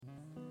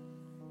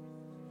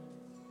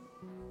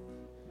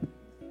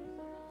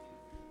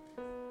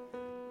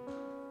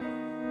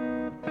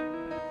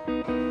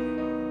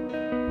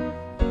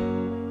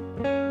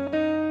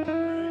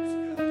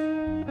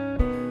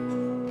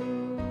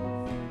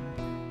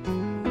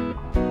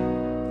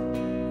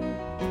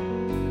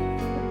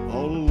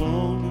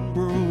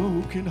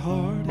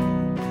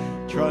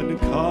brokenhearted, trying to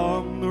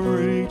calm the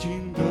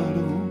raging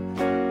battle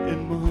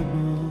in my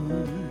mind.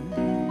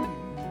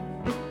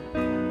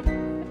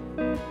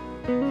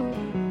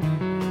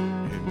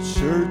 In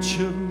search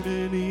of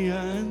many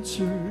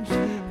answers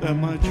that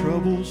my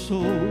troubled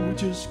soul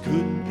just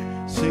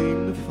couldn't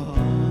seem to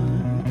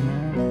find.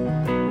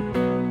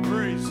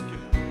 Praise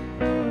God.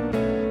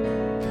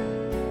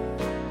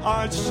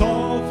 I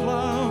saw a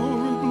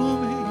flower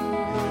blooming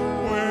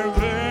where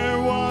there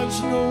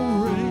was no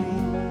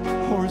rain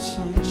or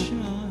sunshine,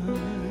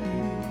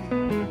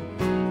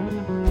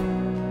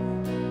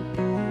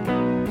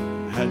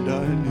 and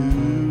I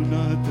knew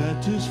not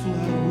that this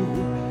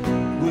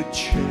flower would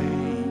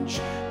change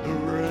the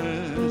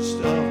rest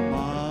of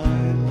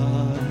my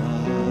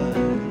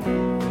life.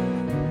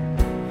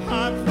 I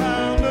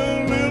found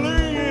a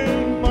lily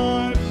in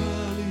my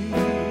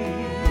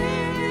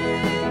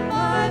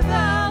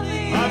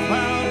valley. I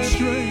found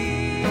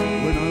strength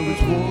when I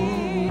was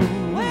worn.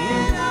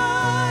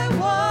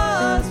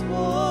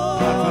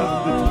 I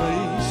found a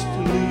place to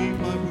leave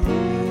my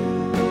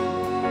burden.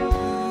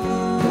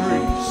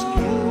 Praise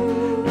God.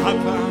 I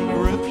found a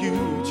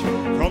refuge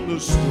from the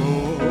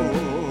storm.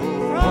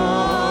 A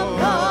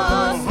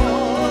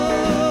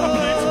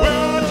place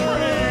where I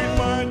trade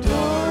my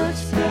dark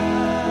sky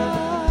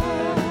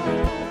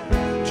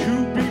to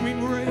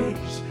beaming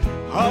rays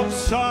of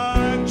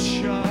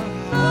sunshine.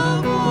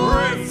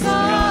 Praise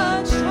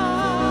God.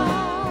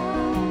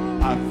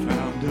 I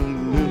found a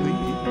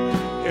lily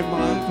in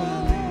my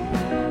valley,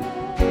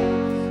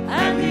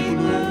 and he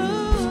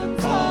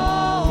blooms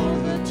all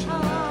the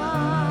time.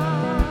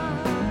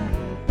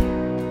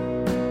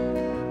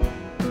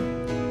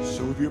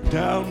 So if you're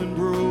down and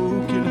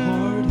broken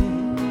hearted,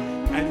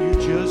 and you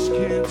just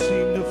can't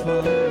seem to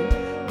find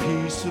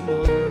peace of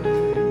mind,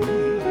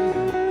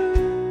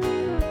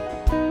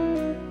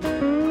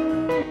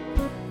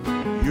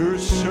 you're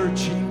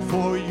searching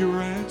for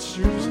your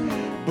answers,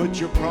 but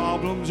your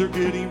problems are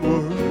getting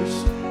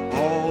worse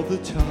all the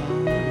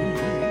time.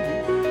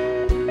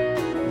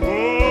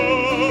 Oh,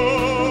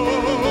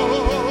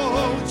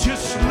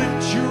 just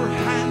lift your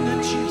hand to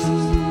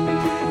Jesus.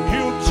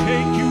 He'll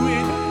take you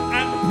in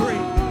and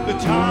break the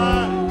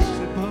ties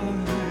that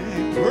bind.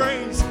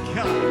 Praise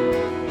God.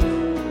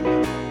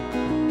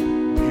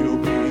 He'll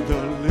be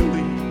the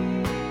lily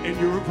in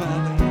your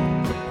valley.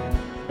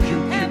 You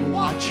can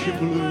watch him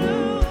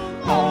bloom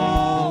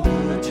all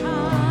the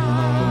time.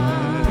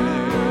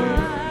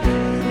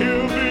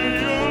 He'll be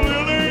a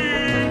lily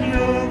in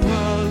your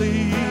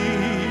valley.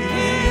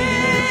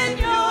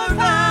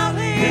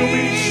 He'll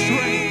be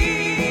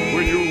strength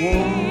when you're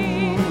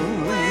worn.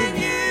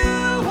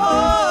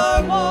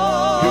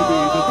 He'll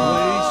be the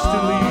place to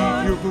leave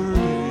your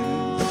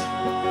burdens.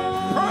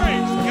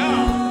 Praise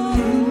God.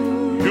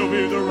 He'll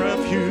be the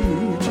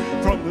refuge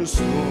from the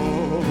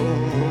storm.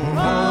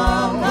 A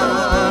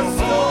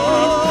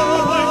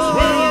place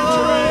where you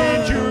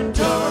trade your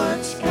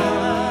dark sky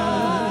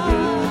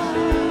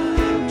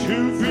to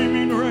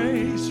beaming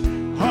rays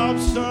of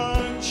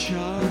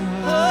sunshine.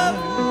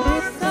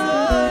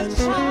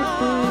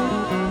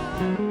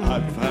 I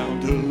found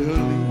a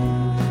lily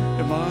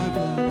in my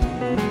valley,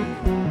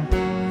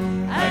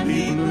 and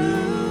he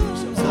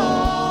blooms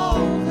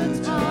all the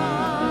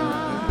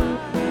time.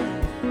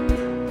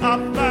 I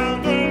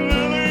found a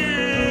lily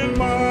in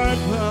my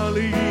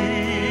valley.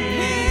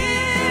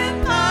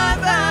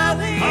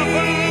 I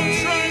found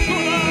strength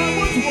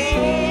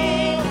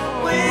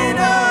when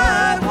I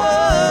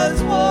was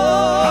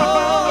worn. I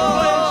found a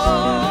place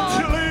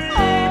to leave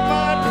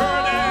my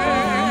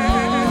burdens.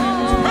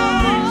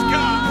 Praise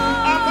God.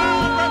 I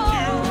found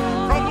refuge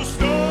from the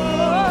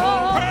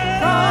storm. Praise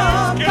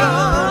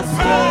God.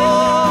 Praise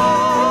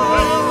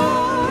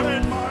God.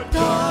 In my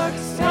dark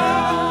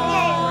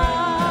side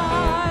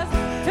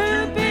to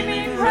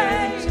beaming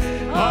rays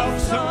of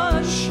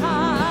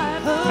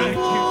sunshine. Thank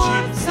you,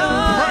 Jesus.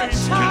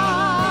 Praise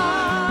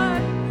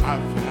God. I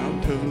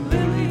found a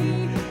lily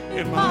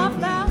in my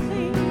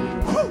valley.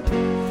 Woo.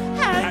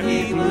 And he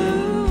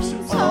blooms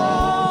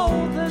all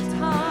the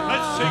time.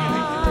 Let's sing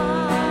it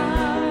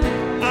again.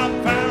 I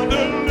found a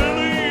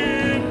lily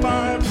in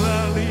my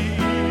valley.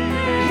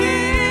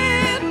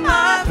 I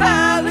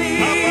found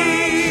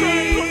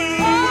strength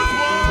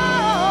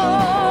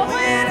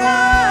when I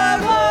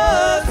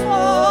was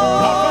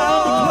worn. I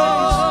found a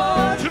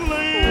place to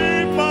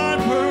leave my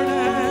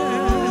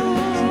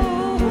burdens.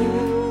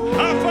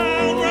 I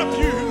found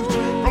refuge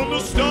from the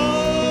storm.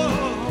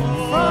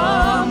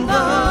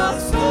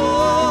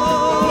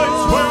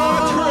 Place where I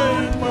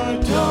trade my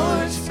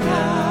dark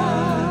sky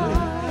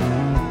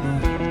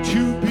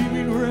to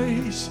beaming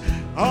rays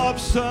of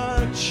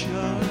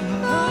sunshine.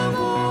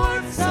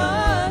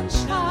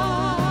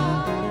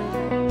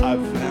 I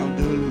found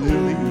a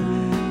lily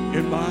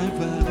in my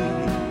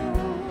valley,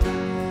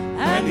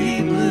 and he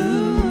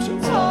blooms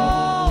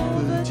all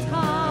the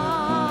time.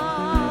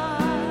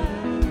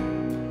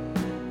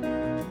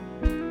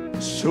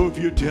 So if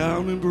you're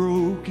down and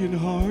broken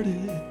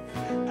hearted,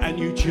 and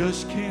you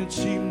just can't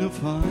seem to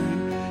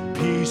find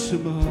peace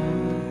of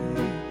mind,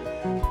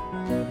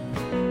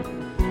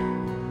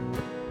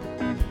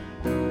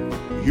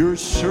 You're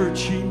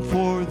searching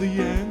for the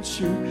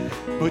answer,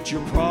 but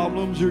your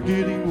problems are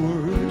getting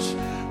worse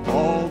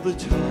all the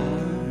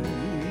time.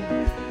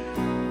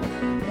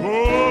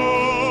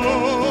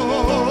 Oh,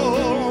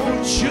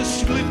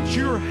 just lift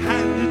your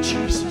hand to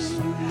Jesus.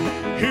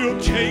 He'll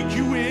take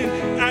you in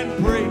and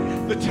break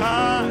the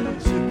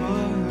ties that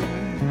bind.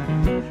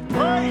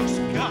 Praise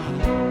God.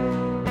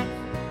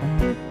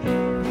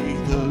 Be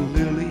the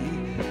lily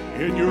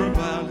in your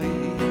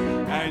valley,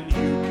 and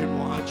you can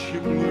watch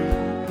him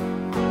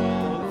bloom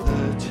all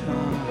the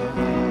time.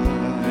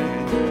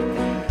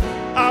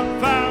 I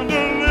found a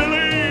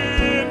lily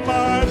in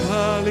my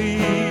valley.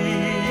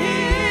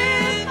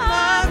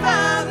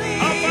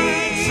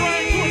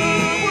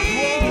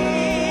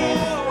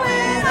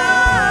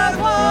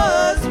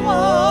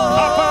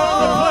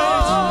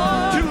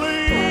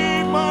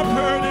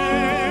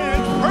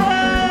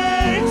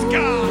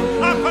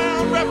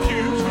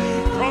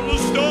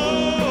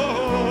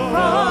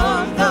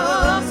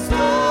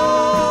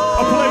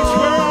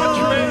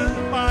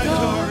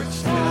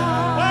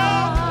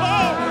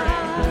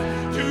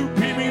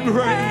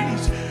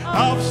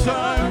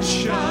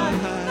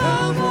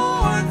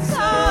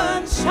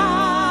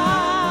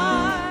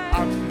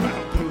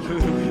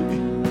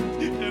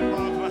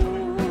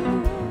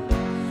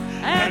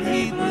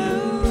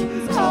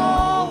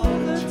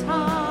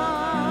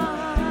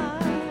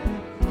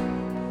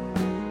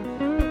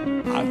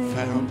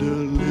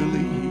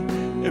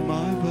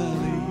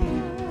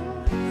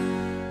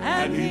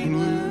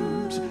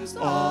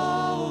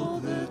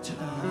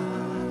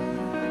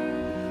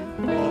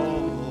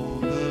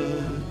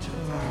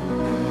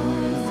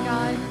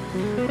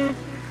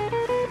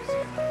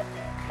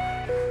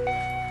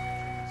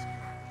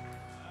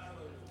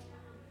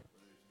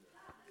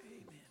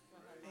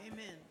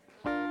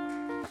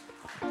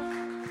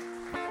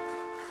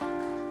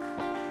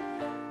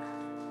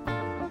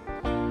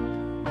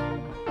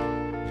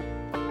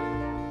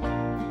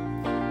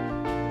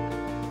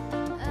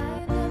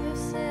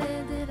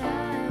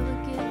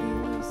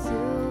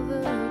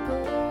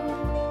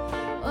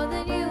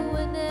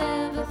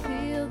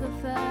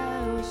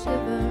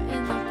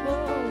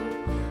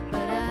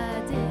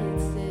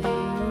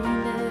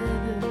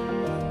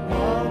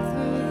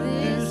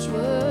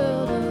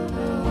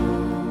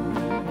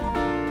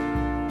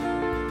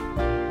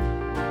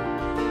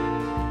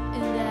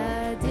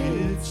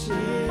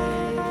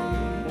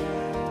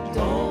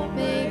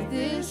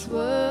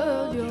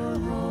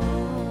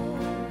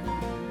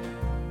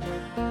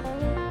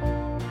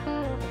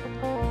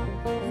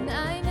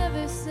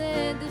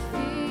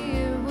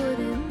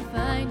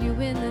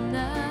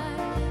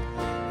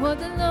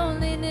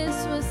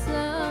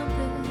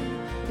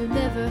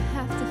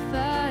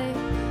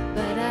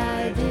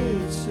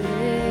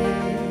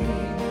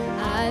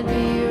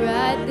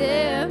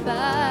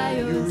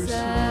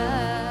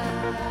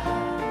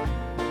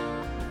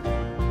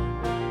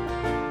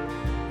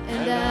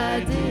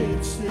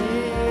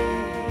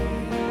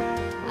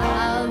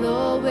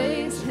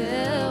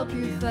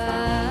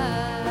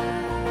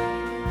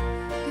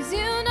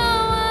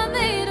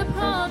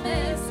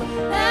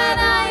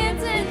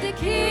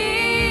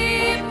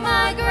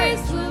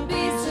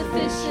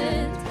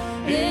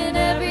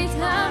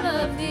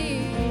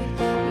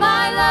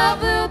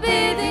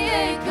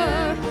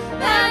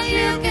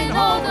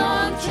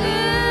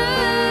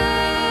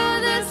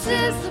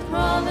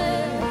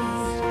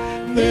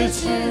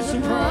 This is a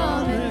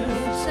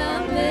promise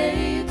I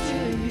made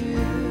to you.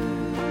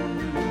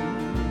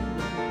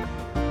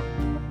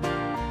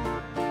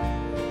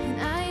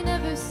 And I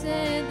never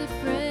said that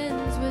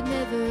friends would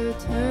never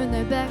turn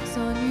their backs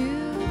on you,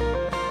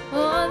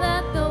 or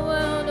that the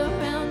world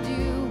around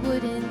you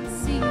wouldn't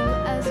see you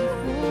as a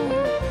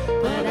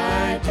fool. But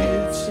I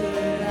did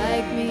say,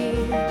 like me,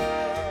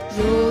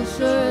 you'll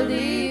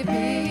surely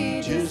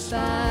be just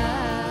fine.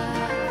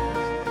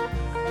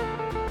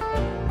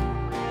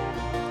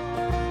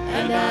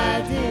 And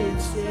I did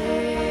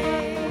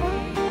say,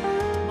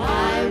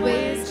 my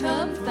ways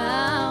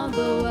confound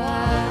the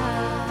wise.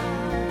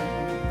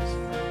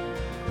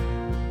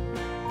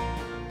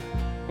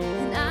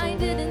 And I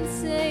didn't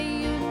say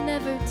you'd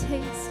never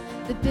taste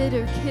the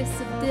bitter kiss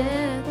of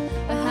death,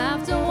 or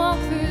have to walk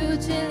through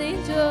chilly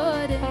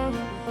Jordan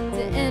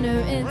to enter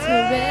into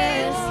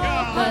rest.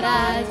 But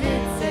I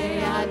did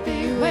say I'd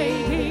be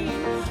waiting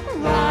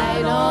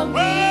right on the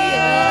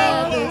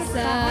other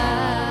side.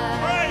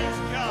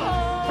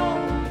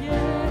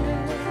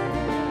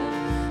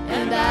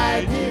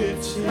 I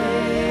did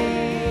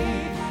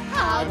say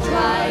I'll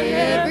dry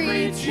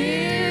every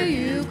tear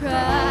you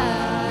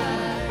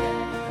cry,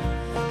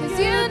 'cause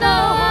you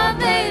know I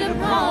made a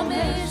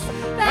promise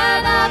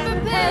that I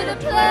prepared a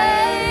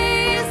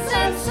place,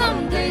 and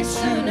someday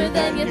sooner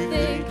than you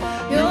think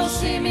you'll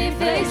see me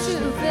face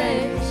to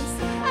face,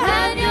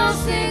 and you'll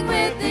sing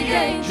with the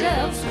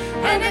angels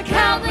and the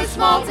countless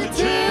multitudes.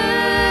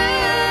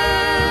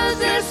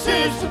 This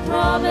is the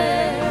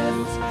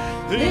promise,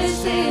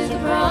 this is the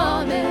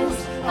promise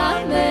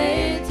I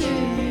made to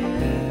you.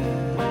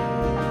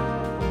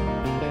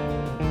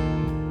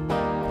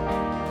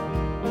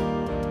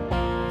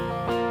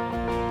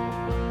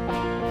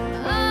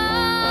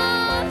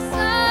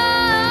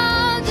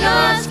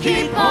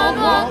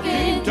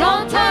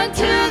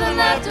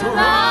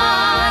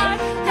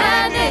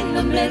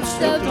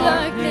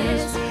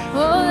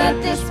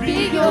 just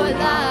be your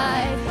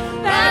light.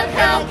 That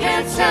hell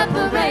can't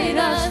separate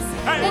us,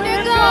 and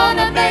you're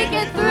gonna make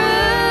it through.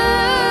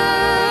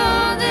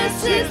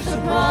 This is the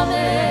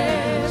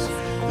promise.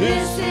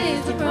 This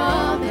is the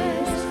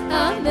promise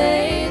I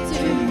made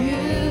to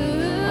you.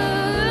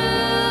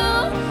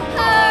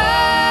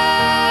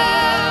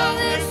 Oh,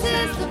 this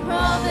is the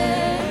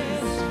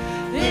promise.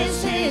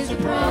 This is the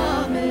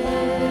promise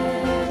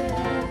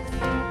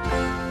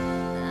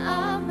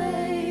I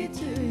made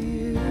to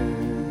you.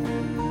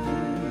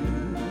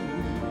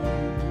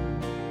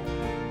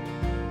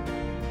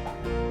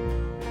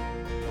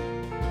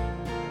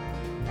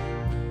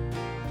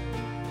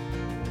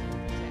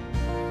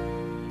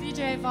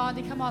 DJ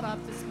Vondi, come on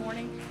up this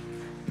morning.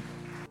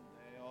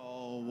 They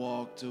all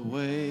walked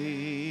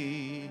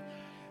away,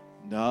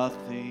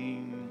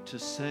 nothing to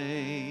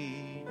say.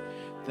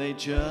 They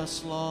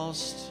just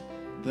lost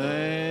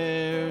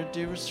their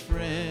dearest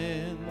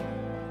friend.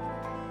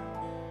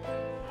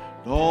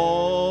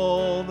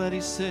 All that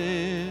he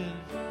said,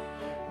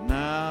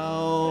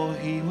 now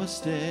he was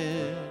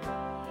dead.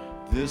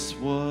 This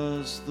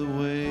was the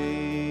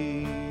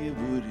way it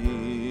would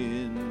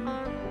end.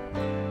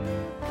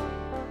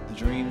 The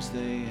dreams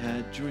they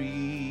had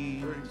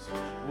dreamed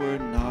were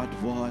not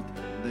what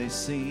they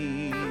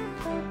seemed.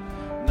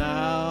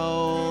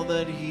 Now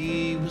that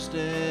he was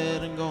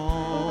dead and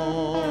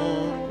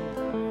gone,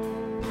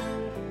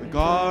 the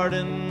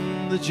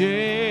garden, the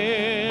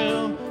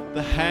jail,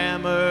 the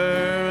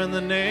hammer and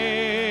the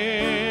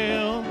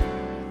nail,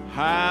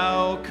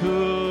 how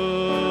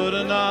could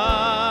a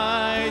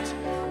night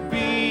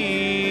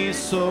be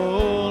so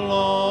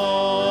long?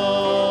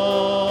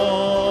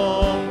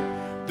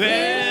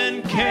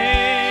 Then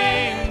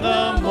came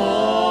the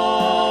morning,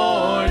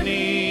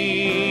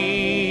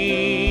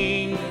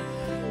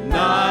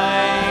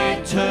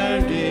 night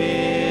turned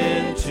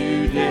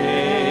into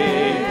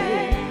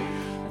day.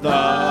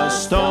 The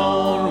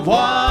stone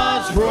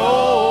was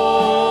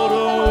rolled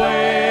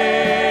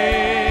away,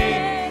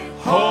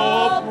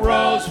 hope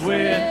rose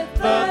with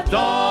the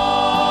dawn.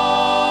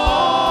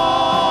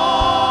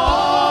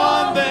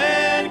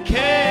 Then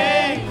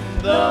came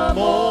the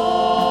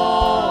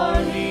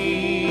morning,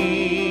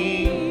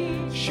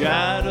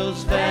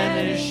 shadows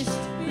vanished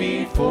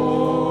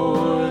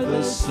before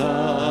the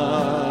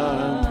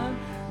sun.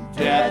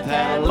 Death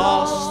had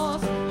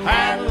lost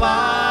and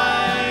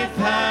life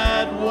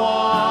had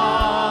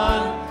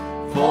won,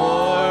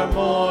 for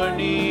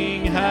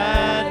morning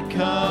had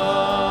come.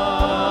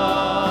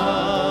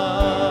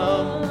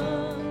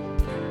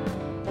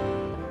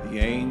 The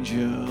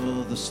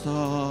angel, the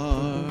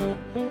star,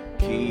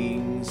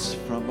 kings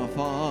from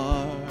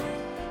afar,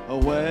 a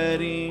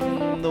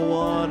wedding, the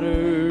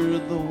water,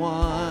 the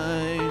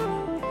wine.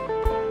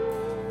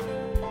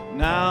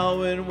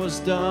 Now it was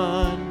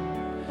done,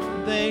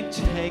 they'd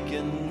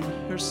taken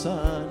her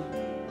son,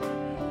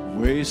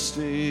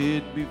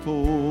 wasted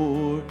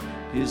before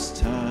his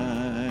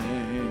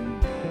time.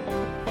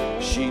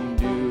 She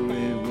knew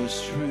it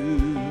was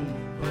true,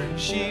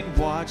 she'd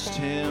watched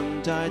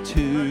him die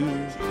too.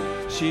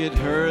 She had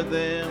heard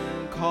them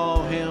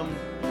call him,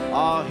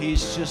 ah,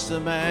 he's just a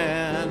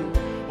man.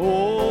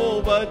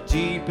 Oh, but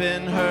deep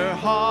in her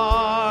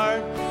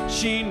heart,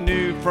 she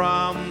knew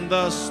from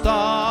the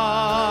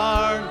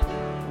start,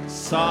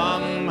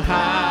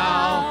 somehow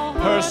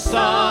her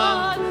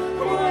son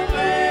would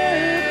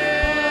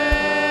live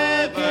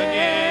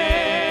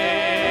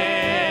again.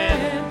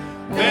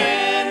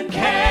 Then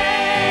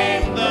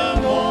came the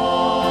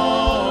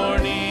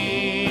morning,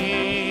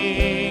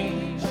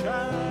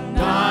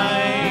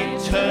 night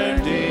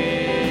turned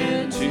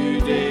into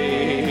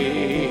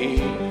day.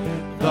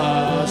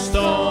 The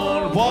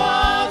stone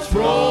was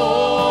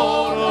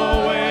rolled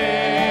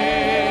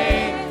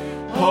away,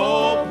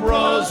 hope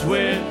rose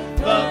with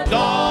the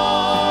dawn.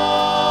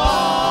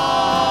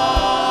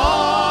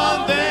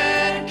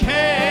 Then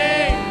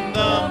came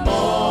the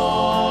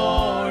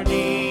morning,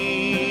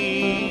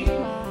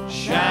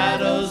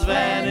 shadows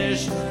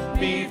vanished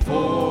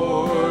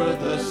before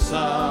the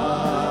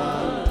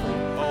sun.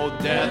 Oh,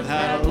 death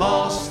had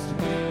lost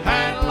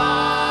and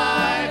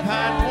life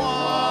had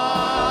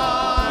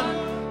won,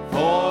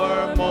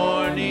 for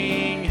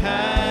morning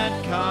had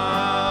come.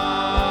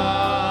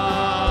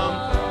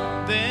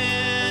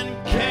 Then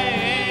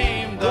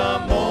came the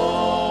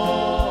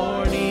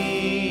morning,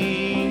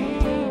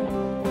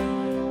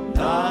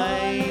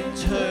 night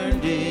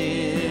turned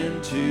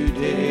into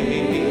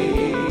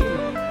day.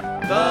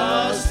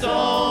 The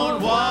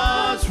stone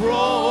was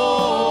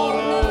rolled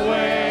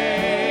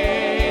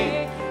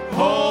away,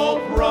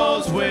 hope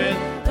rose with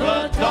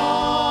the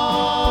dawn.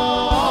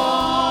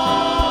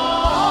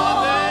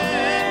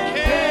 Then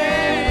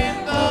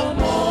came the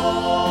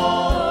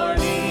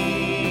morning,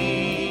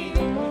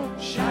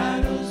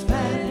 shadows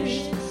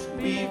vanished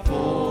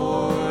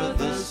before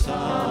the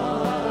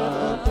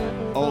sun.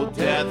 Oh,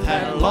 death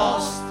had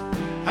lost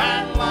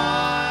and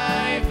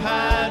life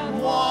had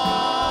won.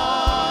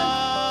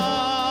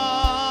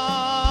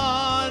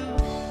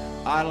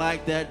 I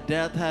like that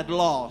death had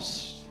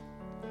lost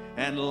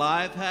and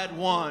life had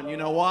won. You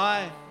know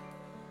why?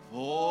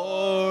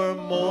 for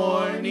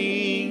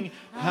morning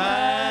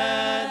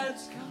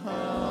has come.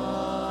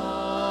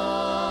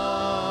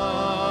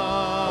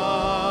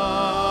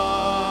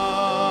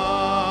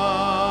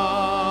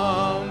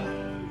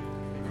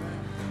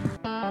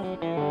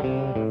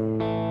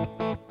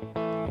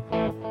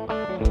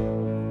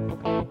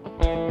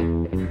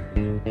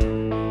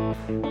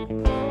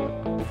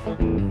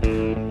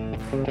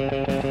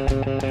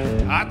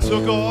 I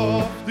took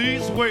off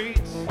these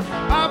weights,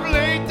 I've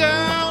laid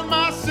down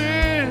my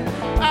sin,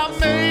 I've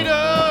made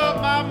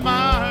up my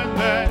mind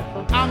that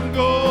I'm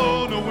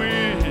gonna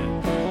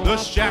win. The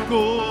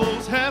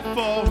shackles have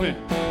fallen,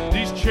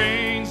 these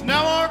chains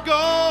now are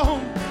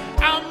gone.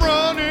 I'm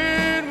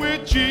running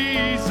with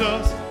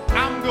Jesus,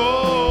 I'm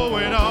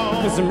going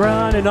on. 'Cause I'm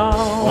running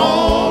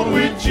On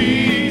with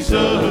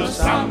Jesus,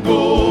 I'm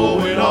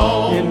going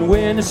on. And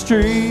when the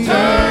street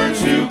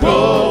turns to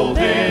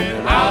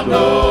golden, I'll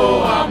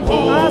know I'm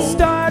home. I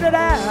started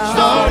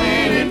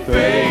in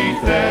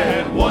faith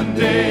that one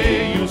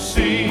day you'll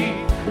see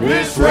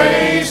this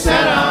race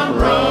that I'm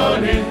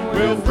running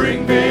will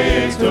bring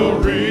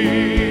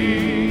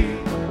victory.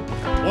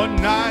 One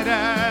night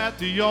at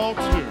the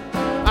altar,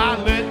 I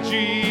let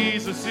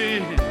Jesus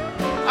in.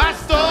 I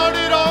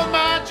started on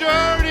my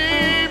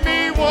journey,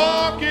 me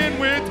walking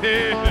with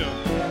him.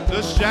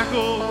 The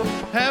shackles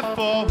have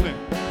fallen,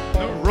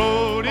 the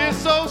road is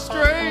so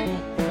straight,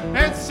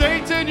 and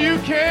Satan, you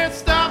can't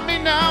stop me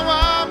now,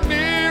 I'm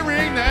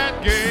nearing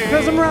that gate.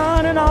 'Cause I'm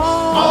running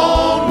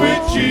on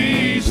with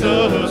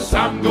Jesus,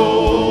 I'm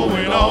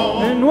going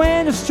on. And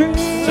when the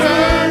street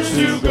turns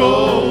to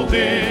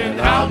golden,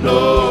 I'll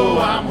know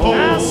I'm home.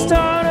 I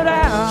started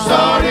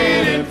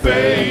in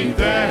faith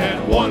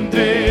that one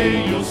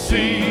day you'll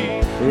see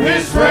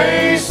this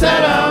race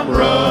that I'm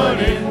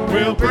running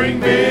will bring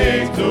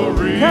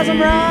victory. 'Cause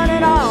I'm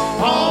running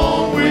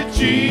on with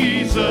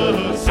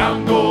Jesus,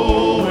 I'm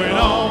going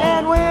on.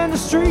 And when the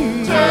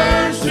street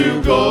turns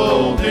to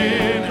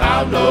golden,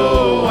 I'll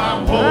know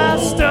I'm home. I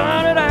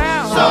started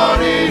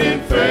in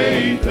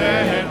faith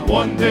that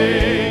one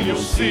day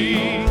you'll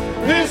see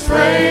this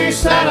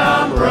race that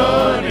I'm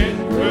running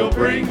will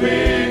bring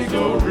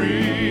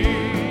victory.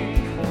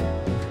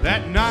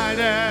 That night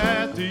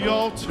at the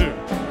altar,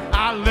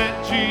 I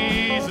let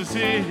Jesus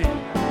in.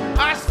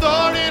 I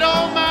started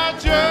on my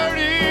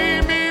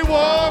journey, me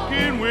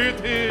walking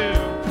with him.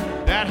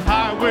 That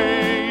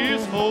highway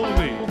is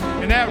holy,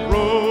 and that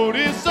road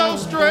is so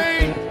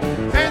straight.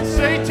 And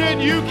Satan,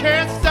 you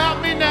can't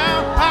stop me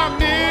now, I'm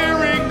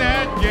nearing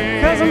that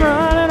gate. 'Cause I'm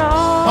running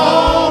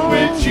on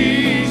with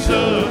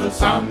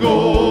Jesus, I'm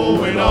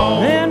going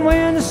on. And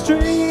when the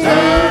street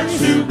turns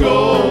to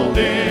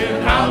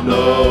golden, I'll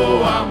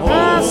know I'm home.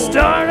 I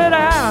started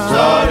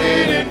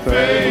in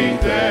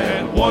faith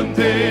that one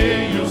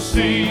day you'll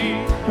see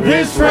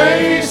this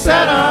race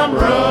that I'm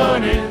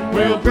running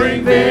will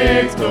bring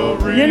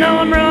victory. You know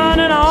I'm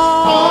running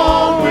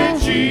on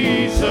with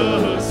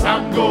Jesus,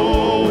 I'm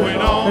going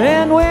on.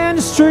 And when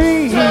the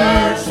street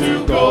turns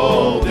to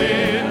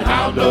golden,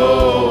 I'll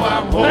know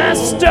I'm home. I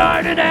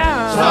started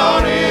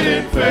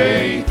in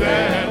faith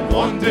that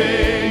one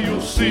day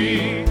you'll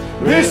see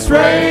this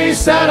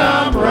race that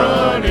I'm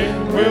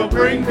running will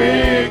bring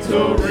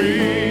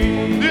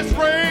victory. This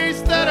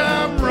race that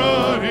I'm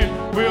running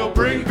will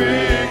bring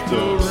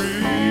victory.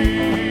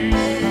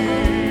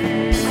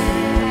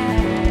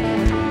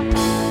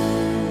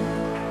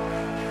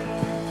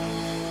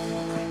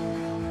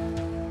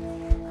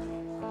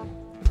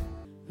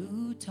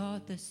 Who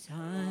taught the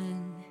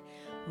sun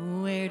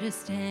where to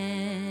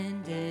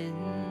stand in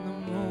the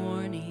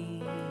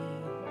morning?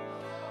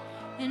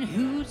 And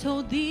who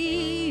told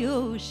the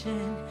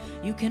ocean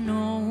you can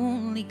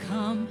only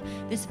come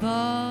this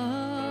far?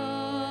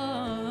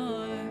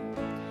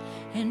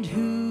 And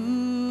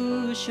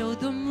who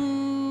showed the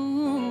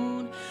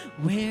moon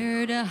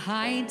where to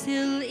hide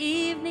till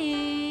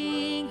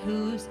evening?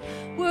 Whose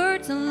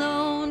words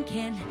alone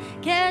can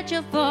catch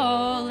a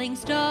falling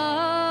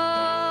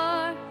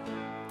star?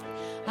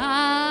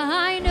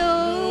 I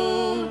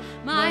know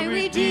my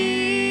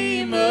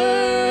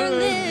Redeemer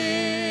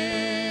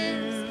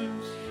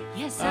lives.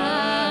 Yes,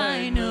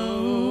 I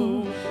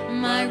know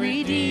my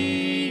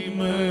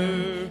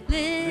Redeemer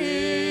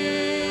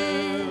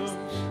lives.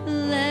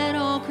 Let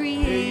all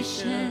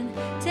creation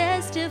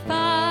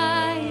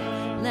testify.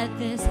 Let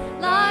this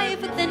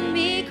life within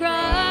me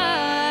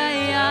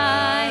cry.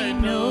 I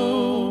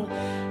know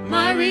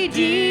my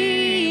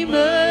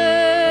Redeemer.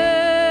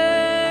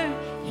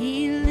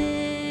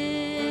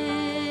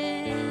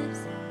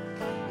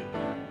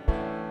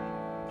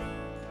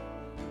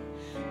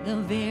 The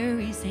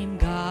very same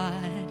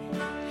God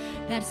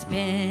that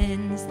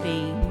spins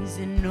things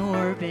in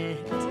orbit.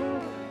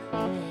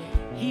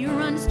 He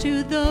runs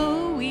to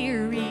the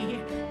weary,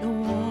 the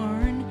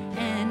worn,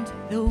 and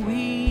the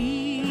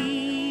weak.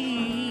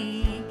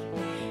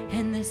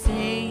 And the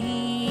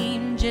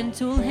same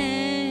gentle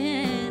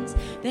hands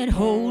that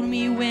hold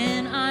me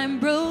when I'm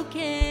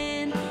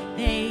broken,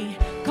 they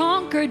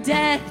conquer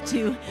death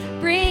to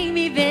bring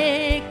me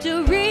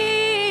victory.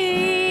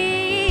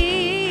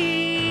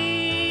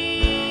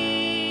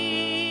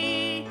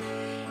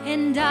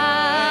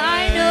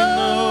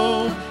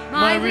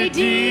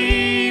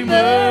 Redeemer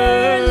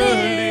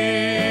lives.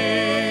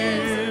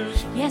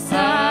 Yes,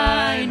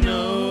 I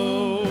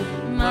know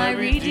my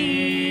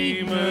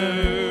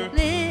Redeemer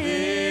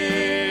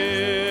lives.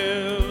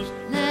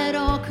 Let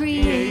all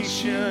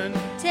creation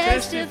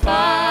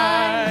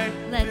testify.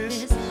 Let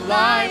this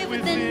life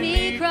within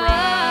me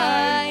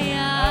cry.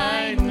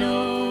 I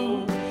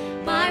know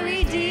my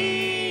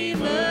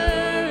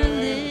Redeemer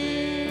lives.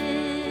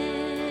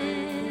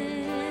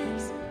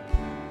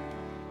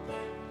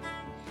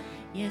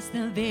 Yes,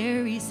 the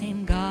very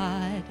same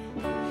God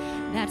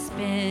that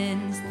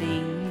spins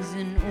things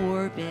in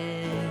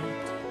orbit.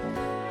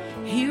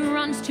 He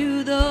runs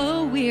to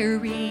the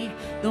weary,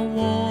 the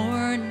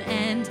worn,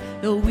 and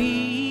the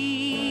weak.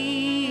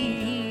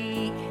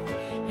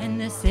 And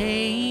the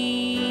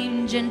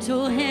same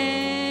gentle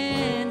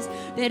hands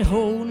that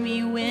hold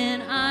me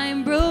when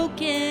I'm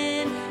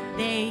broken,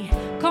 they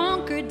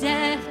conquer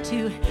death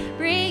to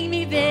bring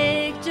me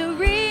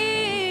victory.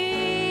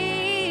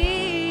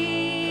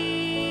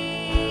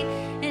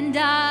 And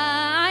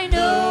I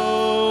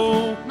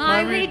know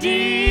my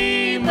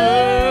Redeemer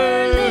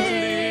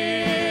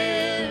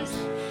lives.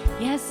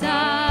 Yes,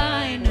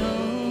 I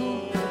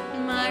know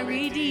my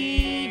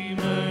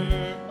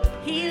Redeemer,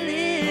 He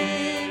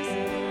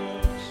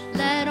lives.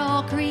 Let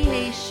all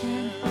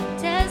creation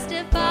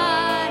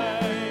testify.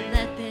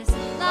 Let this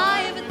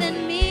life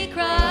within me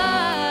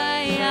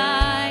cry.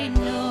 I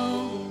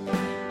know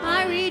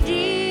my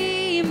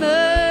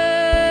Redeemer.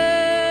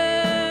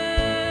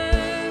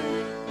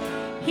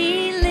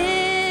 He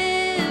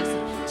lives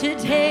to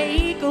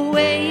take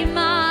away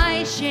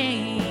my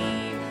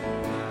shame.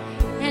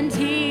 And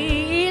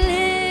He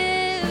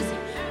lives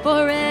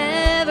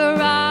forever.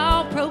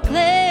 I'll proclaim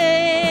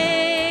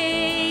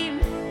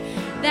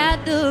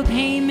that the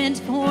payment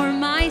for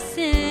my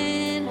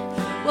sin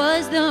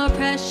was the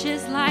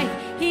precious life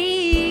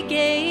He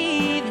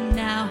gave. And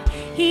now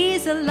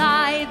He's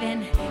alive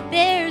and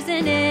there's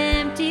an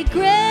empty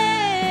grave.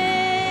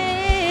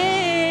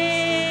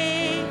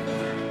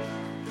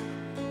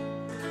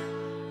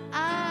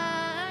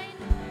 I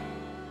know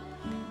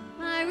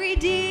my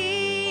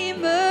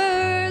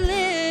Redeemer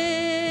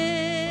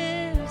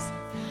lives.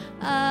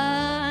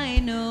 I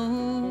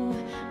know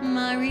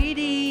my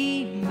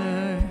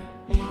Redeemer,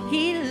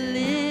 He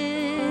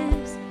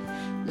lives.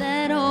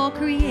 Let all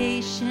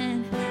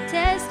creation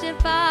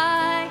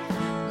testify.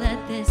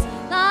 Let this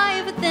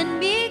life within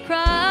me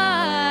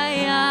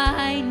cry.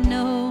 I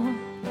know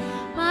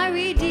my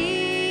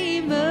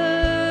Redeemer,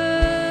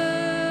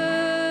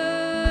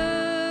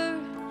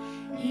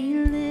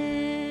 He lives.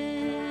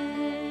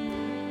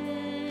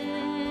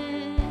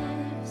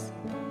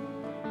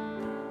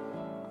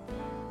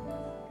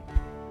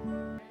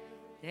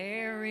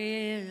 There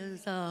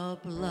is a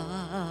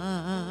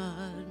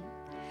blood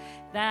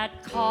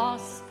that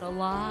cost the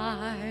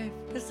life.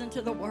 Listen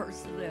to the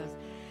words of this.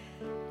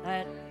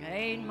 That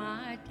paid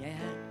my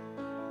debt.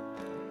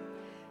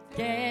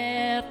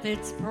 Death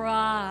its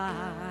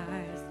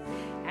price.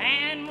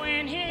 And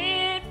when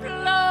it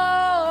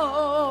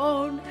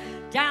flowed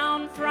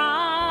down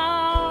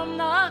from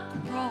the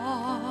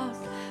cross,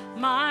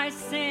 my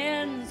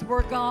sins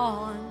were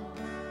gone.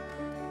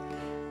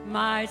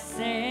 My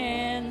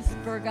sins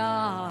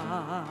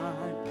forgot.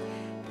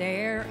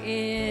 There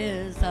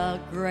is a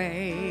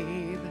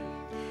grave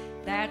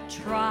that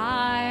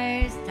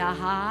tries to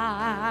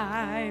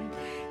hide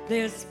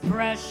this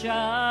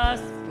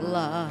precious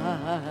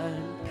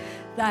blood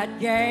that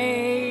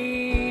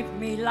gave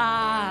me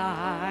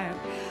life.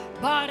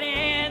 But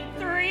in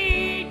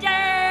 3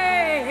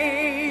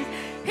 days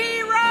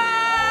He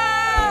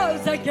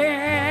rose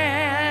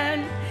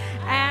again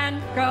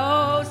and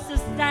goes to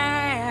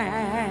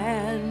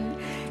stand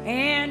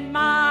in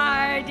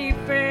my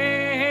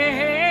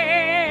defense.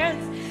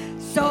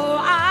 So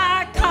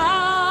I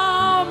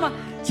come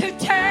to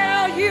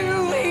tell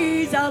you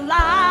He's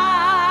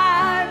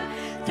alive,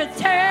 to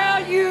tell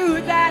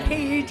you that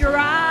He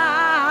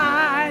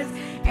dries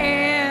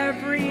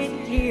every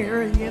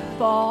tear you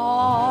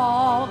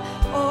fall.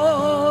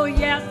 Oh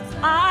yes,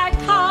 I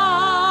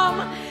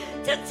come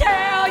to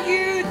tell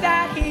you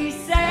that He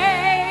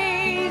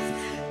saves,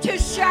 to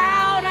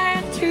shout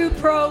and to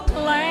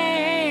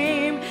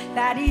proclaim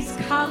that He's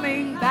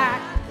coming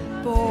back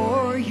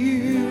for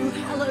you.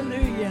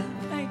 Hallelujah.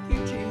 Thank you,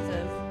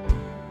 Jesus.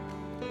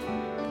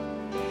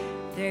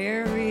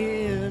 There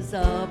is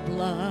a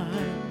blood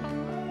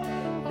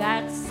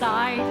that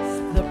sights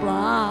the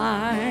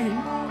blind,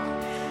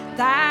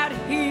 that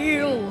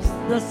heals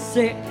the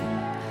sick,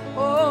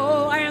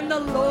 oh, and the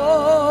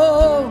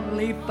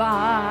lonely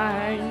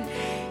find.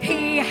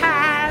 He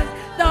has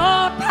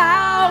the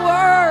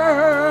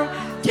power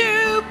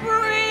to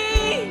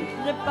bring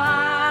the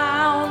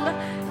bound,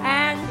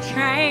 and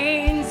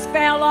chains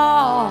fell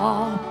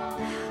off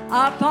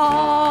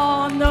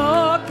upon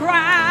the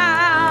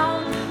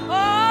ground.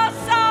 Oh,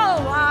 so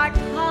I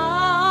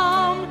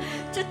come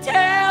to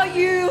tell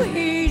you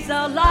He's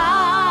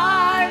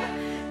alive,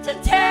 to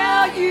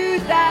tell you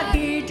that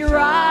He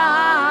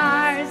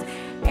dries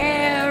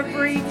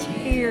every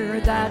tear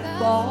that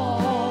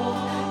falls.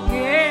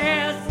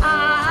 Yes,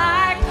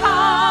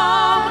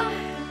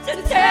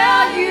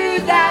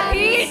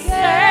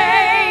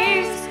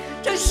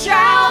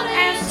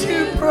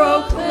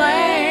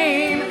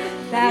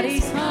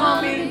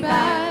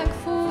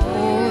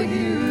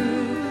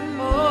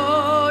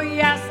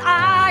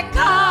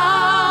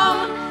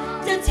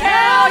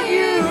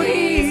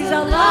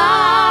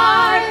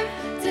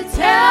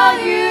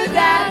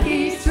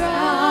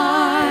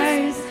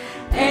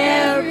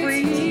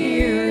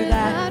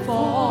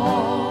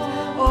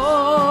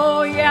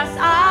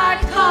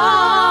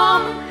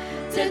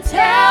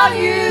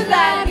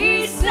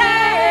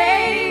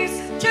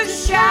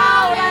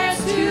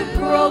 to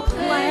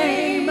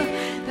proclaim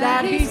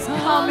that He's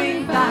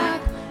coming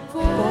back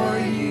for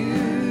you.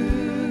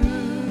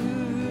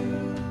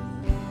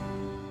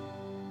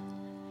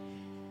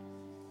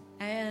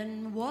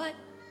 And what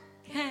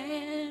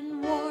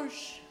can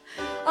wash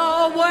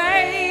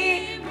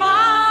away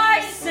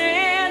my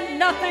sin?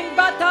 Nothing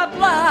but the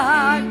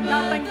blood,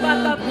 nothing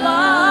but the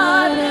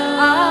blood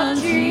of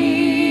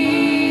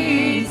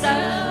Jesus.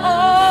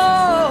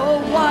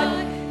 Oh, what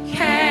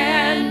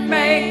can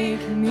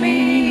make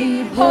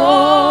me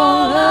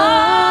whole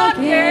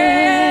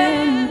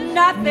again?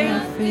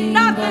 Nothing,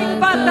 nothing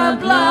but the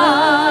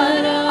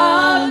blood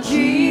of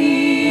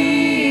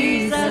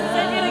Jesus.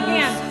 Sing it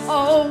again.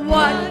 Oh,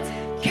 what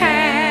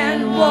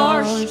can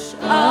wash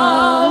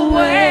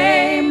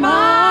away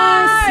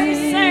my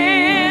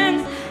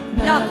sins?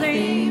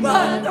 Nothing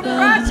but the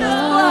precious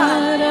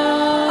blood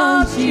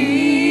of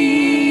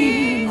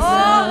Jesus.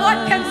 Oh, what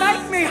can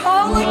make me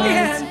whole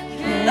again?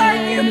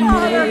 Thank you,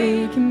 Father.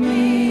 Make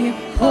me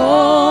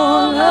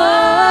whole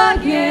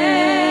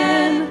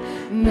again.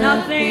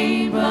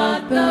 Nothing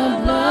but the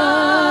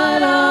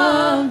blood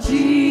of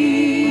Jesus.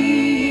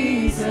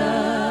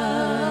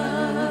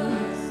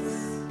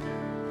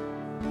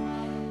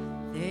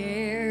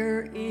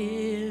 There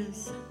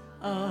is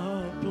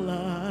a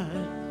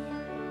blood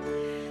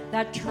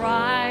that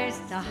tries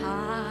to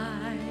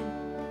hide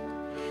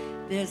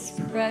this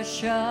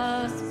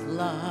precious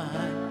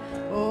blood.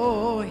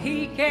 Oh,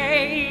 He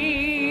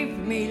gave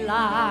me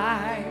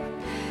life,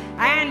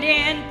 and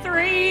in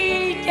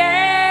 3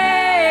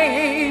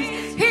 days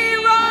He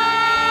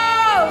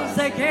rose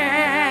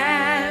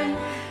again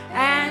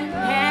and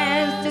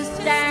has to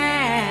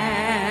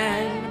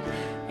stand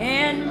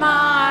in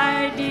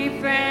my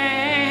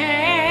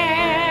defense.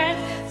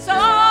 So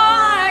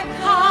I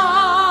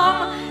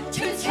come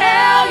to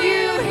tell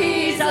you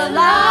He's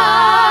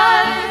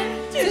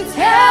alive, to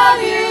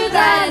tell you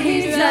that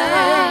He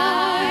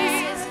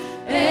dies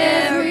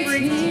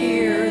every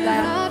tear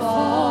that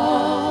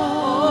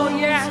falls. Oh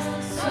yes,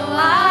 so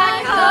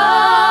I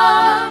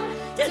come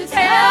to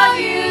tell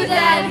you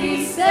that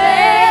He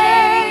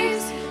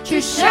saves,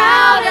 to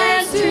shout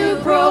and to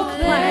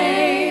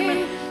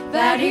proclaim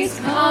that He's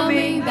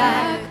coming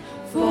back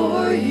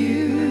for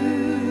you.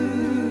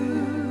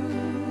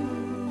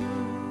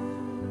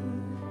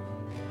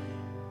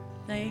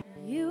 Thank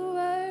you.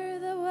 Were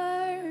the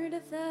Word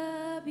at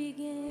the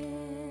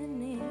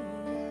beginning,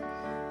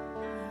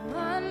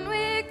 one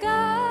with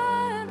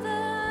God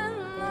the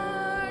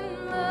Lord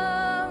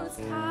Most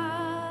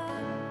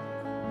High.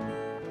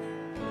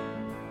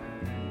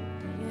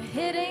 Your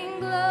hidden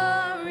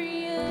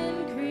glory in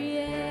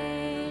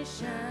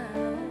creation,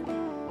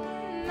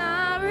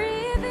 now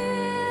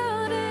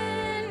revealed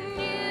in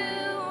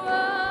you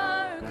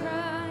are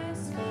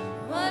Christ.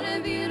 What a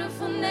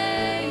beautiful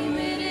name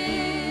it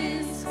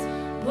is.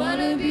 What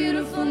a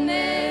beautiful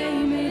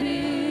name it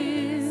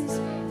is.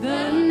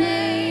 The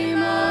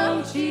name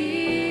of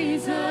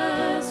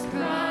Jesus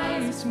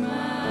Christ,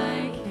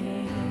 my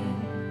King.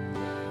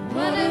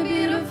 What a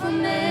beautiful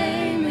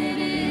name it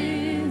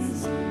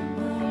is.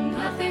 Oh,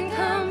 nothing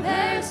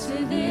compares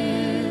to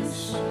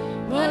this.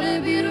 What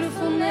a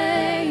beautiful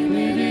name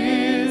it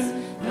is.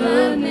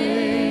 The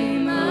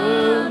name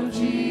of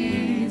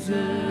Jesus.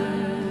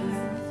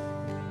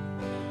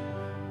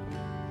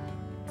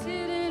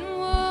 Didn't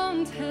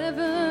want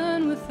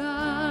heaven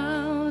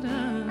without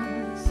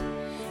us,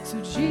 so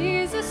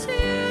Jesus,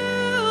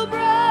 you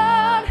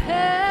brought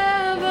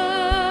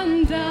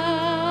heaven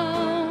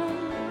down.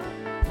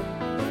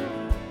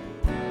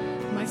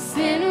 My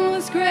sin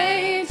was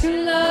great,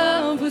 your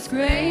love was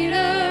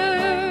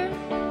greater.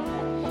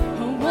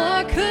 Oh,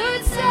 what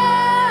could separate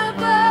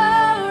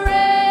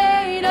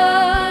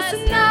us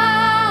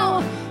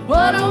now?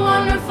 What a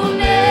wonderful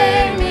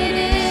name it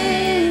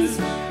is.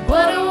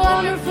 What a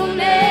wonderful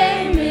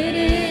name it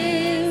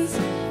is.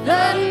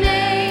 The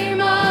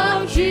name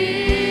of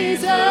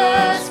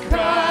Jesus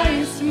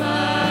Christ,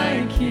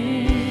 my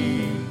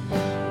King.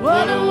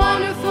 What a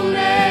wonderful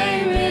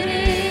name it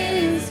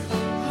is.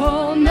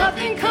 Oh,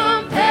 nothing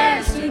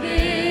compares to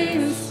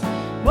this.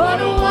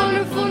 What a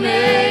wonderful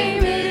name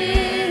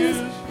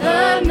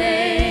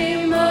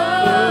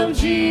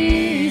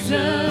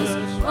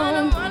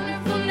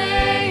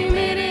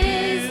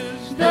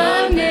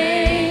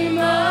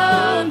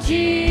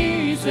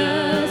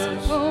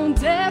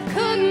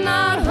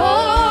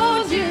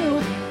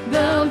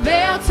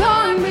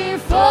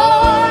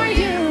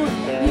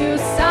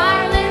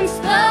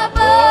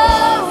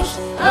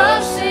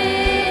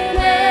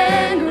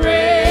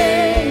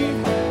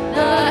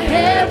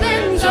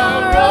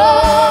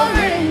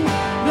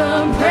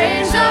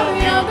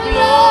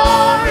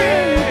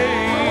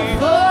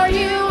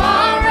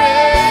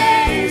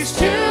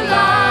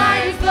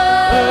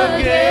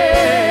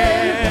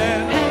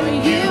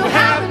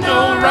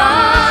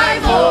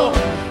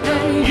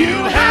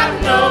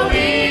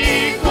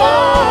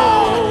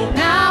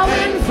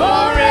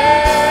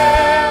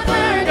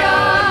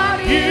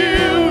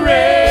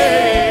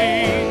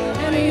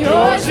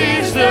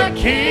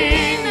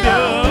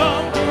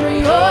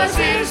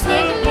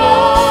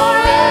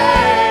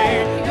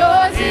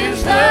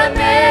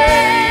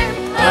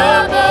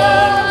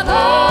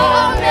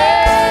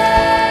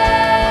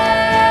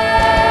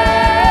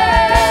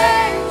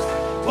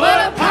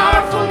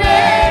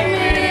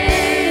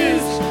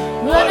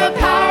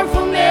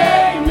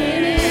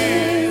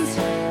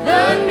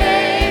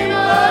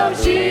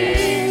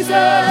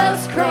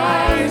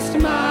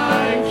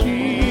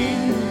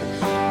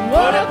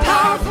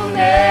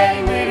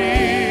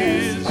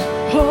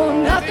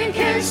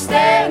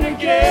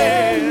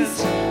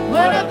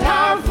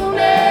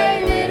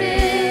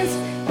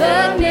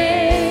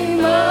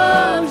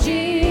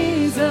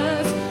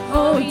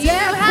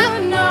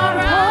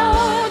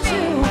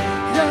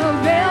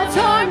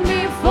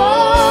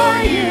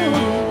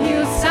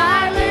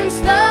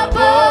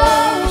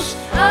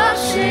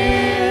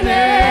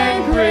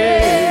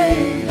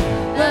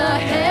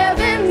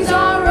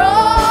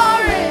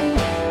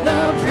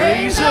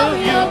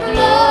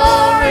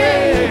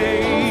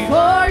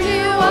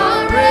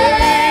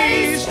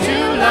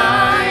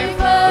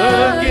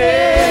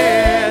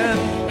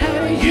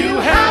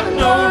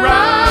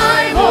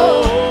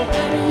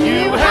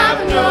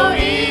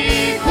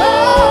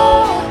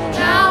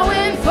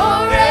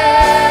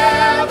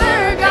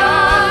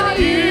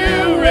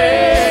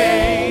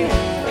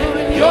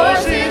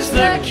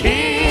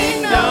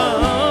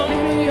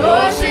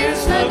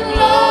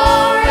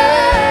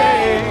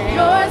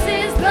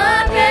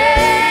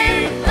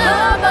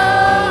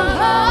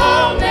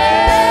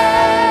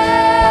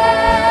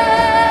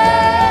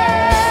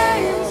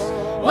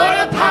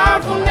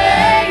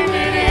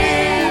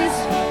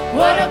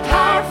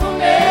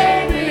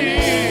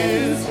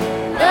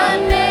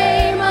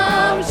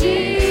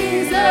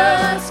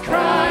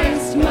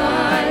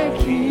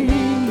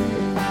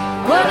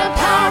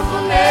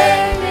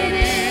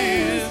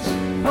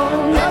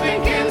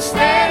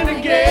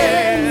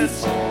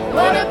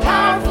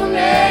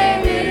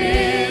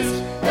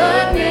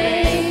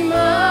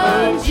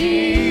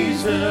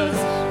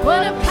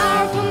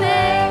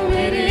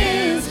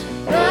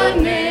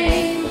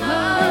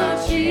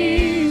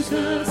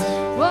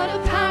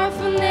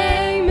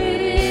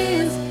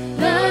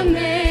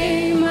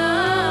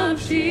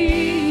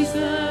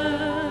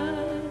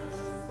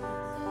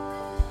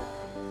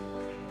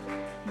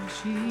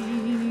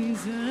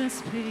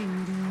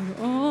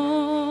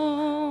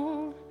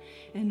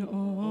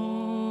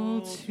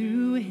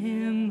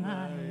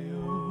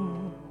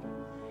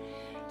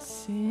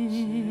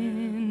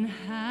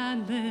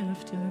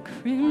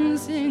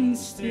crimson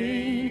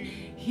stain.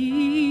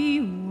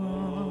 He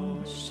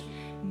washed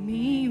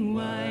me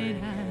white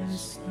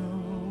as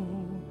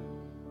snow.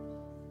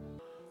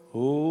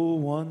 Oh,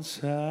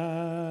 once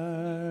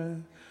I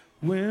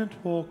went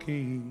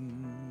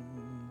walking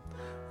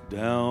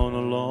down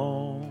a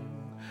long,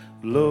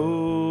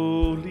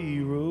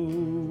 lowly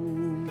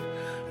road.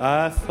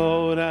 I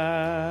thought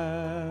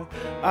I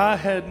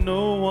had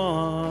no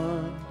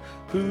one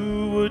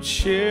who would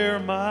share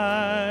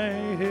my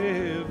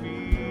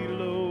heavy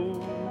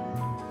load.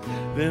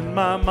 Then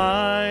my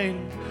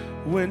mind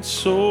went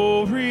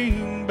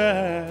soaring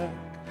back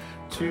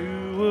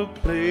to a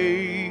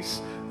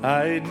place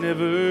I'd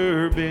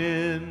never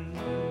been,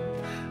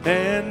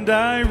 and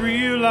I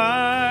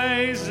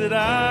realized that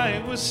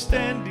I was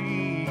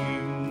standing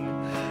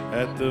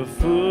at the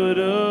foot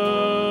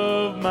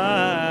of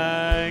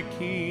my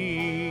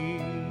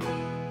King.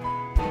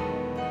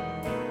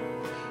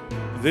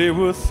 There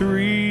were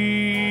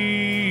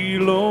 3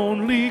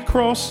 lonely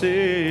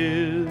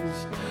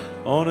crosses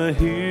on a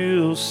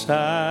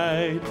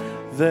hillside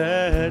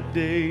that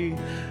day,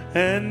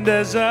 and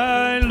as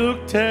I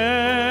looked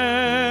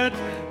at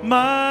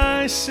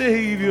my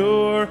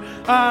Savior,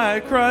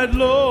 I cried,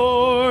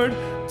 Lord,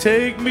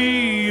 take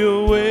me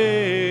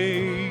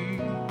away.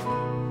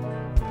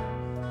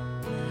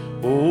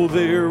 Oh,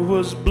 there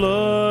was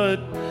blood,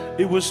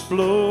 it was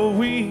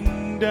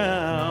flowing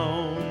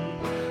down,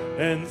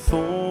 and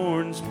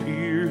thorns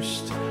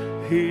pierced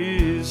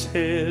his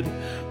head.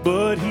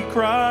 But he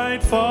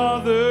cried,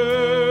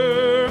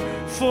 Father,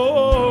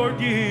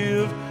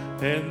 forgive.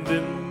 And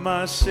then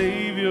my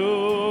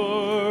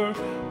Savior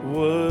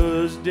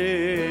was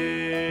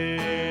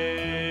dead.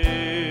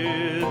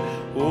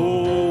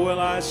 Oh, well,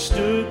 I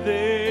stood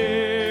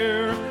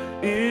there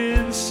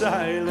in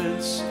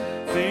silence,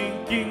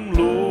 thinking,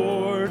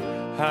 Lord,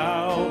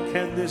 how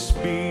can this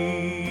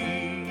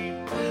be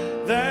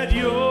that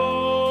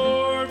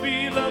your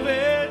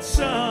beloved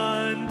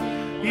Son,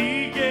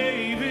 he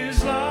gave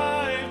his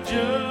life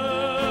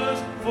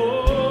just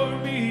for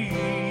me?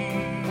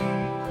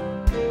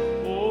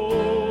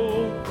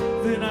 Oh,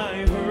 then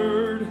I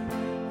heard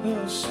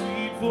a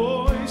sweet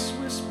voice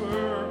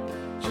whisper,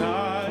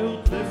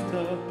 child, lift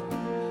up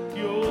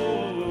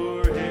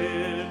your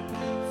head,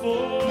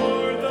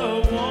 for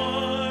the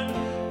one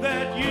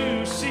that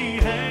you see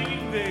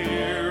hanging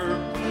there,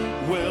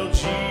 well,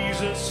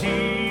 Jesus,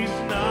 he's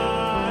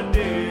not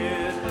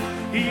dead.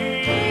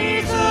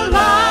 He's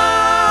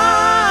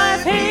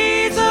alive,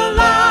 he's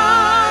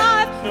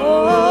alive.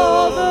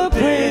 Oh, the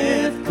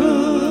grave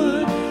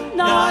could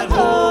not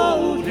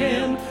hold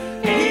him.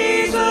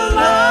 He's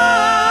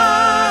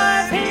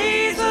alive,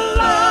 he's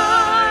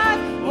alive.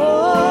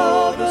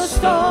 Oh, the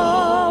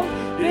storm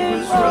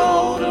is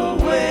rolled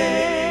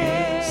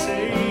away.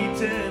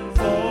 Satan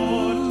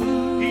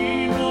thought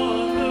he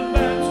won the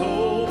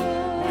battle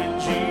when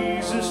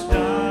Jesus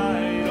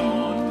died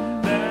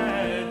on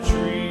that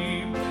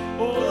tree.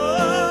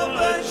 Oh,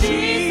 but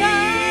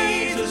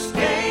Jesus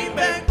came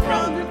back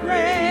from the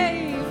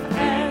grave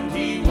and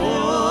he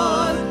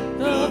won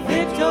the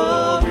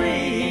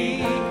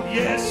victory.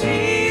 Yes,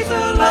 he's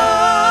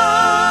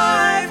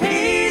alive,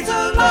 he's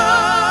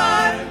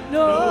alive.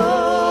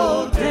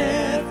 No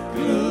death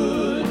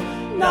could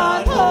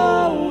not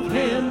hold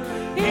him.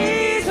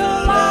 He's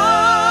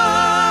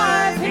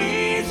alive,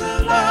 he's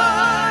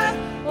alive.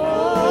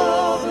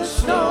 Oh, the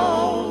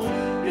stone,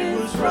 it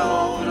was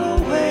rolled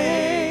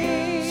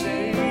away.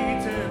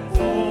 Satan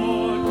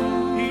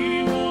thought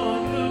he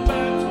won the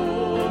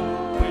battle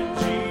when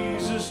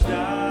Jesus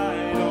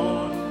died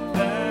on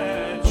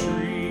that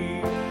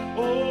tree.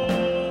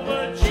 Oh,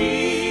 but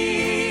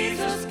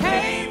Jesus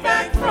came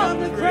back from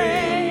the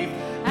grave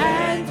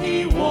and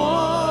he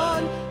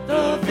won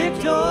the victory.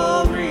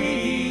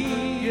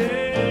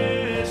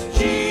 Yes,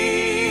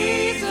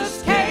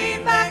 Jesus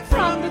came back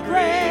from the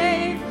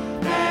grave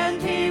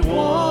and he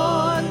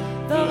won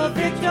the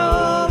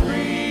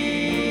victory.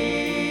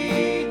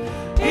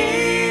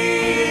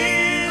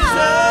 He's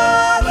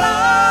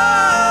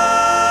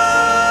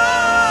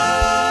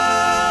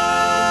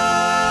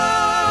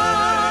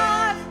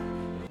alive.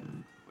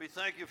 We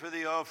thank you for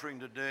the offering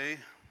today.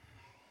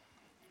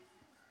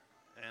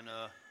 And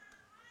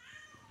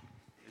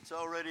it's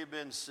already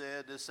been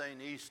said, this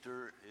ain't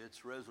Easter,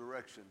 it's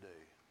Resurrection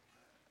Day.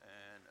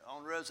 And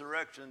on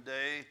Resurrection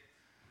Day,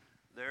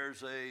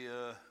 there's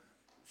a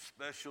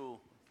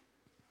special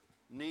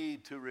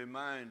need to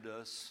remind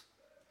us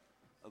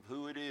of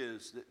who it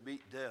is that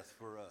beat death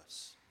for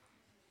us.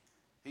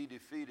 He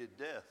defeated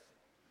death.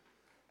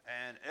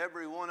 And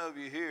every one of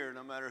you here,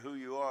 no matter who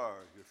you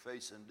are, you're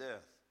facing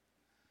death.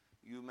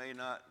 You may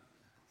not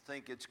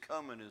think it's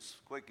coming as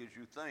quick as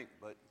you think,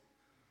 but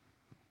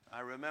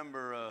I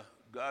remember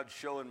God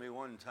showing me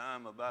one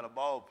time about a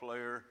ball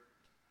player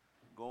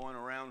going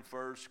around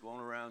first, going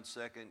around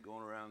second,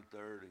 going around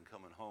third, and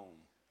coming home.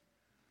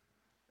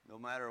 No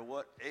matter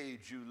what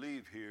age you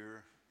leave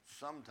here,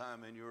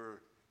 sometime in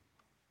your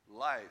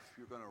life,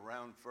 you're going to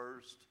round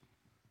first,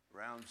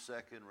 round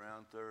second,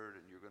 round third,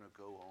 and you're going to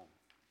go home.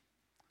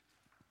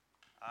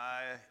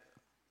 I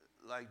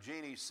like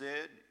Jeannie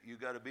said, you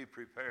got to be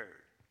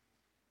prepared.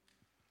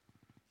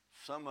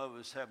 Some of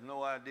us have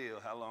no idea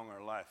how long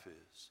our life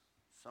is.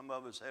 Some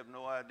of us have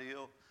no idea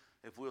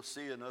if we'll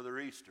see another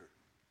Easter.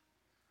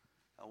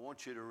 I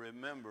want you to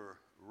remember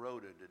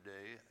Rhoda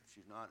today.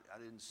 I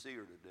didn't see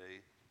her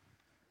today.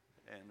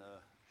 And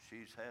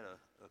she's had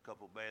a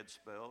couple bad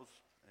spells,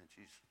 and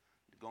she's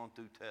gone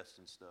through tests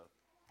and stuff.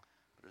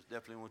 But I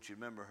definitely want you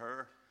to remember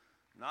her.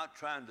 Not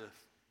trying to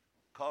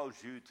cause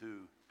you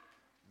to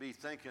be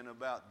thinking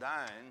about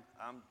dying.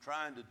 I'm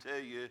trying to tell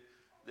you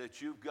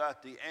that you've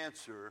got the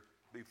answer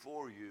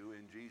before you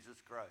in Jesus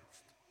Christ.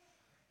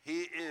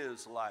 He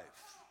is life.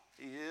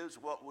 He is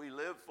what we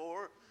live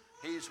for.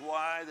 He's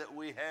why that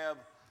we have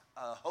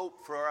a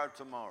hope for our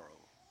tomorrow.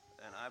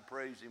 And I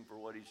praise him for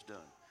what he's done.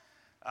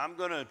 I'm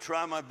going to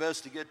try my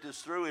best to get this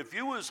through. If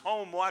you was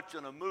home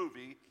watching a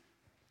movie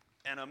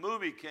and a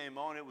movie came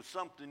on, it was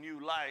something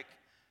you like,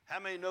 how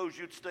many knows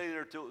you'd stay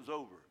there till it was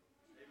over?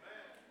 Amen.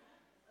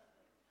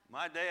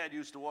 My dad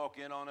used to walk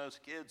in on us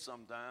kids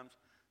sometimes,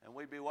 and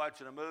we'd be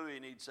watching a movie,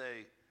 and he'd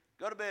say,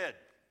 go to bed,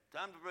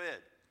 time for bed.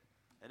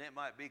 And it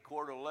might be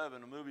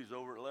 11:15, the movie's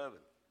over at 11.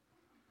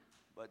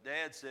 But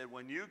Dad said,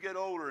 when you get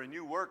older and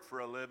you work for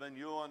a living,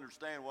 you'll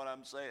understand what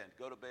I'm saying.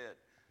 Go to bed.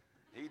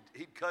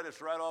 He'd cut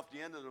us right off the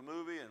end of the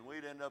movie, and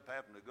we'd end up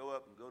having to go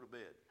up and go to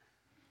bed.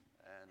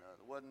 And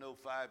there wasn't no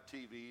 5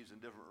 TVs in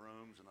different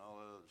rooms and all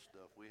that other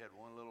stuff. We had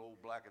one little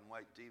old black and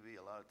white TV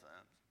a lot of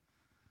times.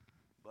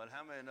 But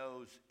how many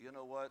knows, you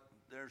know what?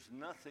 There's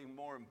nothing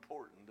more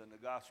important than the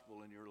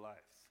gospel in your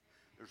life.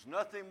 There's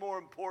nothing more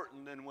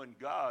important than when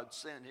God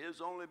sent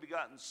his only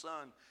begotten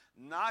Son,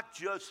 not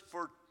just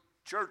for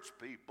church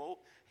people.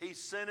 He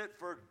sent it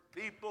for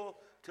people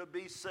to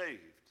be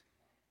saved,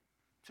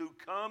 to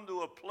come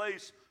to a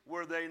place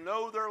where they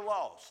know they're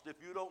lost. If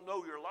you don't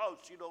know you're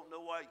lost, you don't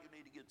know why you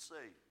need to get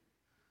saved.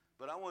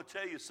 But I want to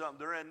tell you something.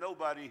 There ain't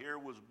nobody here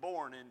was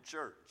born in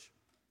church.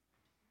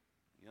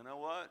 You know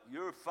what?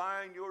 You'll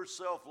find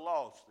yourself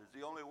lost. It's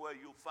the only way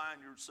you'll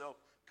find yourself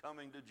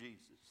coming to Jesus.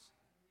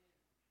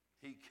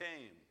 He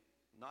came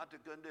not to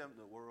condemn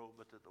the world,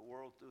 but that the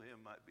world through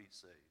him might be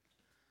saved.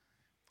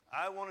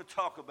 I want to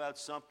talk about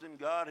something.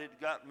 God had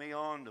got me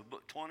on the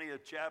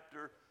 20th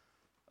chapter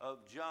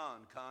of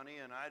John, Connie,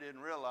 and I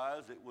didn't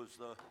realize it was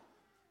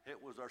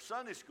our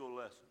Sunday school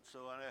lesson.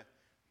 So I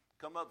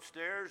come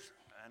upstairs,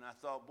 and I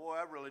thought, boy,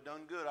 I've really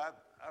done good.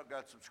 I've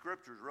got some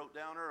scriptures wrote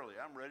down early.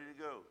 I'm ready to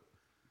go.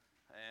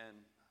 And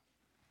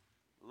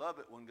love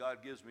it when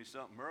God gives me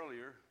something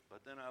earlier.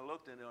 But then I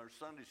looked, and our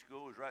Sunday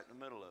school was right in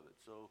the middle of it.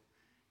 So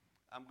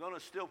I'm going to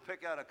still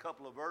pick out a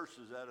couple of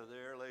verses out of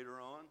there later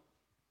on.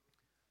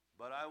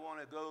 But I want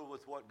to go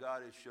with what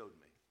God has showed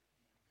me.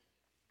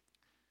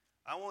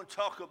 I want to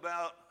talk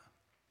about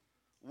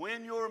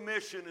when your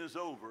mission is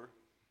over.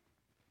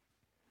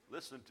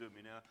 Listen to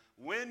me now.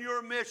 When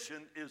your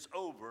mission is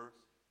over,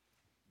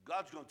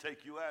 God's going to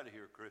take you out of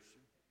here, Christian.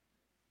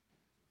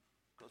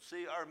 Because,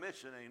 see, our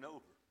mission ain't over.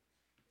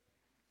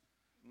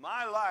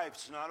 My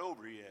life's not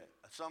over yet.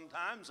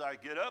 Sometimes I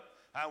get up,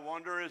 I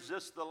wonder, is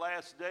this the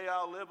last day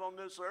I'll live on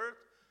this earth?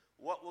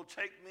 What will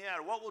take me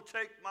out? What will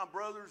take my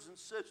brothers and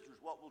sisters?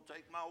 What will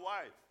take my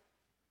wife?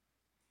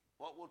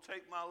 What will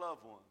take my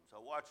loved ones? I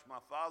watched my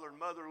father and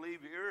mother leave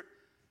here,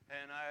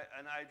 and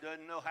I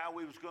didn't know how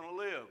we was going to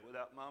live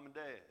without mom and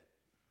dad.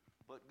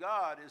 But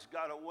God has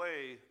got a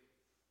way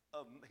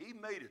of, he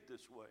made it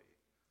this way.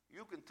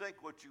 You can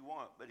think what you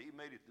want, but he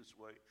made it this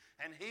way.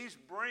 And he's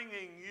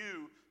bringing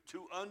you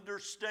to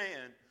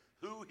understand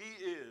who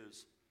he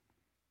is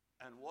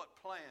and what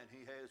plan he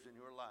has in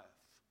your life.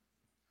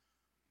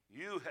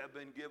 You have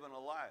been given a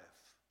life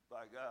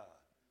by God.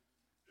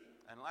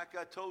 And like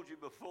I told you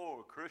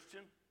before,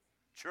 Christian,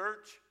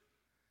 church,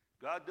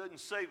 God doesn't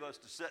save us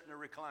to sit in a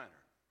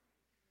recliner.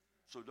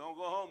 So don't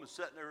go home and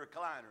sit in a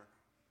recliner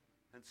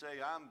and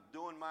say, I'm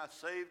doing my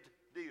saved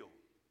deal.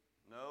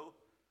 No,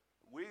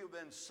 we've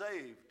been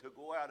saved to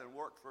go out and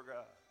work for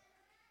God.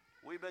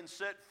 We've been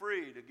set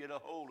free to get a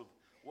hold of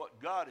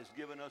what God has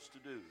given us to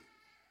do.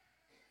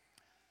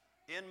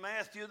 In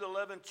Matthew, the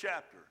 11th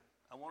chapter,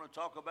 I want to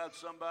talk about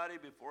somebody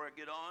before I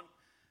get on,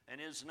 and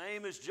his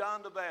name is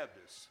John the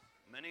Baptist.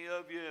 Many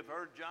of you have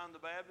heard John the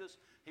Baptist.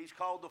 He's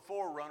called the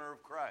forerunner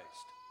of Christ.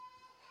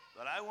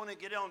 But I want to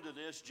get on to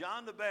this.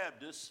 John the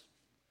Baptist,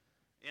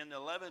 in the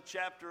 11th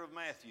chapter of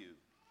Matthew.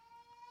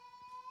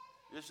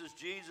 This is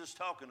Jesus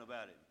talking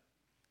about him.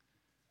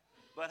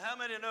 But how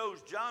many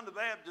knows John the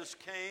Baptist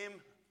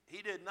came,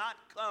 he did not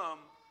come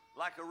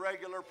like a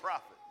regular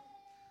prophet.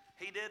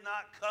 He did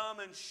not come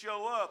and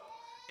show up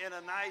in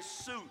a nice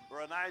suit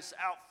or a nice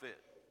outfit.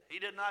 He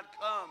did not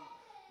come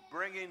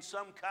bringing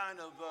some kind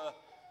of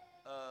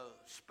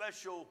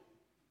special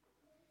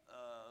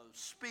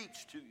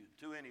speech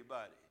to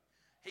anybody.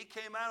 He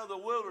came out of the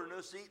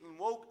wilderness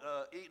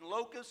eating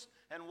locusts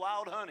and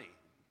wild honey.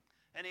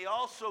 And he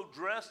also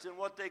dressed in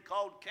what they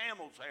called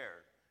camel's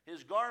hair.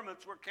 His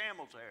garments were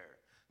camel's hair.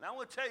 Now I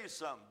want to tell you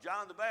something.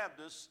 John the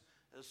Baptist,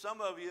 as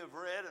some of you have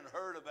read and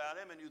heard about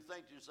him, and you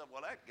think to yourself,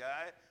 well, that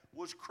guy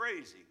was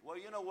crazy. Well,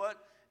 you know what?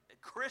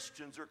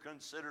 Christians are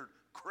considered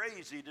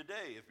crazy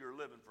today if you're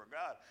living for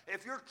God.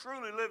 If you're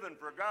truly living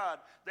for God,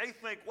 they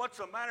think, what's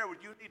the matter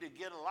with you? You need to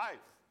get a life.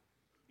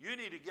 You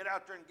need to get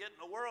out there and get in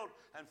the world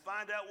and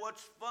find out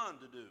what's fun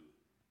to do.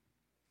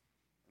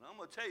 And I'm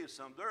going to tell you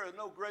something. There is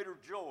no greater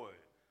joy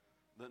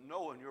than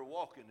knowing you're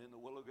walking in the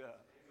will of God.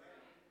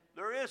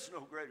 There is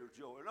no greater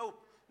joy,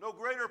 no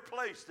greater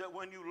place that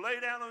when you lay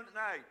down at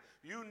night,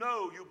 you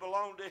know you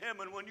belong to Him.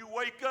 And when you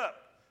wake up,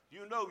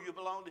 you know you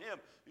belong to Him.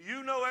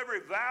 You know every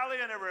valley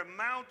and every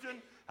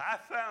mountain. I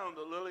found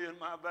the lily in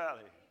my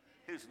valley.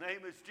 His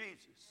name is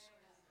Jesus.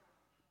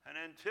 And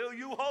until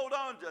you hold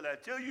on to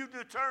that, till you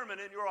determine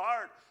in your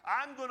heart,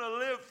 I'm going to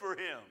live for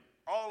Him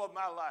all of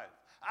my life.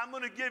 I'm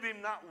going to give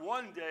Him not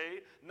one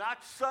day,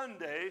 not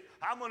Sunday.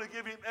 I'm going to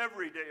give Him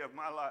every day of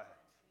my life.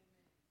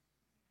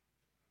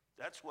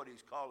 That's what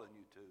He's calling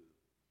you to.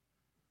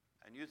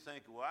 And you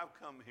think, well, I've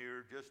come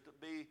here just to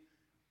be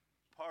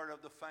part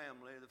of the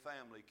family. The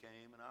family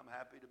came, and I'm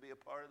happy to be a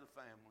part of the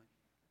family.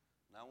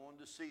 And I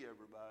wanted to see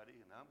everybody,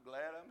 and I'm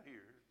glad I'm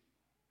here.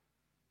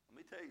 Let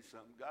me tell you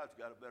something. God's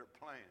got a better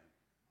plan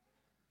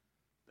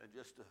than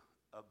just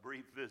a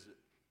brief visit.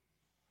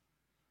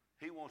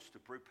 He wants to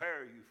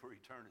prepare you for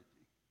eternity.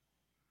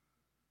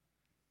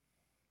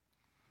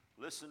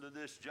 Listen to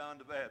this, John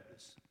the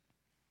Baptist.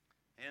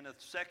 In the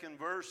second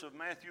verse of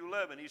Matthew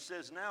 11, he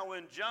says, now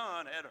when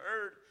John had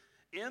heard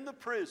in the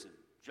prison,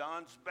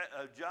 John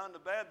the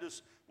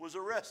Baptist was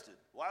arrested.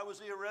 Why was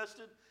he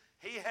arrested?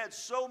 He had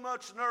so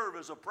much nerve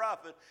as a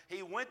prophet,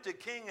 he went to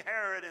King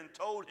Herod and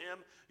told him,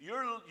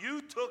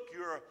 you took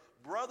your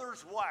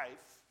brother's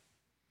wife,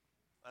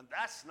 and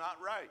that's not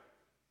right.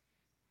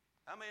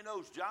 How many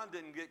knows John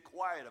didn't get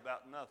quiet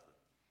about nothing?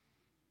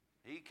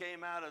 He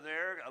came out of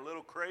there a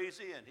little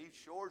crazy, and he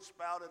sure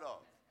spouted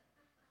off.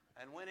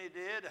 And when he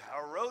did,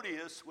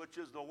 Herodias, which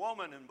is the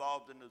woman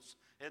involved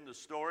in the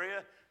story,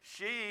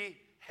 she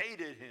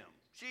hated him.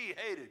 She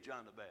hated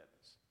John the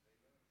Baptist.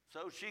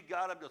 So she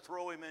got him to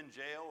throw him in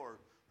jail, or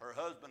her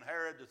husband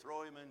Herod to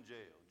throw him in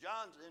jail.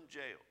 John's in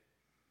jail.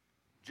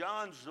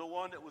 John's the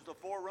one that was the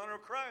forerunner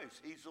of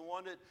Christ. He's the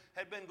one that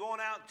had been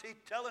going out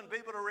telling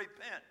people to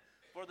repent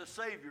for the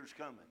Savior's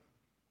coming.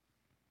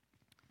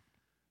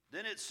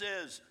 Then it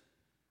says,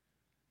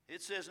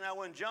 now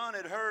when John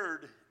had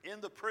heard in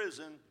the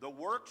prison the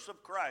works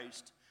of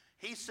Christ,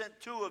 he sent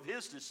two of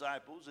his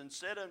disciples and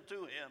said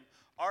unto him,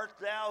 art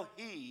thou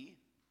he,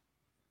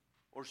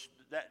 or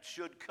that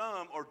should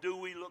come, or do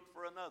we look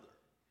for another?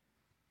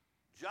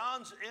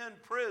 John's in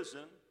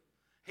prison.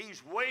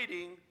 He's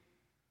waiting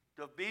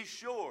to be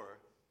sure,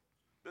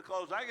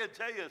 because I can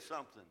tell you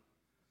something.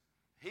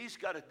 He's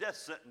got a death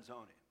sentence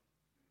on him.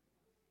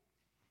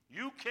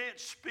 You can't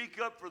speak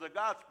up for the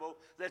gospel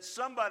that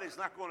somebody's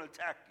not going to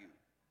attack you.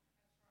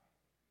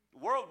 The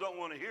world don't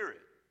want to hear it.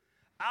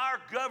 Our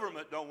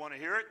government don't want to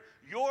hear it.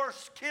 Your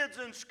kids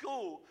in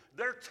school,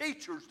 their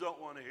teachers don't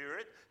want to hear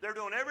it. They're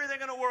doing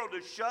everything in the world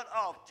to shut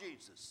off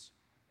Jesus.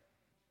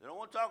 They don't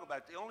want to talk about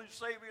it. The only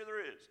Savior there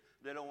is,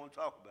 they don't want to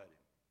talk about Him.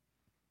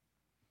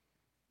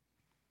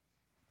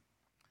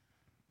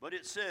 But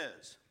it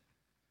says,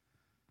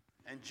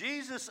 and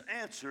Jesus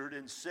answered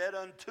and said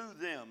unto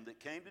them that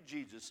came to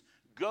Jesus,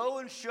 go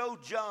and show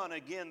John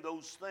again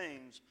those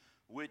things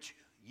which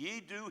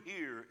ye do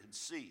hear and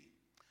see.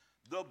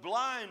 The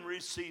blind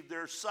receive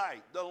their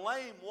sight, the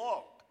lame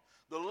walk,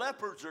 the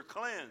lepers are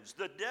cleansed,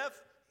 the deaf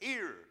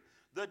hear,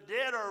 the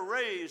dead are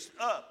raised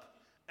up,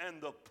 and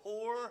the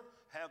poor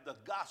have the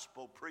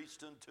gospel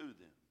preached unto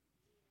them.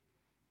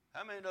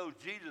 How many know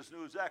Jesus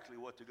knew exactly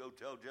what to go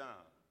tell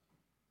John?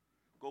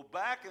 Go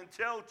back and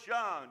tell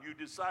John, you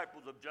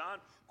disciples of John,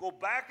 go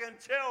back and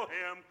tell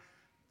him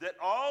that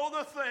all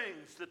the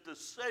things that the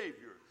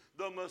Savior,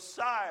 the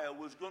Messiah,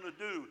 was going to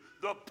do,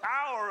 the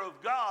power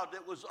of God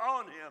that was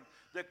on him,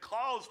 that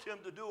caused him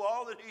to do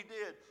all that he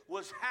did,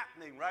 was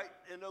happening right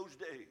in those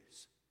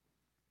days.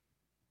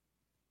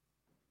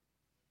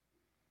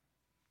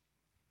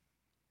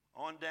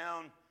 On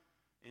down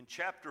in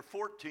chapter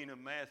 14 of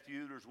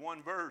Matthew, there's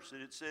one verse,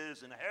 and it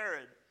says, and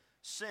Herod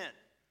sent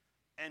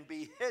and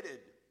beheaded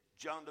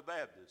John the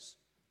Baptist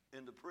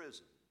in the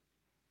prison.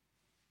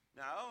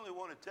 Now, I only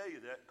want to tell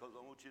you that because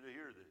I want you to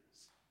hear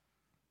this.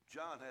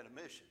 John had a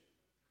mission.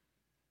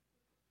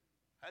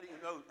 How do you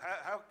know?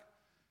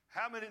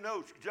 How many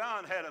know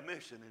John had a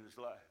mission in his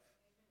life?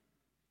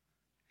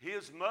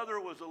 His mother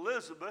was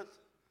Elizabeth,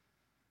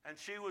 and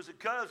she was a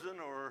cousin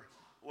or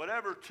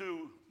whatever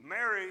to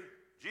Mary,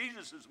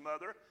 Jesus'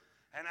 mother.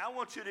 And I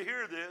want you to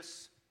hear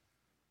this.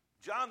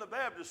 John the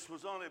Baptist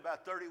was only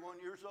about 31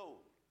 years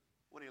old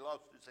when he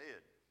lost his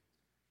head.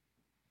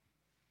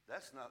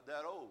 That's not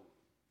that old.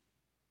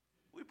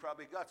 We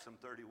probably got some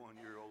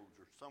 31-year-olds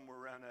or somewhere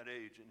around that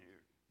age in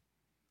here.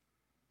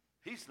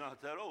 He's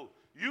not that old.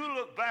 You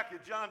look back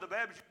at John the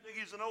Baptist, you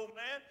think he's an old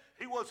man?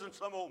 He wasn't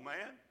some old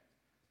man.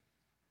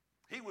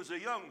 He was a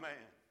young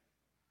man.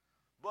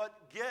 But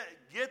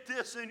get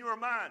this in your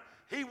mind.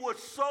 He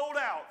was sold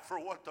out for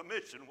what the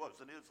mission was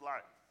in his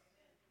life.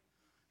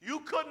 You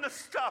couldn't have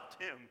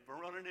stopped him from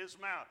running his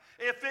mouth.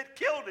 If it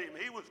killed him,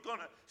 he was going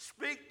to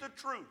speak the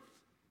truth.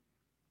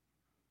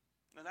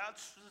 And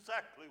that's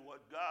exactly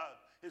what God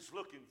is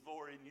looking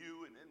for in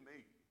you and in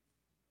me.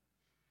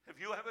 If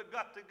you haven't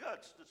got the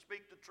guts to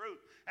speak the truth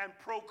and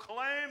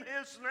proclaim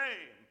his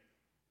name,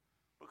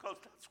 because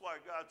that's why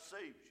God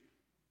saves you.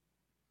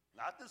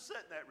 Not to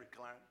sit in that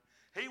recliner.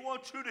 He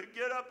wants you to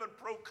get up and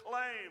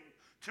proclaim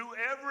to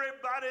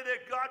everybody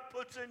that God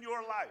puts in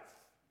your life.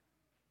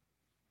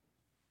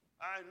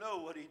 I know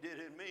what he did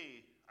in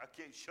me. I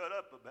can't shut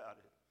up about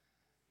it.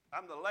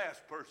 I'm the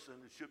last person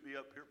that should be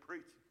up here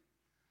preaching.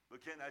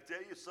 But can I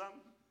tell you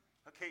something?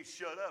 I can't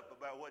shut up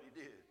about what he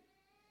did.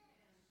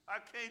 I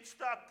can't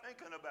stop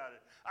thinking about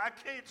it. I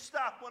can't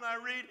stop when I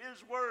read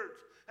his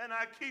words. And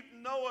I keep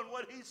knowing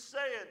what he's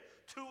saying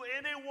to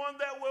anyone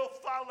that will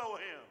follow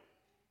him.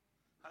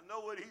 I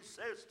know what he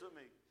says to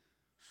me.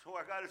 So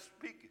I got to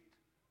speak it.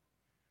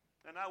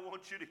 And I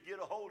want you to get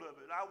a hold of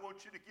it. I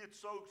want you to get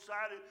so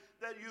excited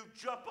that you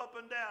jump up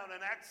and down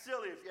and act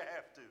silly if you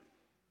have to.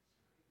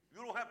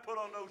 You don't have to put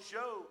on no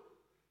show.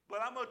 But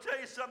I'm going to tell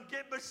you something.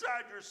 Get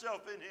beside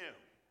yourself in him.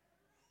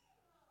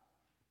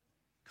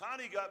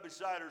 Connie got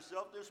beside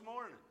herself this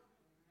morning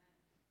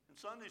in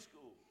Sunday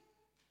school.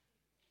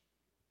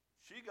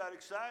 She got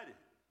excited.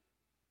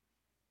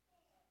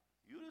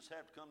 You just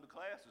have to come to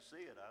class to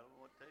see it. I don't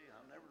know what to tell you.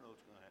 I'll never know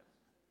what's going to happen.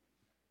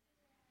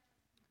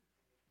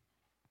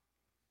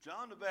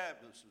 John the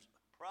Baptist was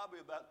probably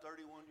about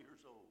 31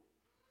 years old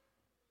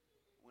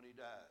when he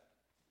died,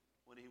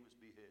 when he was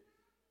beheaded.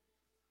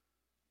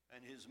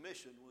 And his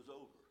mission was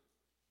over.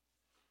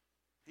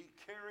 He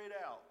carried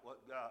out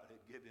what God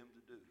had given him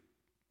to do.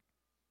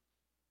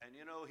 And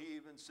you know, he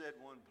even said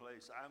one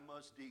place, I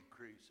must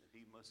decrease and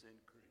he must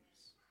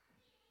increase.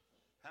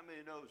 How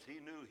many knows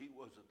he knew he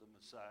wasn't the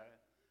Messiah?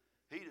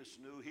 He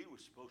just knew he was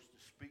supposed to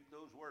speak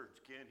those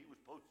words, Ken. He was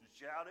supposed to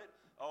shout it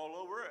all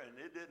over, and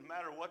it didn't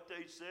matter what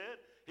they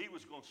said. He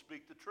was going to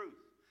speak the truth.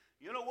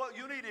 You know what?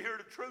 You need to hear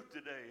the truth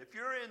today. If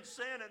you're in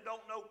sin and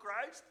don't know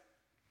Christ,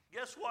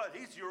 guess what?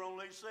 He's your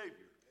only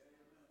Savior.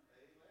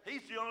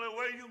 He's the only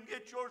way you can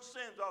get your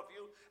sins off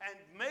you and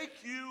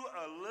make you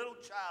a little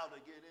child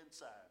again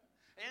inside.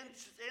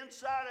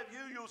 Inside of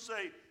you, you'll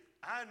say,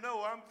 I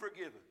know I'm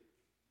forgiven.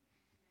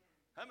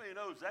 How many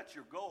knows that's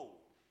your goal?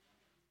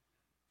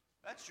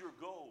 That's your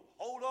goal.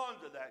 Hold on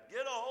to that.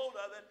 Get a hold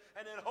of it,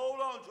 and then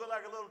hold on to it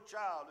like a little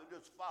child and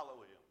just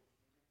follow him.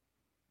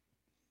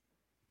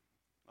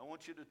 I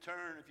want you to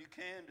turn, if you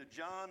can, to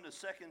John, the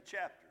 2nd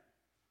chapter,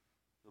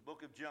 the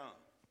book of John.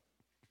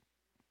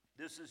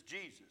 This is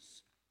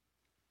Jesus.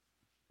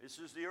 This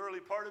is the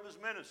early part of his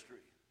ministry.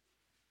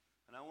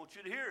 And I want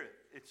you to hear it.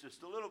 It's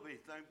just a little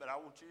bitty thing, but I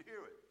want you to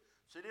hear it.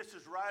 See, this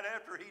is right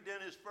after he did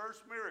his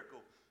first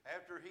miracle,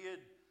 after he had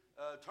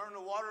turned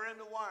the water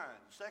into wine.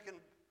 2nd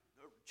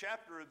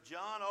chapter of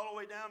John, all the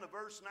way down to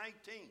verse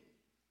 19.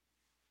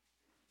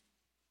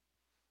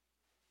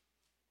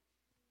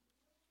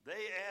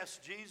 They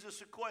asked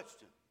Jesus a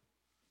question.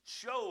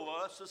 Show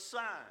us a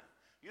sign.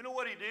 You know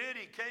what he did?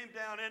 He came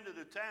down into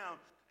the town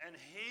and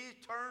he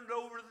turned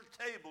over the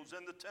tables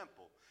in the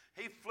temple.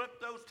 He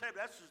flipped those tables.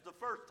 That's just the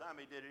first time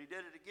he did it. He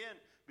did it again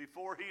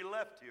before he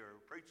left here.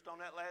 We preached on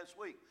that last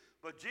week.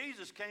 But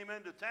Jesus came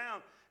into town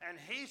and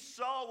he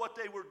saw what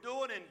they were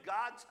doing in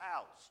God's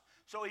house.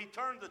 So he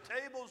turned the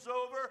tables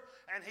over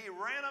and he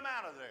ran them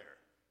out of there.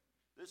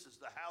 This is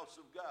the house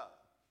of God.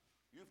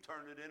 You've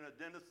turned it into a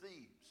den of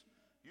thieves.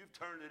 You've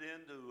turned it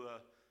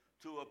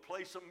into a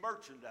place of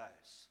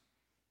merchandise.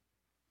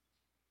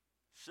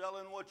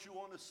 Selling what you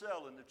want to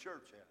sell in the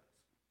church house.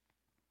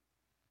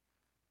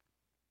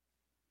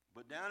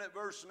 But down at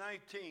verse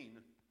 19,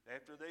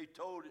 after they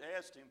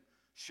asked him,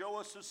 show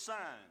us a sign.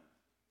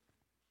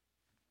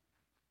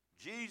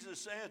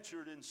 Jesus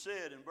answered and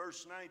said in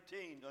verse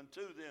 19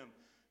 unto them,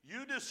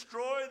 you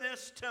destroy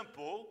this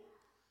temple,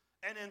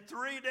 and in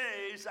 3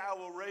 days I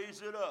will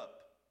raise it up.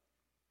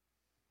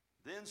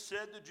 Then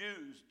said the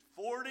Jews,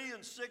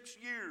 46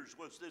 years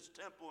was this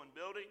temple in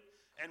building,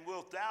 and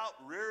wilt thou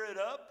rear it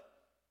up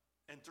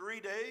in 3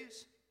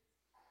 days?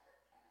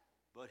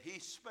 But he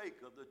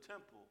spake of the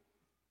temple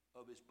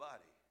of his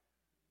body.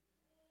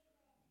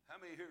 How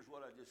many hears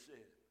what I just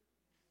said?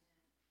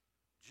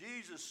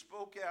 Jesus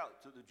spoke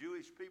out to the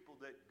Jewish people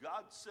that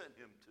God sent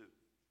him to.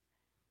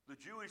 The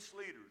Jewish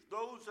leaders,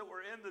 those that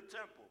were in the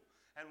temple.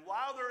 And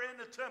while they're in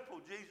the temple,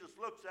 Jesus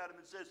looks at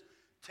them and says,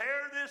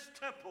 tear this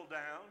temple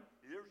down.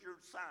 Here's your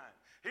sign.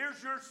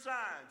 Here's your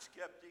sign,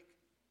 skeptic.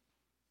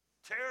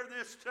 Tear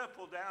this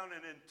temple down,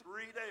 and in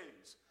 3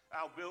 days,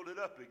 I'll build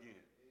it up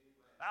again.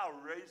 I'll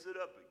raise it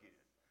up again.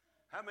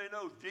 How many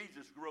knows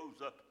Jesus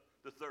rose up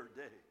the 3rd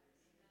day?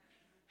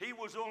 He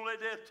was only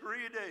dead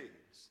 3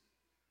 days.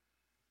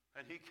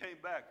 And he came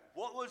back.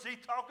 What was he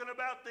talking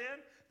about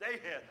then? They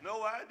had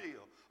no idea.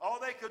 All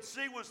they could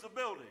see was the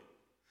building.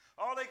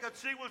 All they could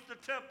see was the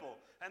temple.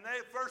 And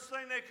the first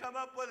thing they come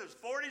up with is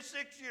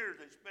 46 years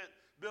they spent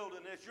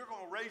building this. You're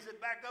going to raise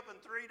it back up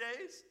in 3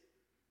 days?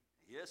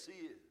 Yes,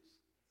 he is.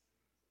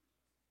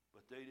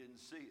 But they didn't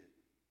see it.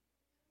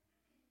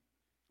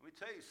 Let me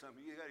tell you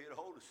something. You got to get a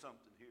hold of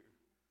something here.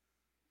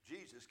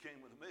 Jesus came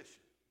with a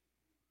mission.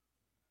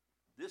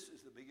 This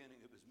is the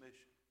beginning of his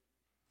mission.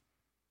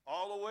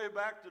 All the way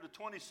back to the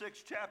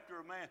 26th chapter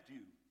of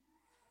Matthew.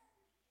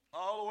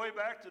 All the way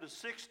back to the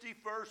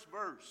 61st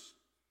verse.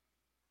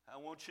 I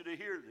want you to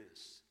hear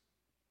this.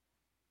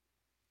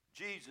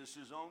 Jesus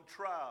is on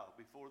trial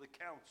before the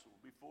council,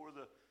 before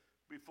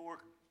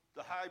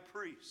the high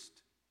priest.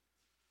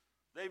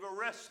 They've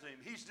arrested him.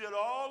 He's did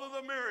all of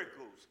the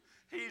miracles.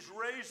 He's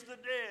raised the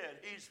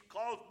dead. He's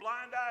caused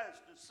blind eyes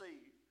to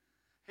see.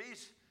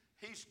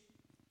 He's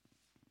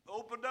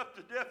opened up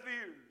the deaf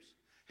ears.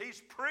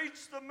 He's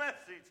preached the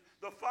message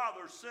the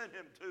Father sent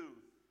him to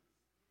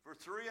for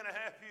 3.5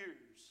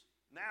 years.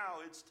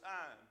 Now it's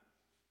time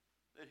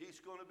that he's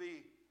going to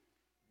be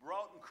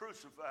brought and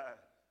crucified.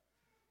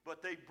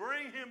 But they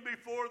bring him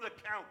before the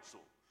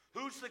council.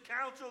 Who's the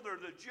council? They're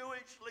the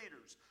Jewish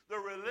leaders, the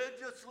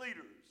religious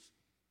leaders.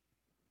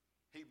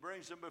 He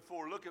brings them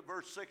before. Look at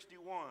verse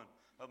 61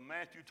 of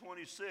Matthew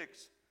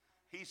 26.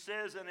 He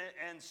says,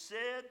 and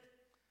said,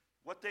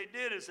 what they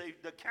did is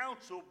the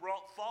council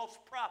brought false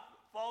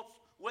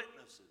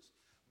witnesses.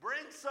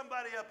 Bring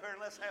somebody up here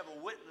and let's have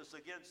a witness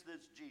against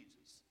this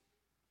Jesus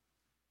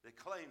that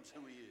claims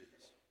who he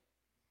is.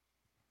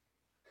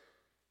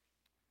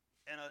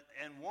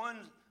 And one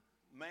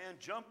man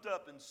jumped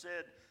up and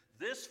said,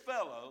 this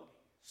fellow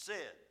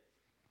said,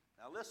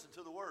 now listen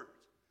to the words,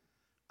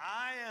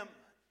 I am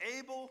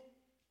able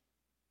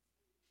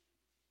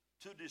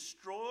to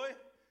destroy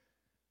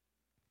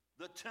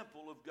the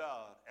temple of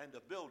God and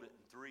to build it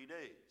in 3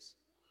 days.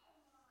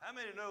 How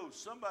many knows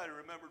somebody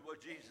remembered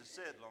what Jesus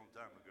said a long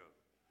time ago?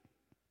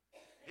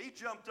 He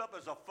jumped up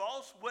as a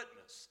false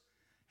witness.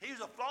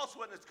 He's a false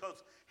witness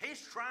because he's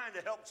trying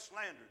to help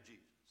slander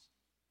Jesus.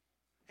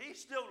 He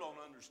still don't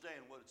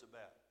understand what it's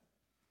about.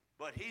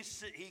 But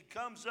he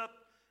comes up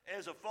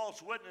as a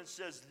false witness,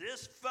 says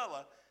this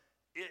fella,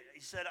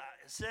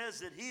 says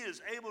that he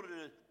is able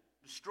to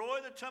destroy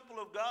the temple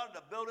of God,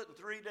 to build it in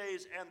 3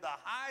 days. And the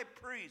high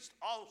priest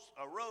also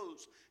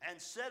arose and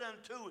said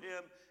unto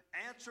him,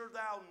 answer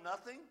thou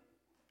nothing?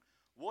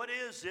 What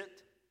is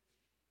it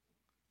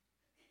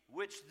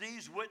which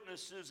these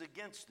witnesses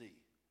against thee?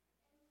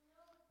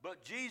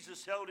 But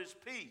Jesus held his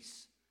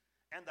peace.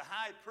 And the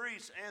high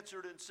priest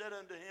answered and said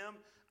unto him,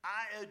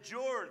 I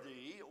adjure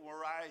thee,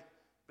 or I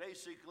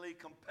basically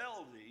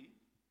compel thee,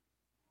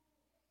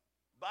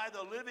 by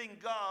the living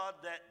God,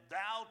 that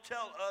thou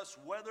tell us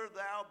whether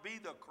thou be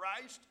the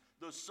Christ,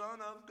 the Son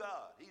of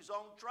God. He's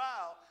on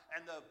trial,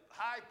 and the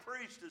high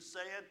priest is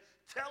saying,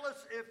 tell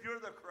us if you're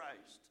the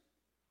Christ,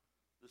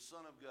 the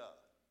Son of God.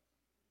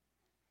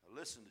 Now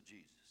listen to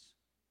Jesus.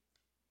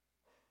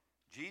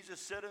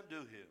 Jesus said unto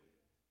him,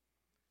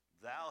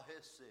 thou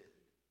hast said.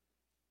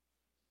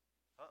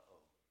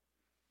 Uh-oh.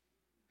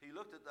 He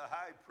looked at the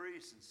high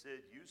priest and said,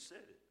 you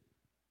said it.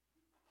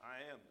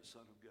 I am the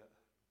Son of God.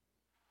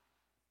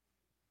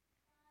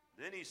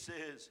 Then he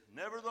says,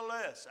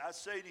 nevertheless, I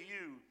say to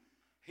you,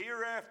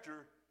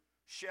 hereafter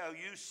shall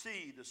you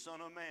see the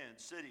Son of Man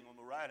sitting on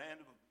the right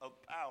hand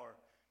of power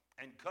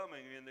and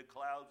coming in the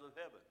clouds of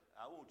heaven.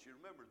 I want you to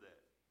remember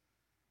that,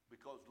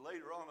 because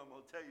later on I'm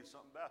going to tell you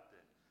something about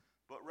that.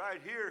 But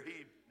right here,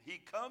 he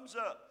comes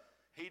up.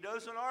 He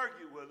doesn't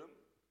argue with him.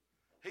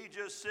 He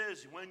just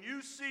says, when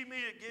you see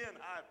me again,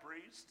 high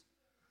priest,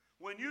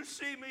 when you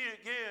see me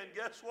again,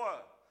 guess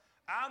what?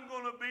 I'm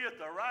going to be at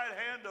the right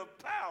hand of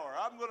power.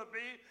 I'm going to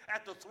be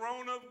at the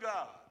throne of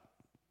God,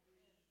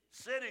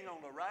 sitting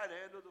on the right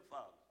hand of the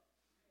Father.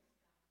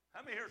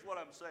 How many here's what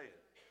I'm saying?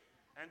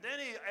 And then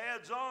he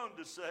adds on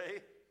to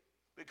say,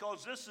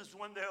 because this is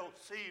when they'll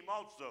see him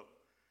also.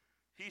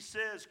 He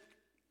says,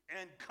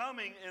 and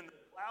coming in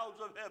the clouds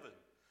of heaven.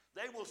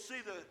 They will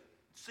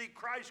see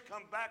Christ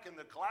come back in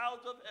the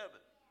clouds of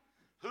heaven.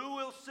 Who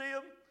will see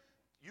him?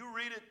 You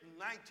read it in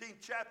the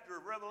 19th chapter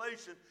of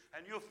Revelation,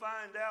 and you'll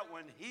find out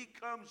when he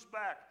comes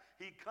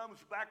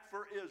back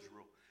for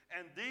Israel.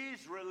 And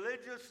these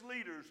religious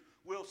leaders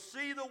will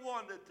see the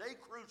one that they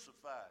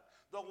crucified,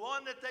 the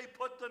one that they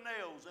put the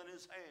nails in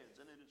his hands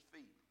and in his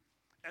feet.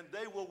 And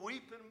they will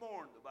weep and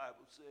mourn, the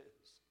Bible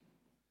says,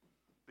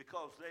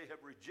 because they have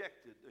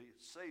rejected the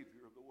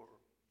Savior of the world.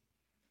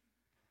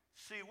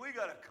 See, we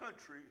got a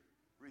country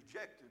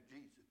rejecting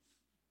Jesus.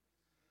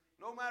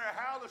 No matter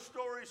how the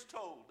story's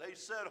told, they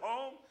sit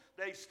home,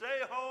 they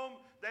stay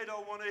home, they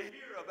don't want to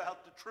hear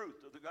about the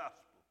truth of the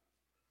gospel.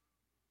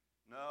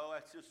 No,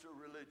 that's just a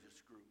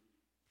religious group.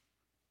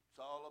 It's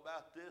all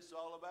about this,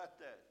 all about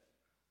that.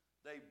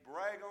 They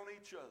brag on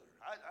each other.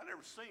 I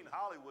never seen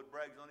Hollywood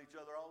brags on each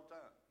other all the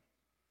time.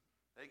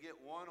 They get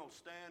one will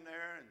stand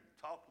there and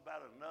talk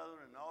about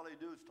another, and all they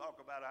do is talk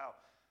about how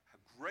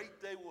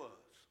great they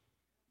was.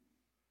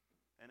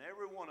 And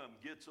every one of them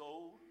gets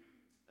old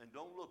and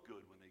don't look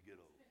good when they get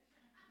old.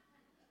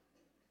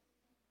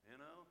 You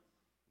know,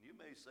 you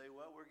may say,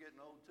 well, we're getting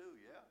old too.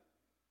 Yeah.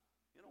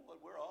 You know what?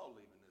 We're all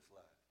leaving this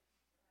life.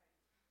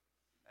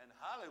 And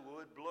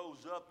Hollywood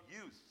blows up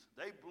youth.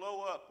 They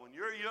blow up. When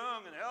you're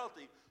young and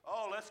healthy,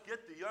 oh, let's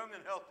get the young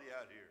and healthy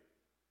out here.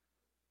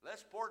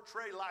 Let's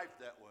portray life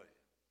that way.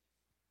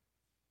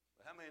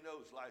 But how many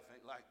knows life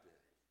ain't like that?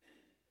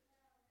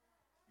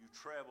 You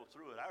travel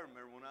through it. I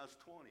remember when I was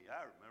 20.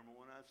 I remember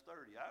when I was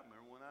 30. I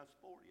remember when I was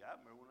 40. I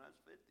remember when I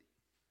was 50.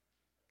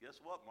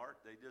 Guess what,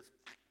 Mark? They just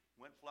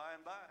went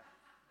flying by.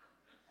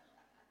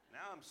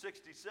 Now I'm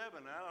 67,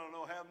 and I don't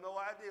know, have no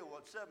idea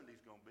what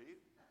 70's going to be.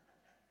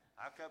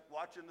 I kept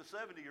watching the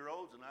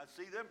 70-year-olds, and I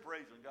see them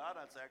praising God.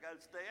 I say, I got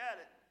to stay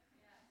at it.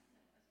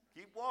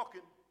 Keep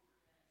walking.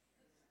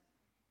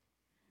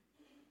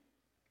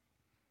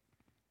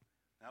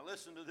 Now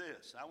listen to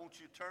this. I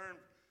want you to turn,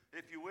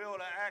 if you will,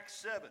 to Acts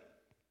 7.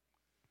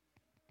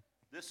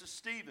 This is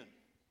Stephen.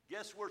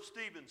 Guess where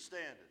Stephen's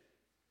standing?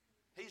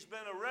 He's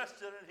been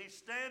arrested and he's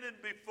standing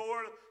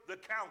before the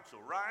council.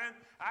 Ryan,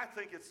 I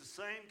think it's the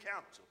same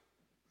council.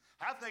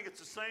 I think it's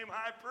the same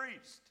high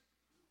priest.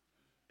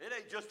 It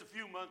ain't just a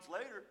few months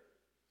later.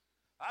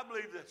 I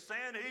believe the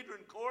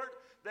Sanhedrin court,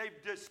 they've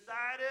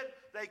decided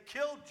they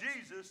killed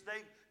Jesus.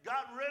 They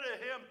got rid of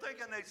him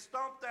thinking they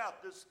stomped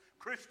out this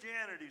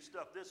Christianity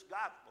stuff, this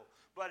gospel.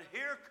 But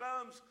here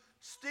comes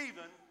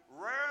Stephen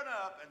rearing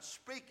up and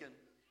speaking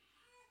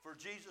for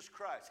Jesus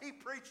Christ. He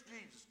preached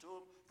Jesus to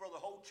him for the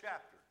whole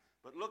chapter.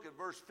 But look at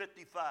verse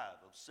 55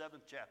 of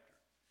 7th chapter.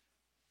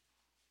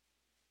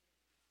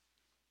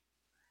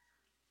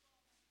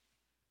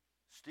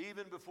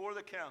 Stephen before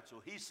the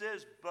council, he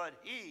says, but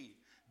he,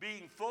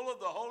 being full of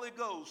the Holy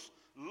Ghost,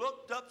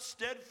 looked up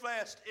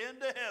steadfast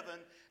into heaven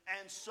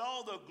and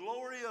saw the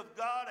glory of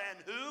God, and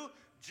who?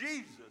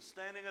 Jesus,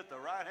 standing at the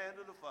right hand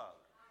of the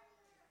Father.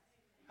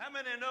 How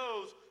many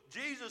knows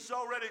Jesus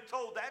already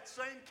told that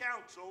same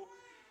council,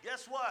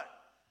 guess what?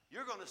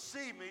 You're going to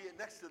see me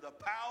next to the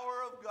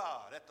power of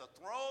God, at the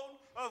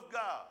throne of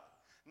God.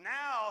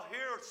 Now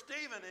here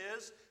Stephen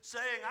is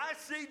saying, I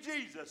see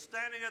Jesus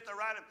standing at the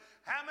right hand.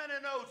 How many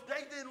knows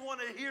they didn't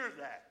want to hear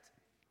that?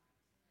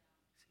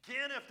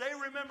 Ken, if they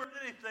remembered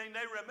anything,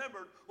 they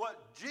remembered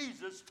what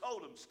Jesus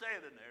told them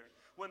standing there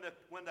when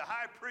the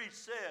high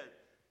priest said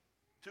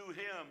to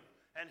him,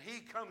 and he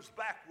comes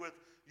back with,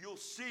 you'll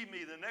see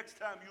me, the next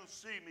time you'll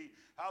see me,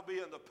 I'll be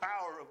in the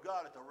power of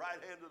God at the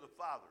right hand of the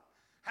Father.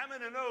 How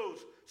many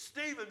knows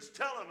Stephen's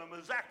telling them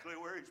exactly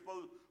where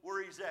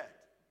he's at?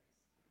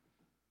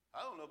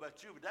 I don't know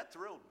about you, but that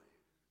thrilled me.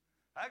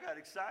 I got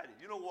excited.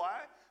 You know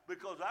why?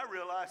 Because I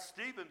realized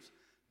Stephen's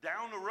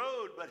down the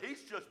road, but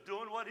he's just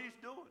doing what he's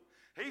doing.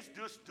 He's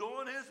just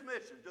doing his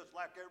mission, just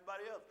like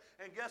everybody else.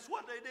 And guess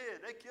what they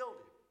did? They killed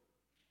him.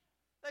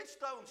 They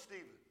stoned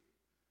Stephen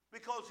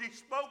because he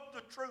spoke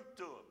the truth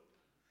to them.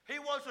 He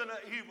wasn't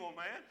an evil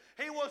man.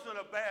 He wasn't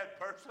a bad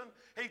person.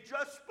 He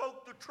just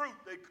spoke the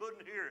truth. They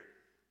couldn't hear it.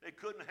 They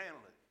couldn't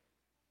handle it.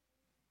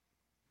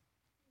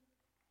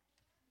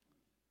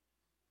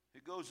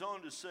 It goes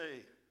on to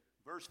say,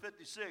 verse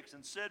 56,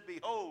 and said,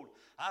 behold,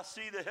 I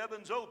see the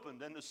heavens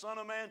opened, and the Son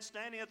of Man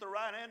standing at the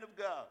right hand of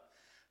God.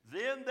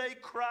 Then they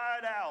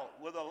cried out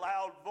with a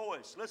loud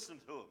voice. Listen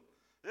to them.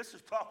 This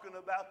is talking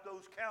about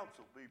those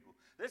council people.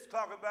 This is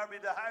talking about me,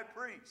 the high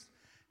priest.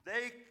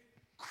 They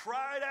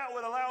cried out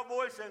with a loud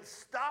voice and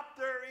stopped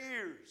their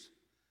ears.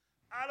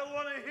 I don't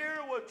want to hear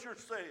what you're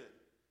saying.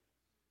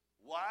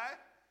 Why?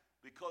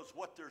 Because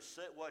what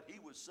he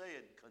was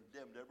saying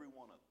condemned every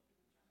one of them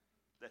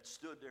that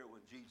stood there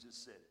when Jesus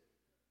said it.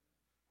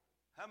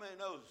 How many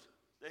knows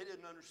they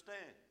didn't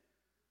understand?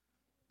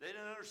 They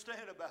didn't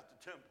understand about the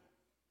temple.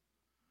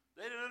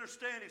 They didn't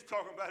understand he's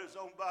talking about his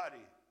own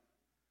body.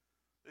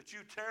 That you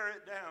tear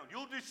it down.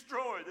 You'll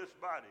destroy this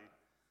body.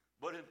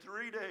 But in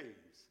 3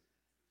 days,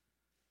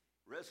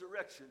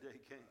 resurrection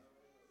day came.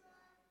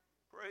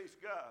 Praise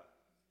God.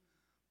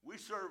 We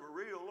serve a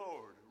real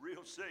Lord, a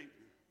real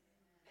Savior.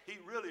 He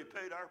really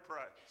paid our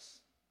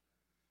price.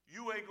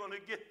 You ain't going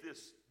to get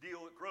this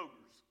deal at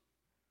Kroger's.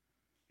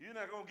 You're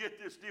not going to get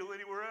this deal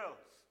anywhere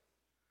else.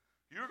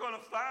 You're going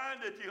to find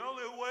that the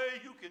only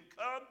way you can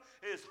come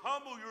is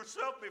humble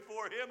yourself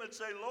before him and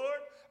say, Lord,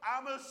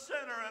 I'm a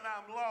sinner and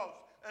I'm lost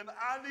and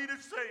I need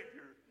a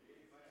Savior.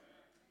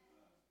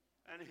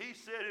 And he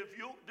said, if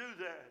you'll do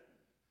that,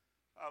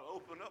 I'll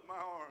open up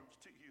my arms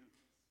to you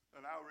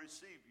and I'll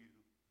receive you.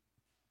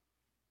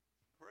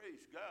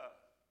 Praise God.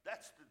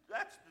 That's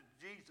the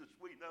Jesus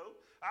we know.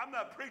 I'm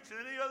not preaching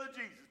any other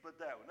Jesus but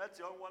that one.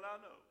 That's the only one I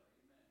know.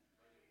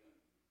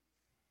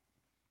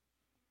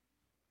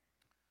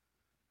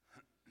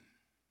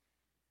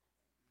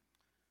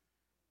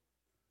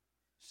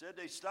 Said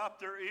they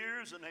stopped their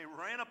ears and they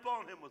ran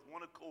upon him with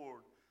one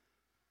accord.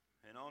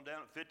 And on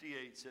down at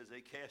 58 says they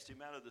cast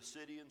him out of the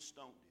city and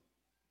stoned him.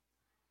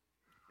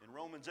 In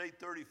Romans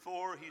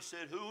 8:34 he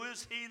said, who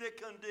is he that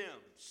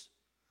condemns?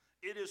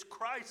 It is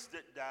Christ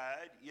that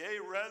died,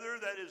 yea, rather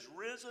that is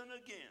risen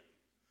again,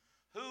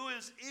 who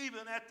is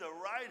even at the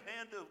right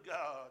hand of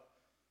God,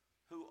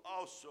 who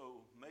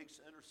also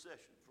makes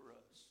intercession for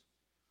us.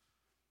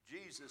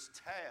 Jesus'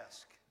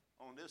 task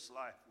on this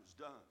life was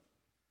done.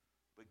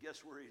 But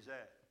guess where he's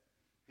at?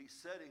 He's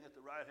sitting at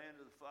the right hand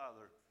of the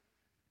Father,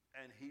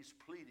 and he's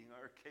pleading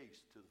our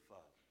case to the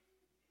Father.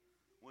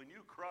 When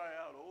you cry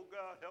out, oh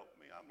God, help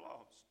me, I'm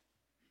lost,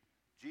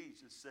 Jesus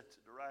Jesus sits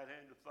at the right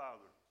hand of the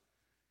Father.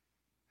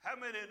 How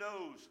many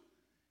knows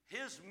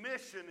his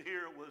mission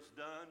here was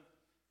done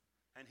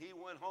and he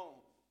went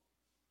home,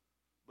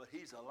 but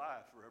he's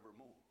alive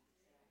forevermore.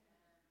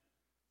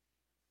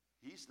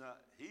 He's not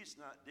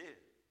dead.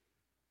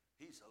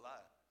 He's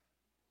alive.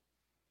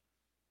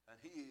 And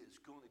he is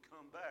going to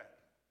come back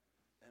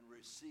and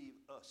receive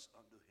us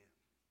unto him.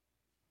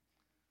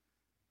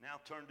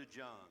 Now turn to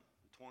John,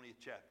 the 20th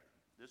chapter.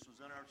 This was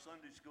in our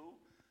Sunday school.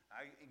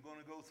 I ain't going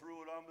to go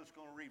through it. I'm just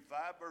going to read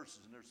 5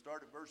 verses, and they'll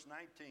start at verse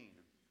 19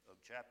 of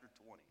chapter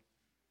 20.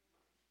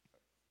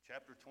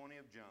 Chapter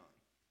 20 of John.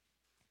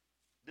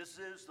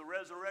 This is the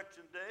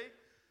resurrection day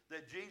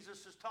that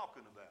Jesus is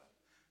talking about.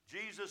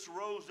 Jesus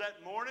rose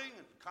that morning,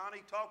 and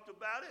Connie talked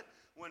about it.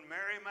 When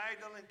Mary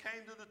Magdalene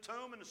came to the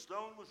tomb and the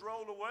stone was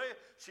rolled away,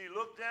 she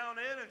looked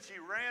down in and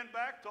she ran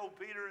back, told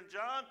Peter and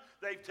John,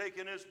 they've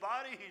taken his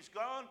body, he's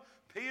gone.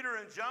 Peter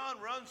and John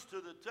runs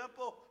to the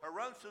temple, or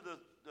runs to the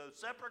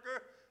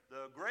sepulcher,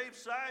 the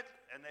gravesite,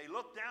 and they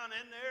look down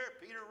in there.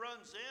 Peter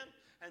runs in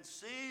and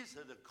sees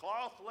the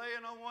cloth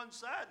laying on one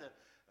side,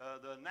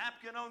 the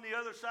napkin on the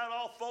other side,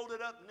 all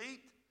folded up neat.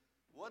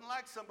 Wasn't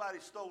like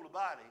somebody stole the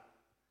body.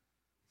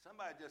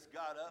 Somebody just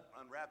got up,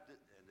 unwrapped it,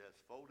 and just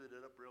folded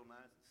it up real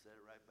nice and set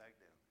it right back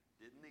down.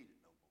 Didn't need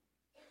it no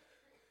more.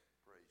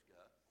 Praise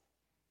God.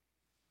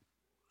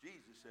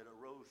 Jesus said,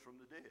 arose from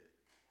the dead.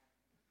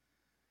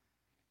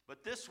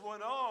 But this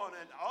went on,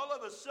 and all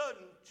of a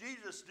sudden,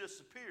 Jesus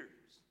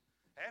disappears.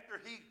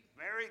 After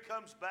Mary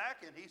comes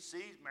back, and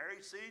Mary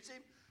sees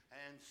him,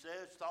 and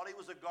thought he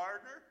was a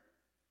gardener,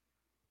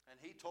 and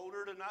he told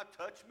her to not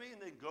touch me,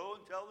 and then go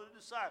and tell the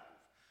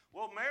disciples.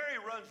 Well, Mary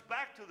runs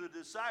back to the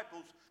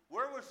disciples.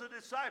 Where was the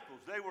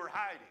disciples? They were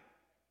hiding.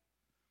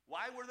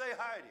 Why were they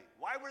hiding?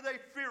 Why were they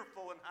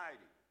fearful and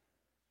hiding?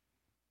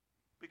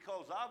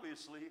 Because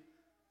obviously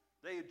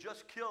they had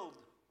just killed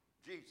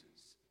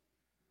Jesus.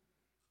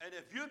 And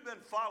if you'd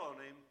been following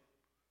him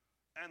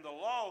and the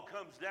law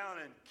comes down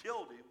and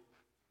killed him,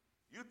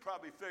 you'd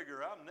probably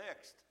figure, I'm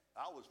next.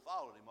 I was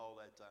following him all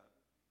that time.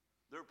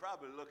 They're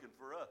probably looking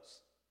for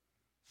us.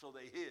 So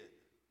they hid.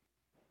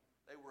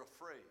 They were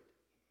afraid.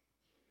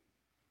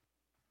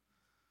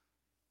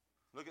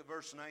 Look at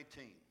verse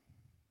 19.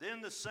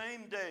 Then the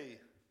same day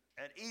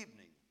at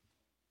evening,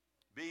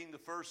 being the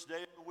first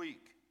day of the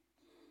week,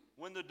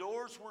 when the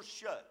doors were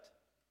shut,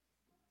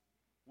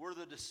 where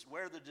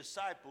the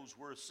disciples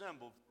were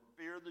assembled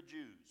for fear of the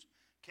Jews,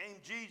 came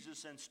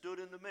Jesus and stood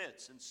in the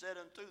midst and said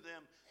unto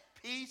them,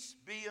 Peace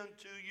be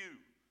unto you.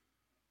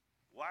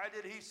 Why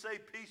did he say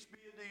peace be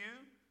unto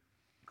you?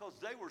 Because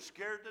they were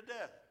scared to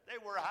death.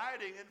 They were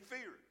hiding in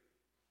fear.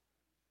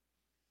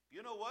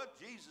 You know what?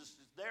 Jesus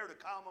is there to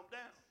calm them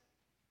down.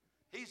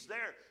 He's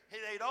there.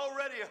 They'd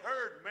already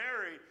heard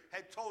Mary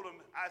had told him,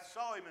 I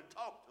saw him and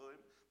talked to him,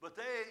 but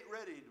they ain't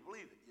ready to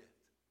believe it yet.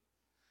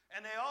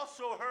 And they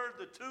also heard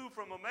the 2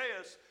 from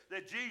Emmaus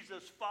that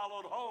Jesus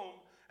followed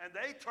home, and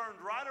they turned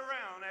right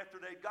around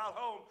after they got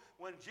home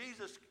when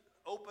Jesus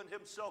opened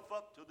himself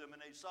up to them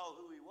and they saw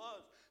who he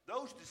was.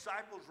 Those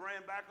disciples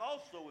ran back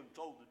also and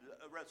told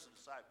the rest of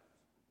the disciples.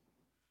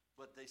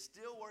 But they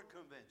still weren't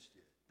convinced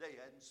yet. They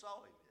hadn't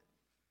saw him yet.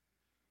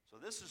 So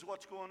this is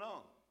what's going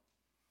on.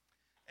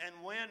 And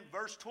when,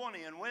 verse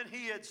 20, and when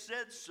he had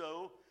said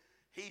so,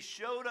 he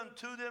showed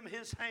unto them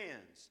his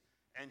hands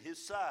and his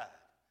side.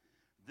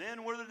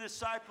 Then were the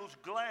disciples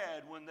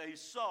glad when they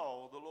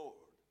saw the Lord.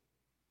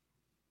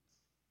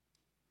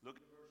 Look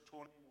at verse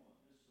 21.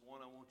 This is the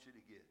one I want you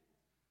to get.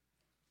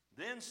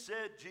 Then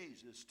said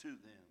Jesus to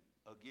them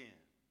again,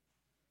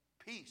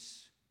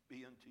 Peace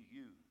be unto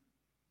you.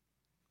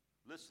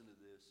 Listen to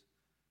this.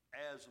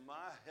 As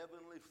my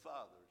heavenly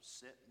Father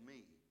sent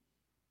me,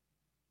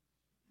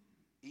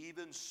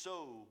 even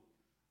so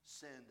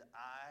send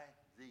I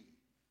thee.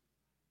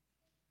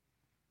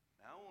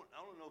 Now,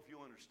 I don't know if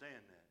you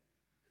understand that,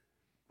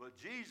 but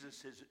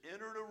Jesus has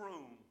entered a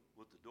room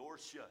with the door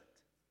shut,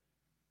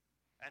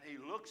 and he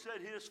looks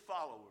at his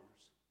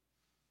followers.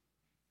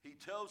 He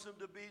tells them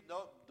to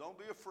don't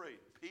be afraid.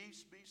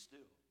 Peace, be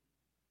still.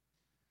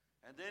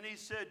 And then he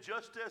said,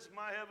 just as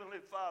my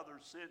heavenly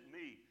Father sent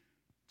me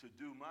to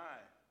do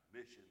my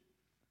mission,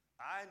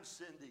 I'm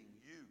sending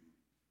you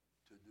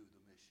to do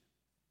the mission.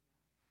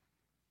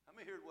 How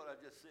many heard what I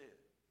just said?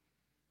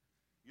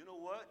 You know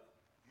what?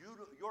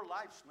 Your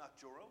life's not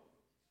your own.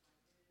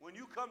 When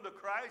you come to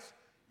Christ,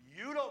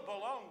 you don't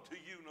belong to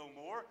you no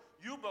more.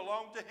 You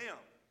belong to him.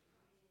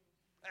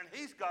 And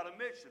he's got a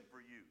mission for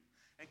you.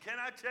 And can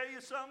I tell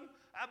you something?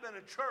 I've been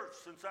in church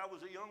since I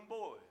was a young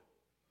boy.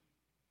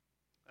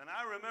 And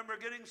I remember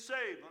getting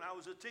saved when I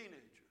was a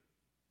teenager.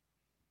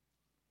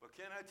 But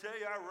can I tell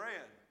you, I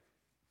ran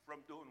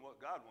from doing what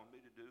God wanted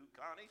me to do.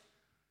 Connie,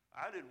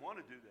 I didn't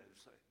want to do that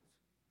as saints.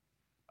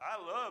 I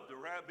loved to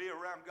be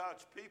around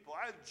God's people.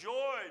 I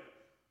enjoyed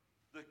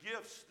the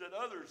gifts that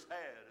others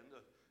had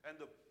and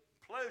the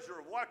pleasure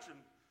of watching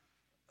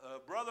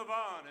Brother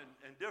Vaughn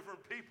and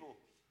different people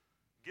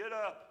get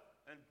up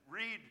and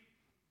read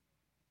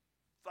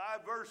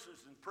 5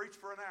 verses and preach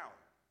for an hour.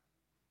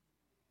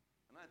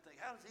 And I think,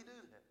 how does he do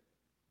that?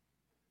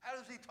 How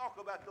does he talk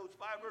about those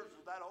 5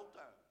 verses that whole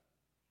time?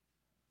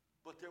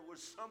 But there was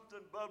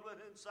something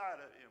bubbling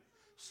inside of him,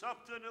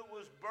 something that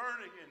was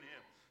burning in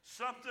him,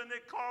 something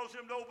that caused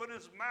him to open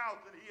his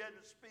mouth and he had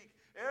to speak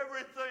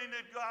everything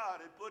that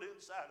God had put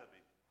inside of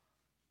him.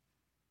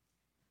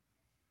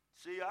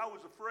 See, I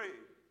was afraid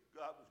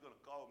God was going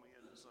to call me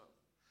into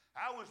something.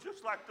 I was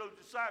just like those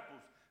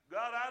disciples.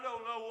 God, I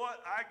don't know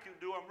what I can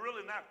do. I'm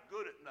really not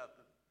good at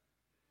nothing.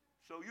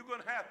 So you're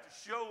going to have to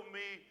show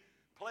me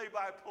play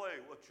by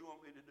play what you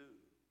want me to do.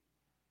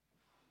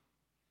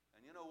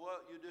 And you know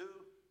what you do?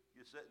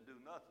 You sit and do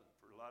nothing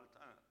for a lot of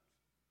times.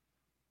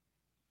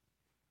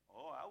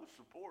 Oh, I was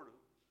supportive.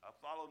 I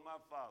followed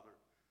my father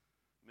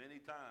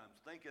many times,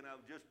 thinking I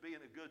was just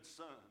being a good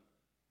son,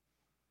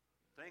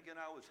 thinking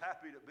I was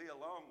happy to be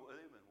along with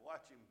him and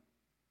watch him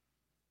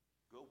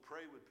go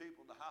pray with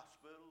people in the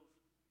hospitals,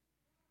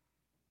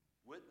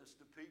 witness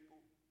to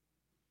people,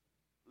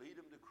 lead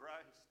them to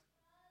Christ.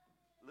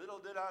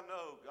 Little did I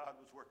know God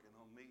was working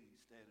on me,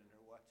 standing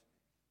there watching me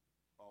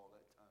all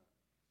that time.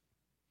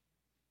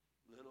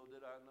 Little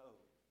did I know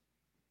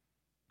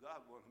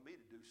God wanted me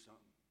to do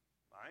something.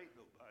 I ain't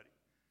nobody.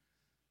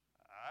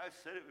 I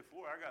said it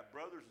before, I got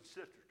brothers and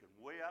sisters can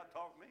way out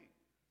talk me.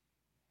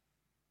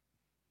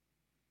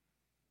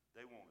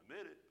 They won't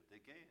admit it, but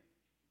they can.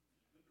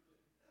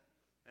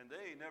 And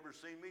they ain't never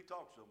seen me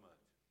talk so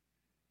much.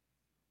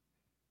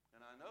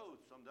 And I know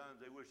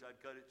sometimes they wish I'd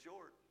cut it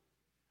short.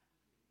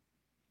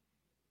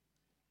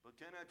 But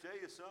can I tell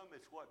you something?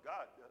 It's what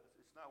God does.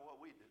 It's not what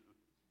we do.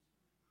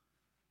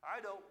 I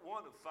don't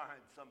want to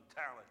find some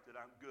talent that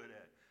I'm good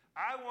at.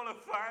 I want to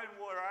find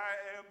what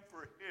I am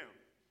for him.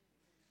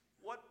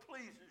 What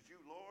pleases you,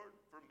 Lord,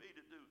 for me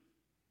to do?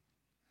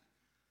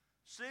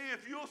 See,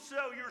 if you'll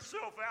sell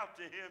yourself out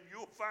to him,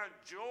 you'll find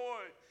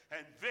joy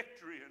and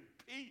victory and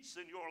peace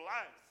in your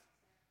life.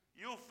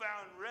 You'll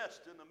find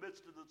rest in the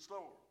midst of the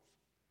storms.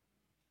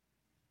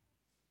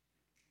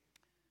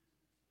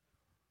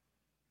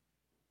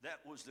 That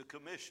was the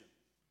commission.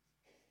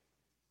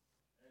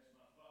 As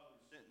my Father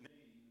sent me,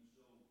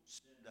 even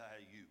so send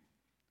I you.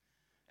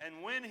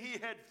 And when he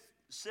had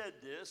said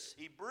this,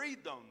 he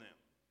breathed on them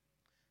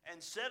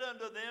and said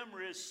unto them,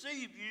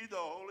 receive ye the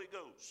Holy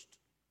Ghost.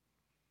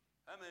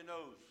 How many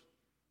knows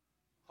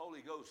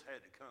Holy Ghost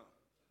had to come?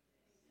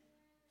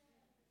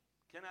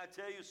 Can I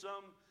tell you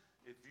something?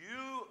 If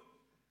you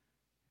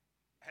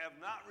have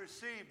not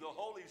received the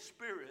Holy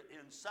Spirit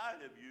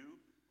inside of you,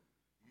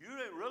 you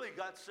ain't really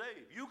got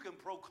saved. You can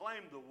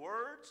proclaim the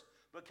words,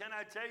 but can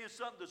I tell you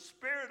something? The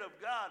Spirit of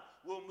God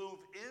will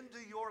move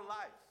into your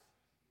life.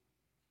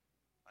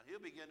 And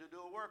he'll begin to do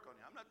a work on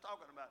you. I'm not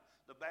talking about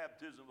the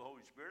baptism of the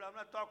Holy Spirit. I'm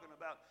not talking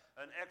about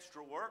an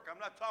extra work. I'm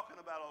not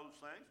talking about all those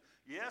things.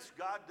 Yes,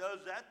 God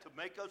does that to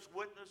make us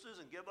witnesses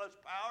and give us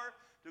power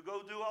to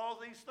go do all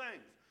these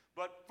things.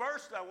 But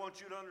first I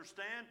want you to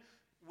understand,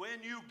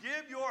 when you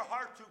give your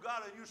heart to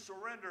God and you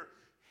surrender,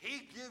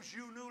 he gives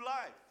you new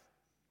life.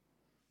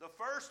 The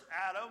first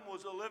Adam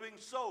was a living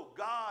soul.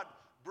 God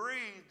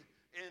breathed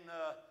in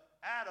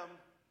Adam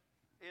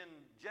in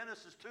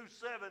Genesis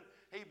 2:7.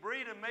 He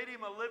breathed and made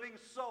him a living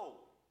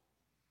soul.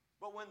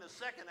 But when the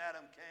second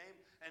Adam came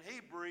and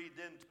he breathed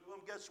into him,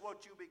 guess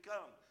what you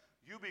become?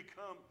 You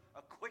become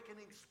a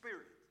quickening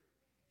spirit.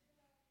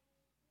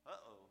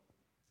 Uh-oh.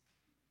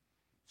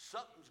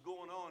 Something's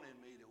going on in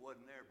me that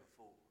wasn't there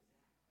before.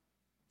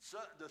 So,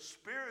 the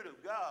Spirit of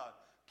God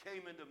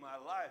came into my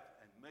life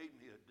and made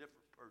me a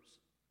different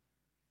person.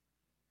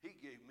 He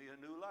gave me a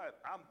new life.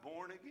 I'm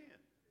born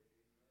again.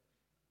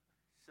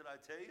 Should I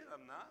tell you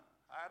I'm not?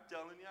 I'm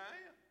telling you I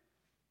am.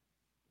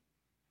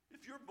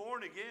 If you're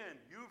born again,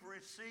 you've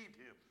received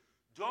him.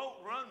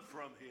 Don't run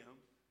from him.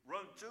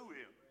 Run to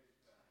him.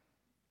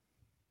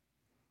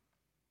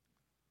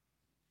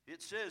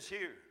 It says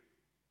here,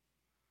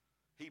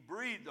 he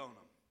breathed on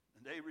them,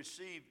 and they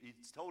received, he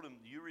told them,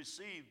 you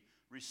receive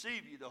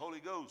ye the Holy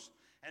Ghost.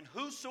 And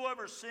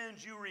whosoever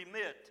sins you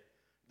remit,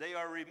 they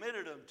are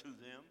remitted unto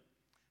them.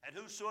 And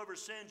whosoever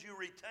sins you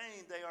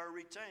retain, they are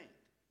retained.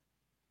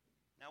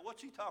 Now,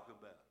 what's he talking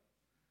about?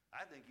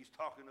 I think he's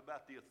talking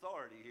about the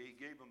authority he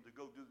gave them to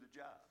go do the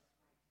job.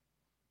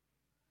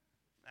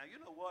 Now, you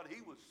know what? He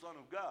was Son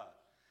of God.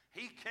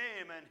 He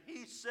came and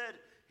he set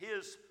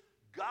his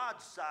God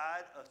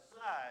side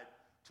aside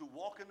to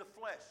walk in the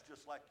flesh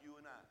just like you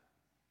and I.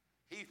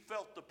 He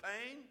felt the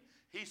pain.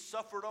 He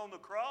suffered on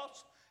the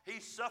cross. He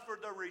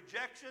suffered the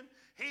rejection.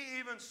 He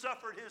even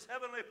suffered his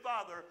heavenly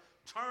Father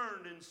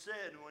turned and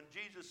said, when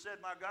Jesus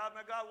said, my God,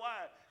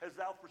 why hast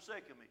thou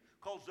forsaken me?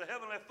 Because the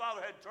heavenly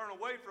Father had turned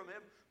away from him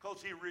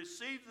because he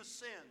received the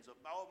sins of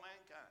all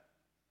mankind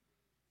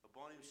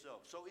upon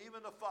himself. So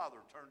even the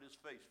Father turned his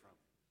face from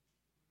him.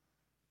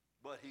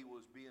 But he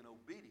was being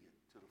obedient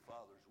to the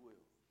Father's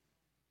will.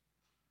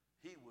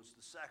 He was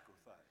the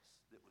sacrifice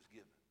that was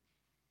given.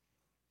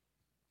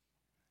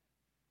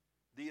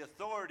 The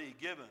authority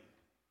given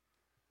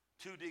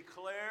to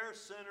declare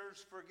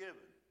sinners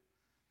forgiven.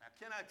 Now,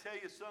 can I tell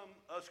you something?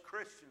 Us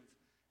Christians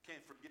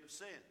can't forgive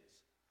sins.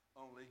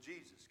 Only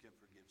Jesus can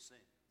forgive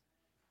sins.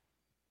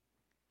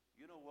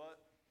 You know what?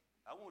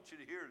 I want you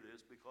to hear this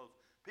because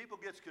people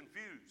get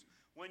confused.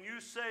 When you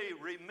say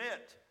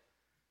remit,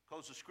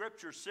 because the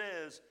scripture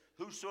says,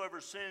 whosoever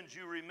sins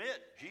you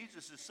remit.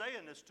 Jesus is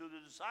saying this to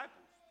the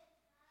disciples.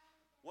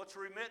 What's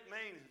remit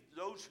mean?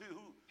 Those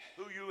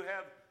who you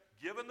have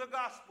given the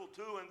gospel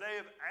to and they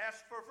have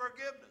asked for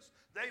forgiveness.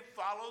 They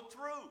followed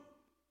through.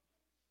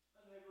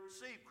 And they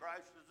received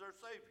Christ as their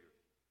Savior.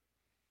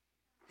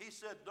 He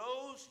said,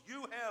 those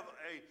you have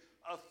a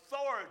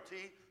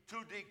authority to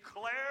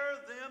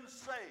declare them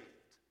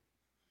saved.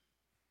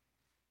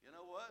 You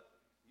know what?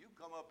 You can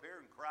come up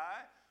here and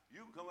cry.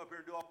 You can come up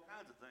here and do all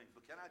kinds of things.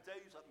 But can I tell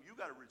you something? You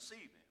got to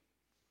receive him.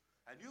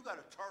 And you got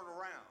to turn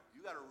around.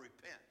 You got to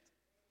repent.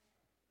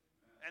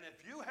 And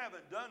if you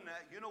haven't done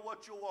that, you know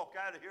what? You'll walk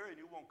out of here and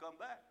you won't come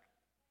back.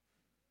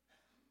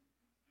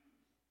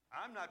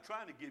 I'm not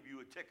trying to give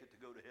you a ticket to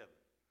go to heaven.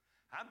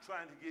 I'm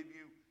trying to give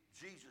you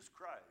Jesus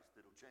Christ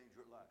that'll change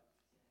your life.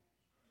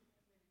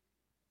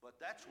 But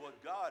that's what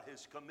God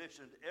has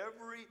commissioned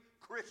every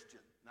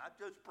Christian, not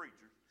just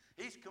preachers.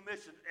 He's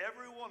commissioned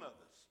every one of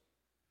us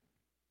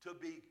to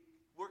be,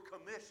 we're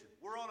commissioned.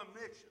 We're on a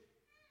mission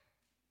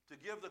to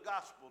give the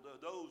gospel to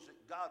those that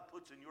God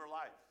puts in your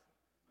life.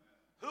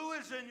 Who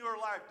is in your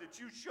life that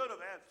you should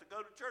have asked to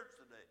go to church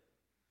today?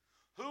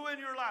 Who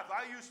in your life?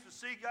 I used to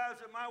see guys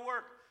at my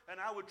work,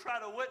 and I would try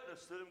to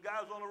witness to them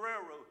guys on the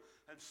railroad.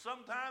 And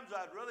sometimes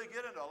I'd really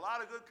get into a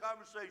lot of good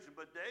conversation.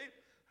 But Dave,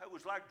 it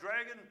was like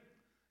dragging.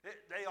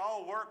 They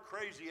all work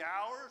crazy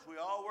hours. We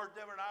all work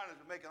different hours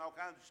and making all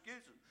kinds of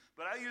excuses.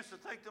 But I used to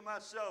think to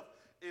myself,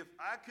 if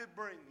I could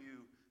bring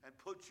you and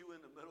put you in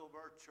the middle of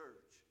our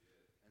church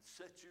and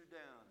set you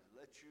down and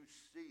let you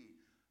see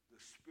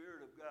the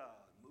Spirit of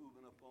God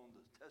moving upon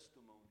the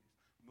testimonies,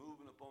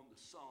 moving upon the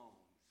songs,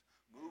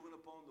 moving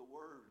upon the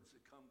words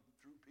that come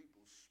through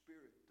people's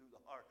spirit, through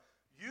the heart,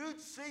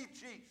 you'd see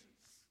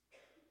Jesus.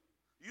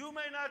 You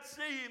may not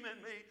see him in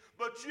me,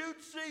 but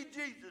you'd see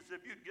Jesus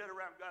if you'd get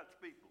around God's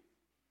people.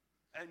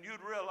 And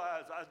you'd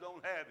realize I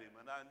don't have him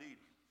and I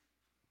need him.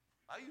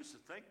 I used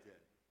to think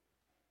that.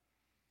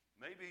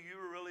 Maybe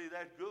you were really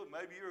that good.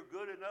 Maybe you're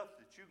good enough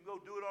that you can go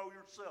do it all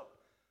yourself.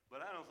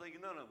 But I don't think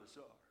none of us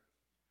are.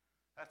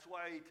 That's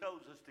why he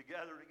tells us to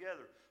gather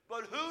together.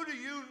 But who do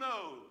you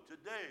know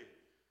today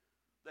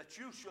that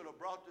you should have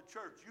brought to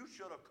church? You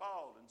should have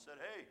called and said,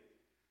 hey,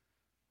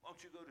 why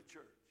don't you go to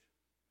church?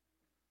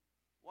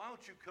 Why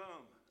don't you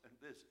come and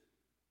visit?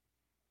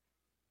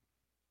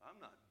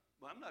 I'm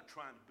not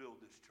trying to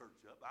build this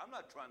church up. I'm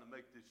not trying to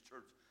make this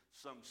church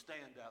some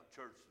standout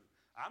church.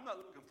 I'm not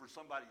looking for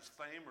somebody's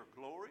fame or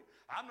glory.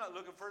 I'm not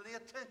looking for the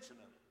attention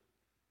of it.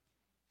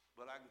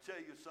 But I can tell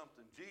you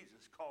something.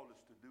 Jesus called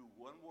us to do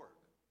one work.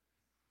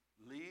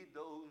 Lead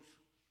those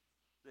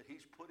that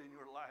he's put in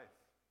your life.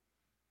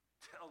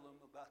 Tell them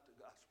about the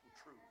gospel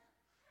truth.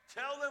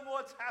 Tell them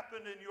what's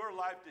happened in your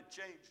life that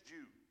changed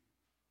you.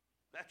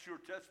 That's your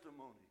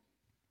testimony.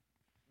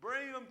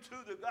 Bring them to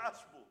the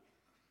gospel.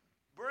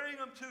 Bring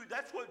them to,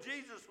 that's what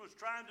Jesus was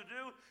trying to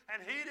do, and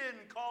he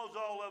didn't cause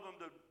all of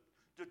them to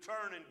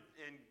turn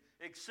and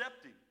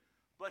accept him.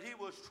 But he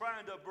was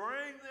trying to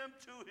bring them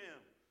to him.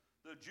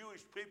 The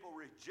Jewish people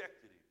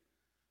rejected him.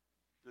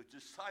 The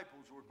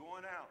disciples were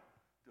going out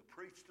to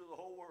preach to the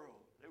whole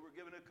world. They were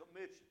given a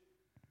commission.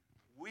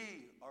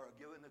 We are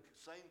given the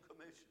same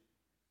commission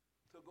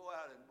to go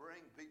out and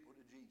bring people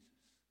to Jesus.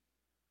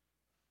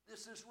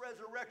 This is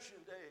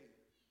Resurrection Day.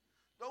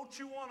 Don't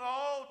you want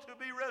all to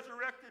be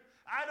resurrected?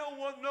 I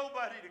don't want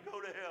nobody to go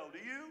to hell.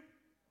 Do you?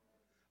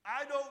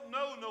 I don't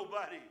know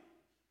nobody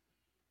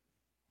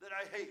that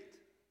I hate.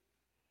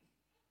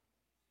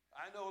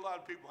 I know a lot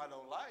of people I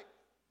don't like,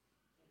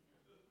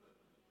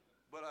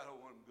 but I don't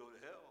want them to go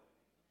to hell.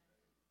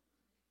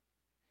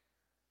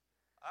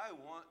 I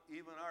want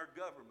even our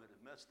government,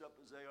 as messed up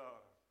as they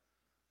are,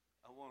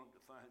 I want them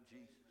to find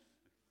Jesus.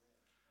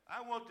 I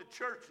want the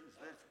churches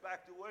that's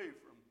backed away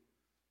from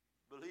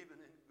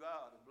believing in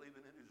God and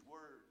believing in his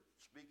word,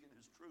 speaking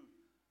his truth.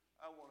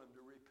 I want them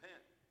to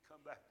repent,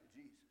 come back to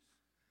Jesus.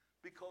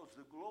 Because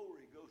the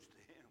glory goes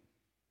to him.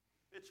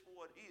 It's for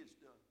what he has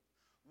done.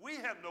 We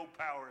have no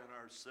power in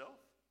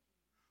ourselves.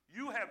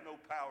 You have no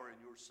power in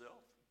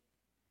yourself.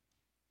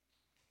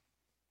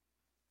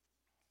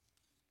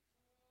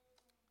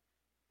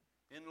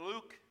 In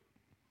Luke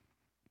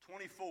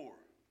 24,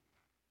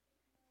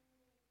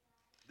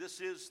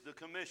 this is the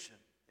commission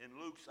in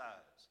Luke's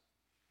eyes.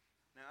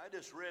 Now, I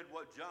just read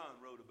what John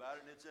wrote about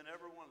it, and it's in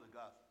every one of the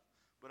Gospels.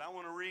 But I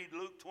want to read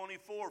Luke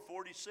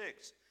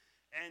 24:46.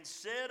 And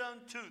said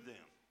unto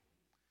them,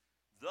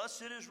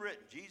 thus it is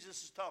written,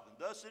 Jesus is talking,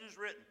 thus it is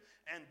written,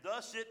 and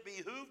thus it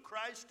behooved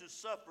Christ to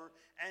suffer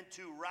and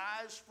to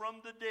rise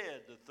from the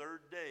dead the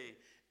third day,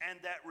 and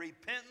that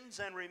repentance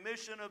and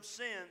remission of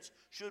sins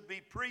should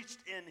be preached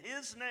in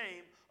his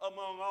name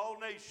among all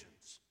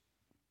nations,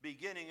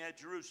 beginning at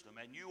Jerusalem.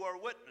 And you are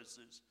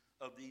witnesses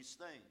of these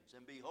things.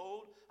 And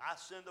behold, I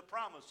send the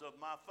promise of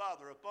my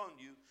Father upon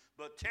you,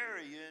 but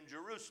tarry ye in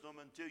Jerusalem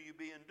until you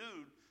be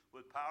endued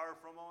with power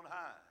from on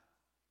high.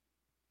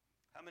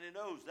 How many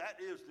knows that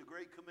is the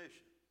Great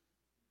Commission?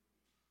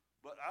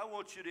 But I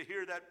want you to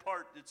hear that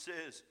part that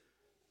says,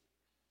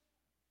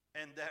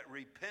 and that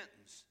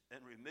repentance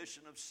and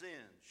remission of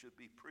sin should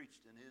be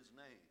preached in his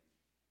name.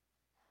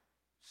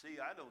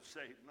 See, I don't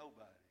save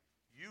nobody.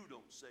 You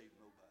don't save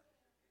nobody.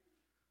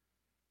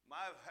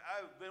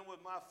 I've been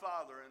with my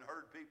father and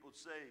heard people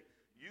say,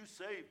 you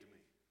saved me.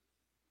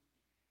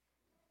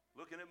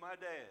 Looking at my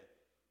dad.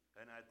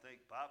 And I think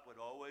Pop would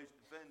always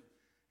defend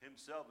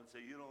himself and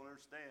say, you don't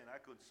understand.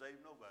 I couldn't save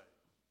nobody.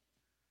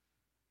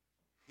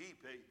 He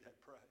paid that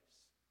price.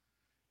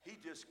 He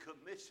just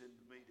commissioned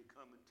me to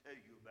come and tell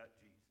you about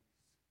Jesus.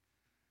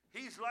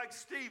 He's like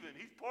Stephen.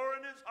 He's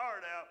pouring his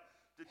heart out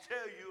to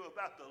tell you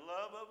about the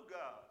love of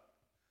God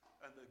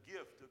and the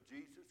gift of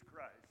Jesus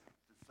Christ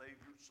to save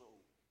your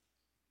soul.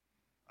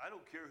 I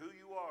don't care who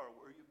you are,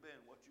 where you've been,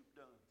 what you've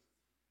done.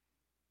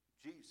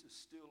 Jesus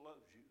still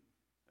loves you,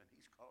 and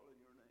he's calling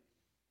your name.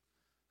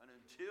 And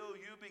until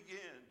you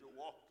begin to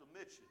walk the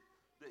mission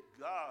that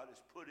God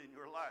has put in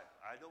your life,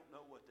 I don't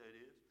know what that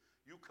is.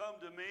 You come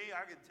to me,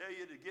 I can tell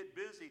you to get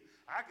busy.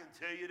 I can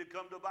tell you to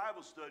come to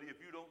Bible study if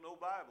you don't know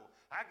Bible.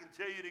 I can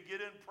tell you to get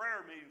in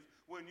prayer meetings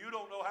when you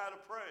don't know how to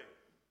pray.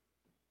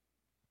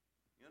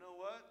 You know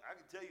what? I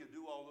can tell you to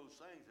do all those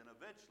things, and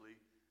eventually,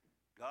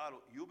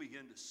 you'll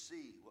begin to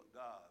see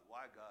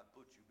why God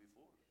put you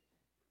before him.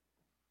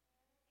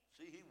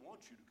 See, he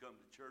wants you to come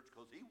to church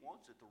because he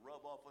wants it to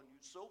rub off on you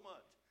so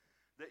much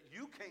that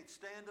you can't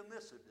stand to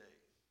miss a day.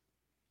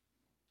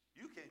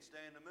 You can't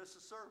stand to miss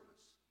a service.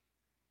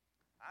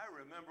 I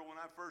remember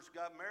when I first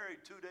got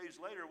married, 2 days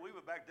later, we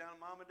were back down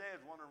at Mom and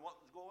Dad's wondering what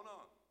was going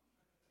on.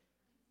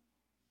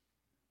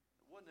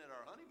 It wasn't that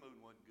our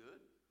honeymoon wasn't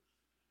good.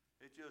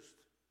 It just,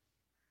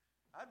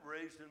 I'd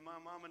raised in my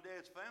mom and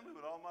dad's family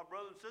with all my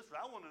brothers and sisters.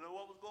 I wanted to know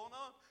what was going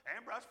on.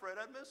 Amber, I was afraid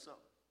I'd miss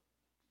something.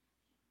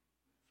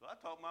 So I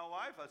told my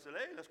wife, I said,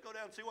 hey, let's go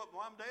down and see what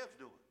mom and dad's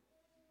doing.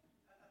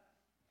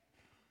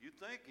 You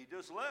think he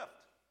just left.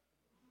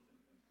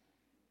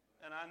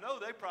 And I know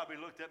they probably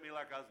looked at me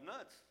like I was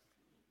nuts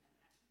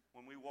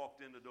when we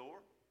walked in the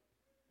door.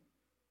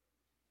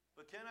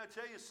 But can I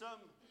tell you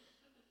something?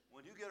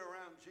 When you get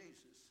around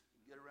Jesus,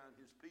 and get around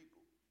his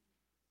people,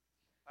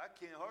 I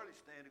can't hardly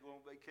stand to go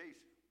on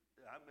vacation.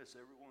 I miss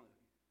every one of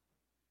you.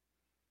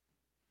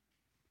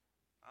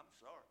 I'm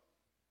sorry.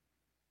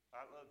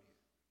 I love you.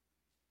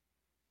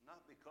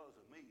 Not because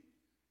of me,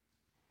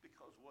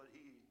 because what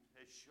he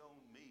has shown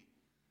me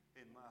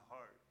in my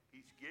heart.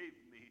 He's gave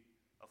me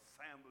a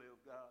family of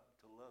God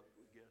to love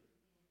together.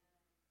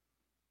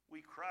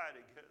 We cry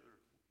together.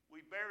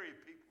 We bury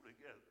people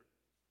together.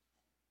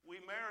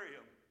 We marry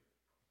them.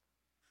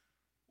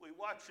 We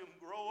watch them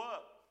grow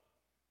up.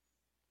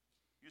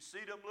 You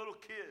see them little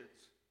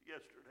kids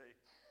yesterday.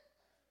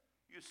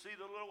 You see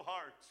the little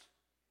hearts.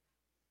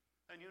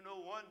 And you know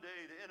one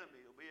day the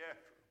enemy will be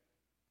after them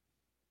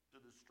to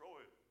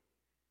destroy them.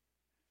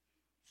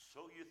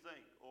 So you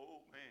think,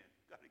 oh man,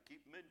 got to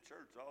keep them in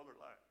church all their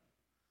life.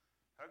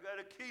 I got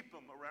to keep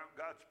them around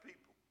God's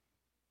people.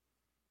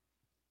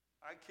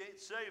 I can't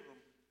save them.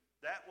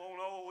 That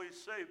won't always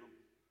save them.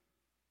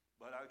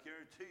 But I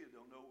guarantee you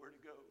they'll know where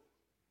to go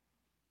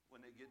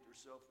when they get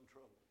themselves in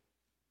trouble.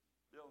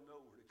 They'll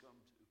know where to come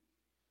to.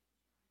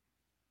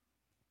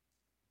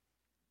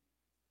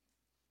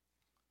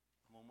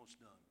 I'm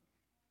almost done.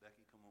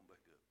 Becky, come on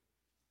back up.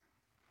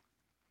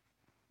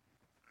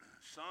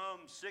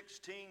 Psalm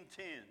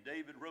 16:10,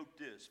 David wrote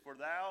this, for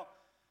thou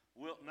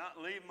wilt not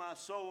leave my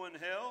soul in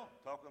hell,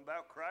 talking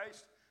about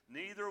Christ,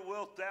 neither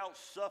wilt thou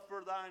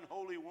suffer thine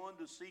Holy One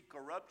to see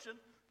corruption.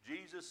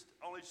 Jesus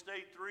only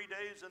stayed 3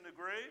 days in the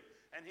grave,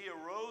 and he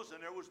arose,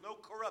 and there was no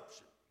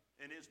corruption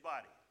in his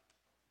body.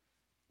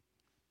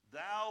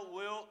 Thou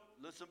wilt,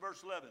 listen to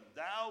verse 11,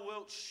 thou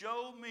wilt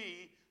show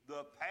me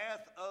the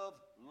path of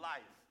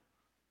life.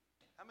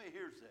 How many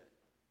hears that?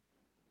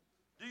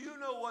 Do you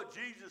know what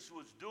Jesus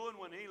was doing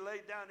when he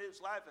laid down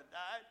his life and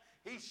died?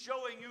 He's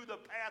showing you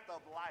the path of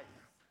life.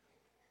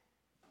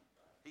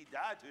 He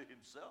died to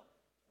himself.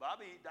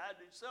 Bobby, he died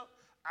to himself.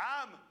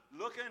 I'm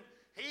looking,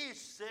 he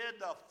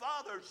said the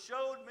Father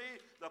showed me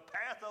the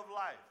path of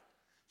life.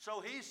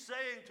 So he's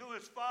saying to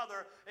his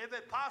Father, if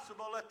it's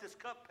possible, let this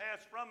cup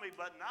pass from me,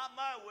 but not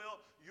my will,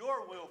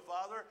 your will,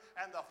 Father.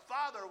 And the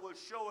Father was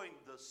showing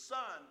the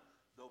Son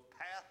the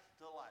path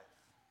to life.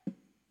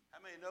 How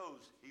many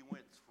knows he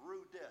went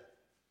through death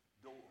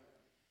door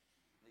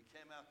and he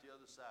came out the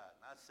other side?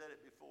 And I said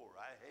it before,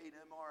 I hate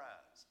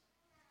MRIs.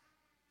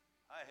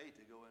 I hate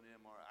to go in the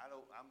MRI.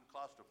 I'm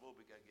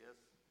claustrophobic, I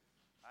guess.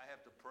 I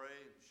have to pray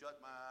and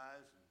shut my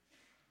eyes and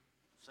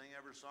sing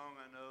every song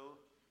I know.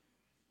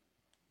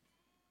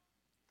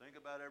 Think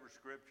about every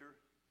scripture.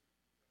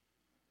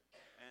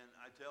 And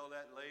I tell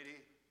that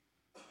lady,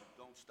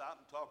 don't stop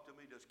and talk to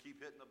me. Just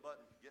keep hitting the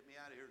button. Get me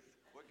out of here as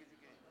quick as you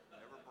can.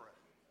 Never pray.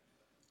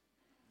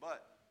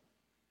 But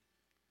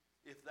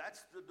if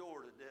that's the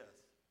door to death,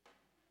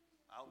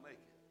 I'll make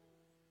it.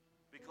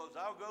 Because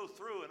I'll go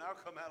through and I'll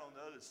come out on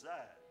the other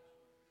side.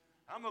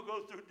 I'm going to go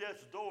through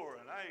death's door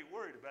and I ain't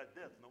worried about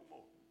death no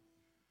more.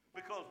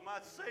 Because my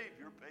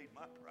Savior paid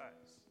my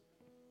price.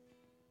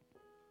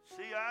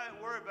 See, I ain't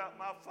worried about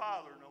my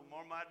father no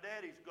more. My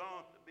daddy's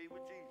gone to be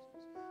with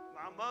Jesus.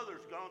 My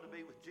mother's gone to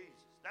be with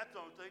Jesus. That's the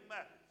only thing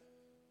that matters.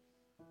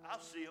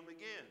 I'll see him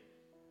again.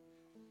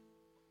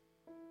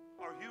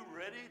 Are you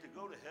ready to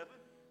go to heaven?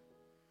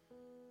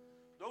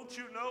 Don't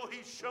you know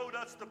he showed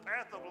us the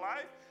path of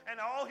life?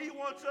 And all he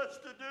wants us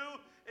to do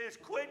is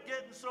quit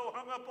getting so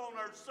hung up on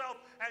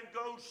ourselves and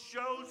go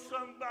show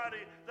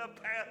somebody the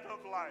path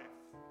of life.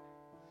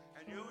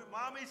 And you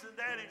mommies and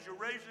daddies, you're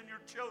raising your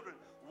children.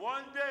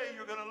 One day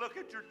you're going to look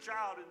at your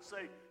child and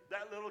say,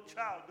 that little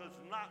child does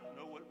not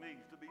know what it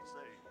means to be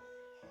saved.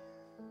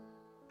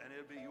 And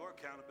it'll be your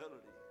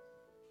accountability.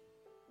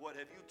 What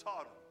have you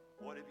taught them?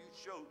 What have you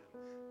showed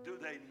them? Do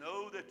they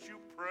know that you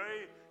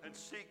pray and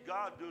seek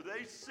God? Do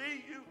they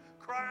see you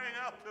crying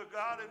out to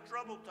God in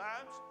troubled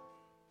times?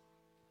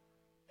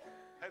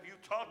 Have you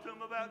taught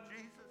them about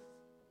Jesus?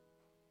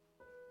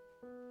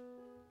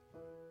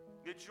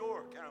 It's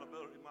your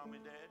accountability, Mom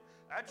and Dad.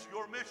 That's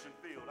your mission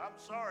field. I'm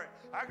sorry.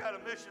 I got a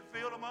mission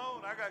field of my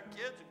own. I got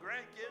kids and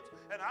grandkids,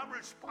 and I'm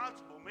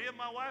responsible. Me and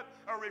my wife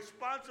are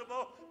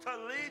responsible to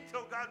lead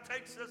till God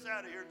takes us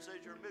out of here and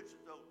says your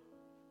mission's over.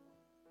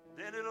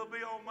 Then it'll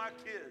be on my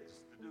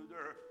kids to do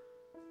their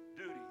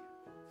duty.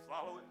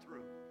 Follow it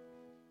through.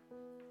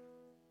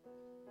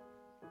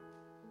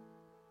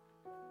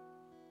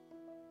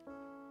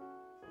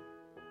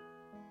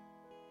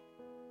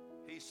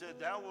 He said,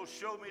 thou wilt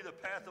show me the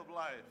path of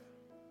life.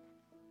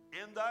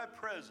 In thy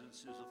presence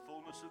is the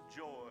fullness of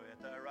joy.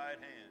 At thy right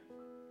hand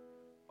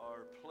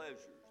are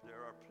pleasures.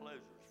 There are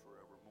pleasures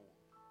forevermore.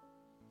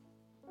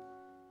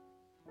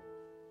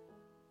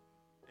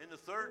 In the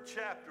 3rd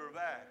chapter of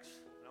Acts,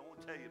 and I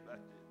want to tell you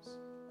about this.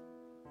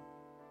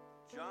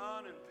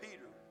 John and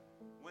Peter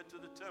went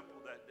to the temple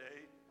that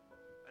day,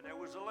 and there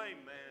was a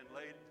lame man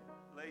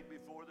laid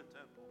before the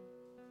temple.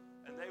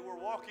 And they were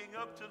walking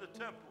up to the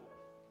temple.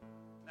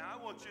 Now,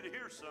 I want you to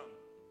hear something.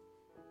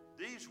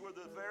 These were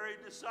the very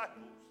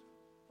disciples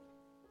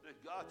that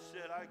God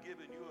said, I've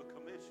given you a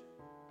commission.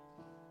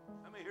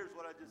 I mean, here's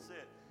what I just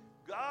said.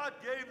 God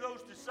gave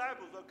those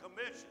disciples a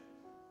commission.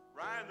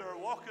 Ryan, they're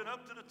walking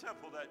up to the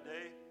temple that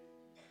day,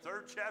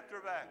 3rd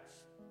chapter of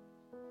Acts.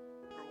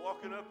 They're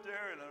walking up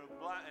there, and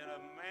a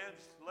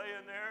man's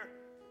laying there,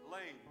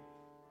 lame.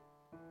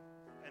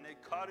 And they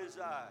caught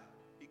his eye.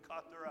 He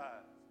caught their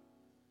eye.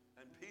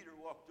 And Peter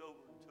walked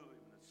over to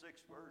him. In the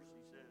 6th verse,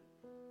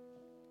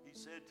 he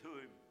said to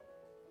him,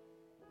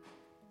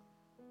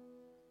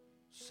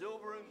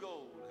 silver and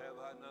gold have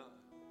I none,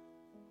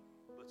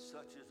 but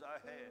such as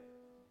I have,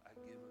 I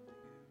give unto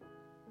you.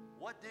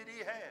 What did he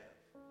have?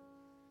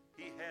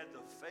 He had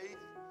the faith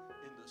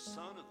in the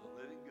Son of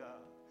the living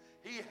God.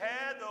 He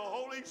had the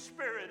Holy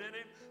Spirit in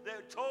him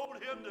that told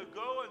him to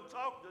go and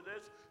talk to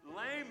this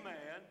lame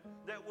man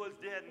that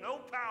had no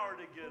power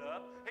to get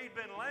up. He'd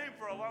been lame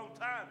for a long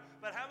time.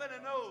 But how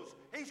many knows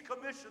he's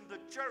commissioned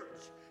the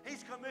church?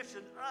 He's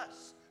commissioned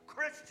us,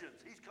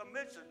 Christians. He's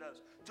commissioned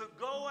us to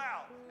go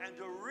out and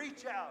to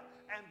reach out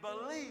and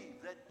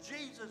believe that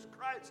Jesus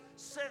Christ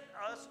sent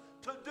us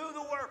to do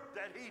the work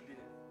that he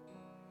did.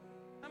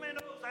 How many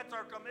knows that's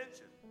our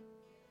commission?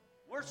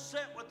 We're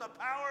sent with the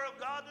power of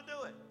God to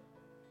do it.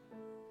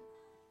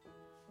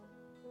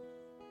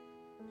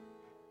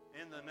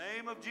 In the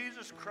name of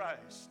Jesus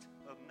Christ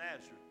of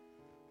Nazareth,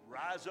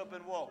 rise up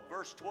and walk.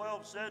 Verse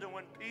 12 said, and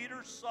when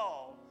Peter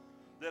saw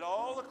that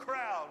all the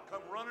crowd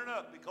come running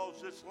up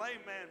because this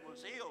lame man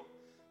was healed,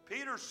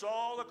 Peter saw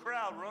all the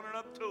crowd running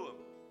up to him.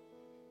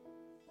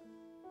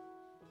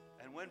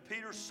 And when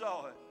Peter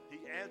saw it, he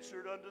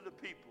answered unto the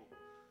people,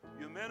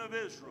 you men of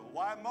Israel,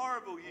 why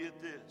marvel ye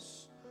at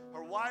this?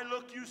 Or why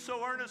look you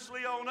so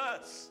earnestly on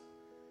us,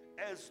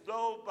 as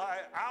though by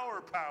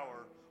our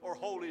power or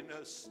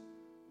holiness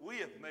we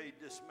have made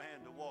this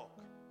man to walk?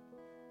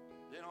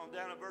 Then on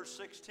down to verse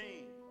 16,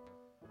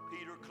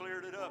 Peter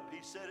cleared it up.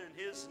 He said,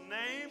 in his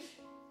name,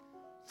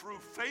 through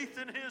faith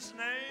in his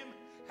name,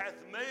 hath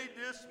made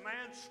this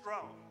man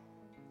strong.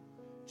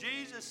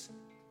 Jesus,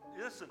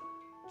 listen,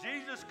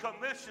 Jesus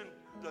commissioned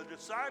the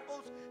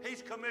disciples.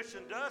 He's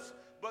commissioned us,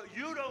 but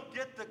you don't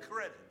get the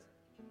credit.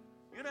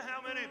 You know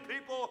how many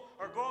people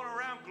are going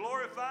around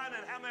glorifying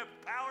and how much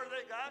power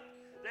they got?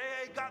 They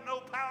ain't got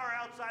no power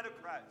outside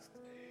of Christ.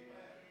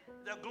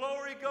 The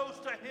glory goes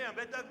to him.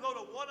 It doesn't go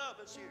to one of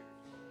us here.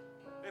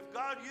 If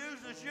God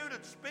uses you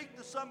to speak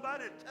to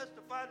somebody, to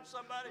testify to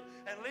somebody,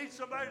 and lead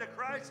somebody to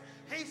Christ,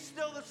 he's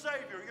still the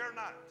Savior. You're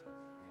not.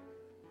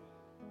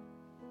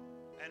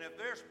 And if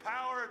there's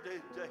power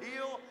to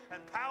heal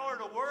and power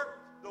to work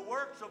the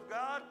works of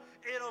God,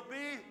 it'll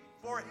be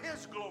for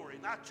his glory,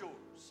 not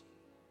yours.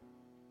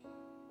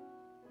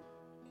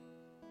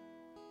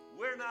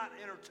 We're not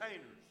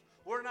entertainers.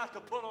 We're not to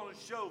put on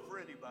a show for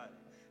anybody.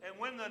 And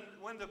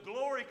when the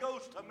glory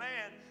goes to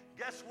man,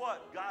 guess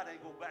what? God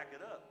ain't going to back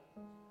it up.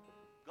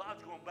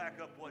 God's going to back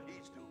up what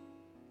he's doing.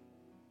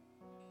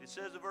 It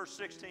says in verse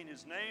 16,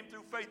 his name,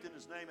 through faith in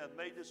his name, hath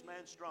made this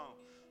man strong,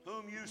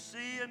 whom you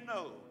see and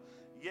know.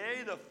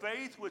 Yea, the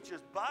faith which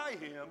is by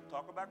him,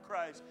 talk about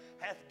Christ,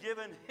 hath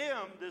given him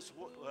this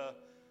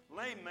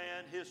lame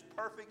man his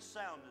perfect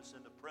soundness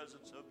in the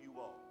presence of you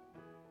all.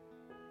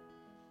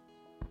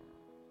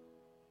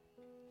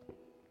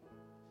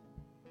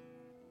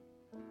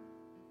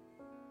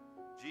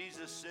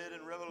 Jesus said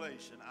in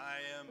Revelation, I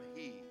am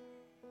he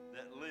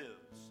that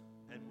lives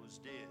and was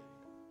dead.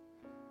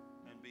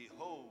 And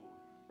behold,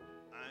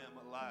 I am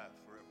alive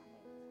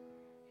forevermore.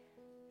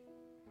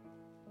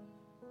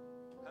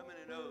 How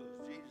many knows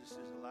Jesus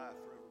is alive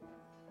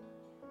forevermore?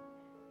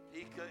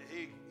 He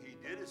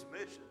did his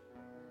mission.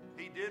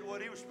 He did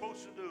what he was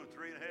supposed to do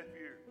 3.5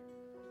 years.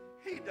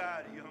 He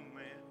died a young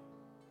man.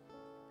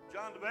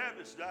 John the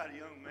Baptist died a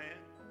young man.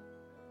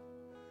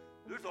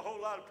 There's a whole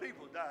lot of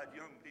people died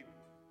young people.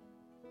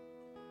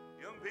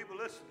 Young people,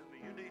 listen to me.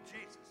 You need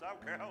Jesus. I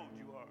don't care how old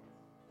you are.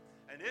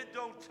 And it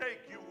don't take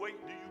you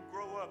waiting till you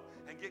grow up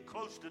and get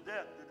close to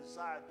death to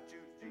decide to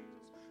choose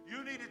Jesus.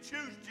 You need to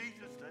choose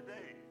Jesus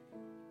today.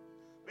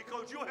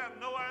 Because you have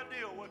no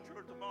idea what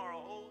your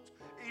tomorrow holds,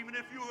 even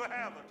if you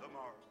have a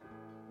tomorrow.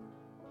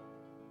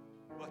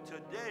 But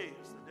today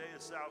is the day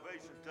of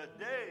salvation.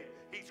 Today,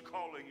 he's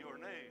calling your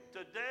name.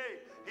 Today,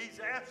 he's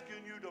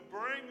asking you to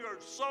bring your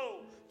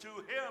soul to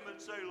him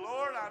and say,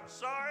 Lord, I'm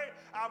sorry.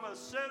 I'm a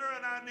sinner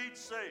and I need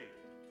saved.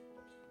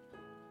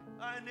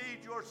 I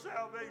need your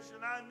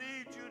salvation. I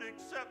need you to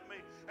accept me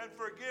and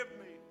forgive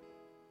me.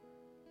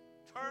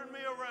 Turn me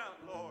around,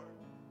 Lord.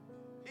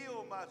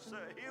 Heal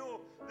myself.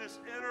 Heal this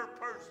inner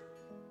person.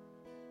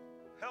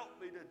 Help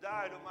me to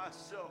die to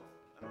myself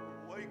and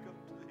wake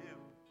up to him.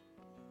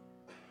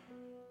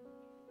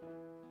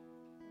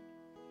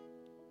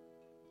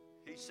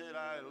 He said,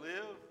 I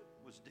live,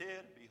 was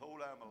dead,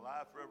 behold, I am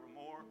alive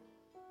forevermore,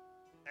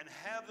 and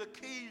have the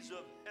keys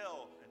of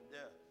hell and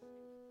death.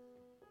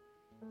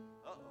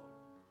 Uh-oh.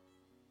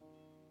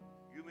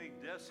 You mean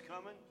death's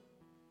coming?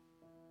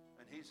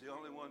 And he's the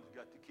only one who's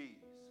got the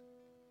keys.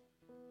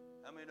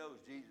 How many knows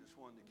Jesus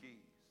won the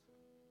keys?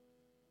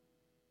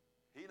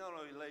 He not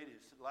only laid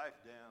his life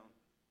down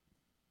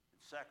and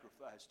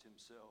sacrificed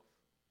himself,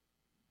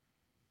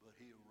 but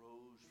he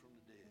arose from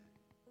the dead.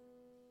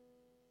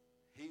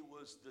 He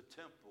was the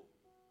temple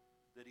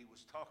that he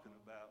was talking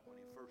about when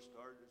he first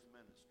started his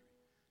ministry.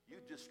 You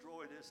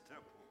destroy this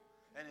temple,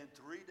 and in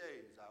 3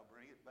 days I'll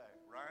bring it back.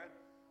 Right?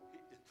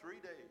 In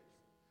 3 days.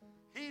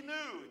 He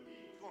knew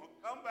he was going to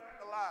come back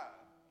alive.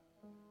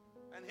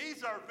 And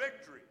he's our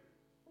victory.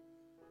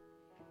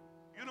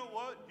 You know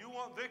what? You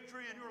want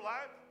victory in your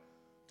life?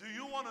 Do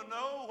you want to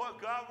know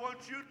what God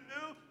wants you to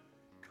do?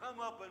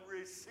 Come up and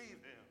receive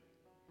him.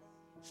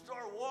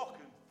 Start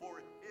walking for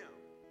him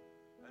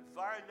and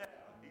find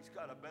out he's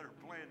got a better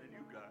plan than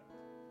you got.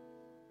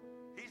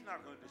 He's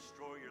not going to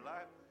destroy your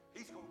life.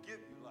 He's going to give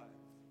you life.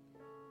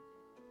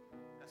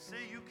 Now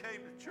see, you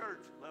came to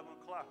church at 11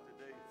 o'clock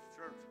today. It's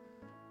church.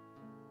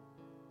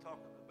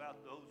 Talking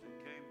about those who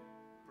came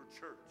for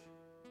church.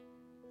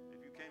 If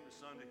you came to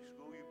Sunday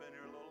school, you've been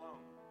here a little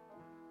longer.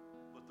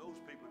 But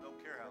those people don't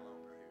care how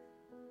long they're here.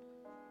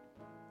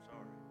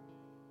 Sorry.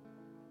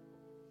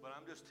 But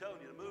I'm just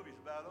telling you, the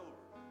movie's about over.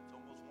 It's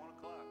almost 1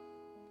 o'clock.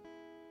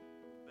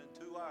 It's been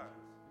 2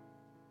 hours.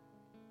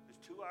 Is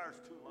 2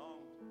 hours too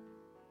long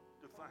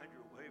to find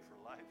your way for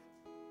life?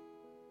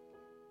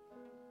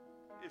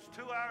 Is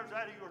 2 hours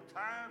out of your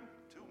time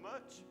too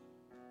much?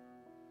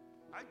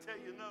 I tell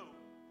you no.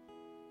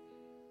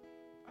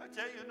 I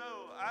tell you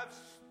no. I've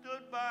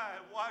stood by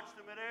and watched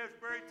them at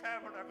Asbury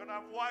Tabernacle, and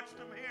I've watched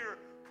them here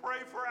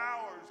pray for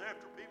hours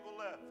after people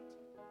left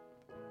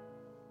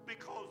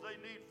because they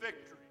need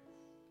victory.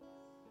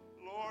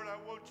 Lord, I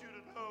want you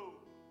to know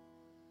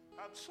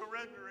I'm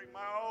surrendering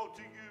my all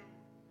to you.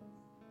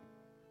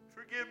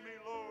 Forgive me,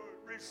 Lord.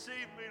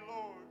 Receive me,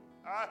 Lord.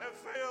 I have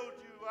failed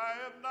you. I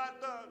have not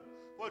done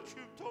what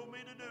you've told me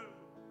to do.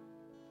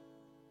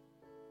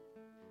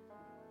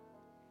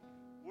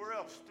 Where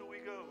else do we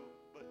go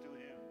but to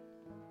him?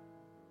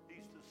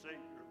 He's the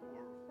Savior of the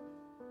world.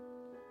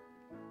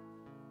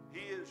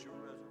 He is your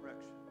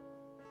resurrection.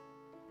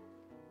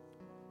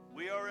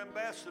 We are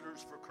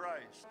ambassadors for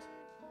Christ.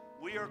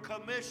 We are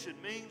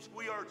commissioned, means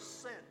we are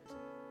sent.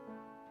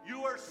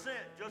 You are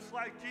sent, just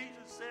like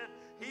Jesus said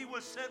he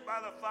was sent by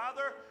the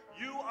Father.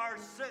 You are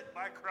sent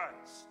by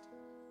Christ.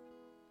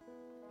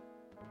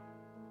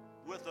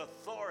 With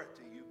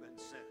authority you've been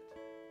sent.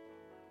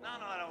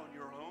 Not on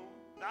your own.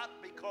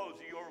 Not because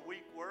of your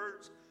weak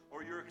words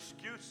or your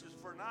excuses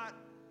for not.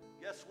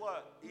 Guess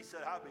what? He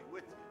said, I'll be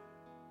with you.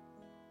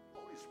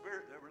 Holy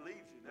Spirit never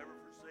leaves you, never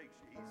forsakes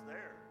you. He's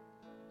there.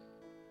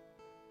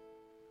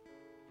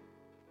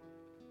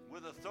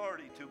 With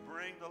authority to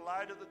bring the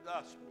light of the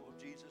gospel of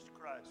Jesus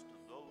Christ to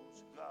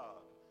those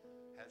God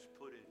has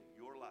put in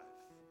your life.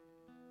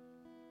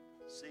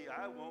 See,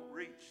 I won't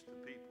reach the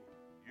people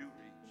you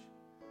reach.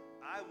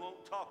 I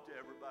won't talk to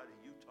everybody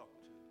you talk to.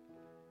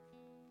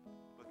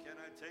 But can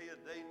I tell you,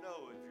 they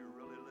know if you're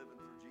really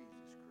living for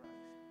Jesus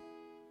Christ.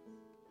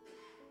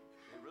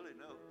 They really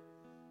know.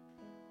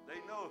 They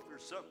know if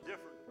there's something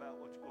different about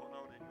what's going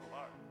on in your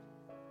heart.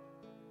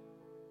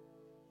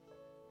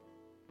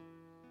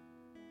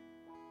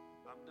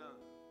 I'm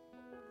done.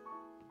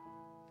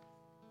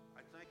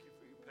 I thank you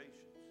for your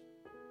patience.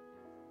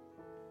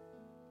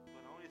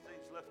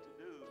 left to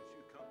do is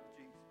you come to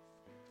Jesus.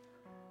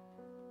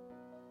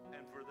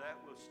 And for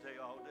that, we'll stay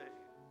all day.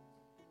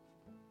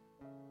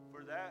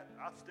 For that,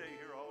 I'll stay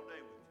here all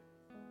day with you.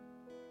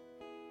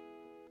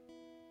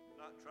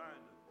 Not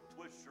trying to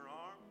twist your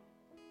arm,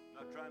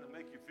 not trying to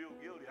make you feel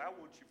guilty. I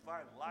want you to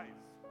find life.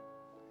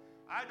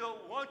 I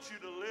don't want you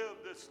to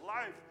live this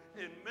life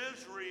in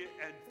misery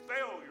and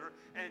failure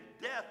and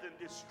death and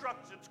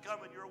destruction's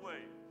coming your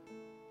way.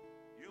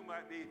 You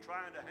might be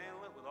trying to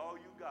handle it with all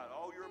you got,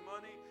 all your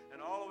money and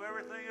all of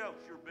everything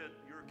else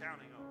you're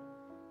counting on.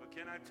 But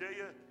can I tell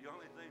you, the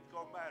only thing that's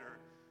going to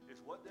matter is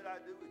what did I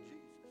do with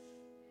Jesus?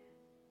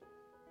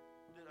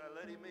 Did I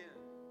let him in?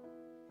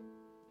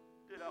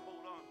 Did I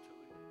hold on to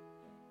him?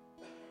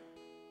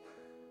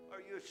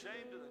 Are you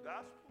ashamed of the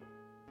gospel?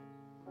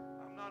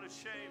 I'm not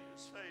ashamed to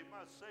say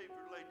my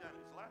Savior laid down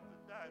his life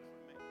and died for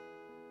me.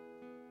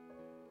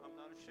 I'm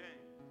not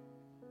ashamed.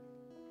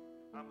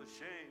 I'm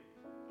ashamed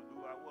of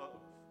who I was.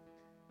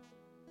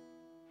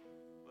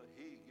 But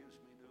he gives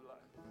me new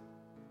life.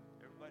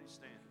 Everybody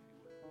stand if you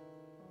will.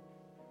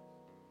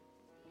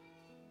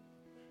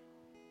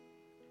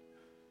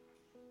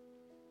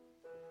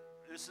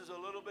 This is a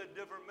little bit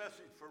different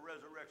message for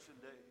Resurrection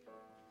Day.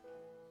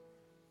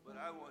 But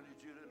I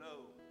wanted you to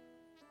know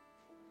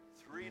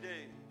 3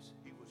 days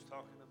he was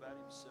talking about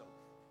himself,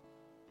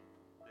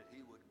 that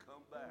he would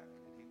come back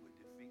and he would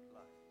defeat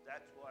life.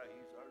 That's why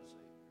he's our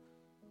Savior.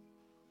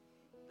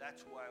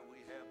 That's why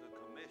we have the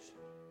commission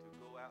to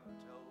go out and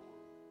tell the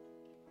world.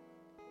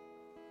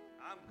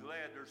 I'm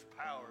glad there's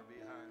power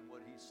behind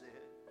what he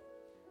said.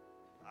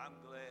 I'm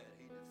glad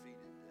he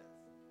defeated death.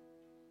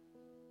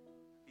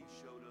 He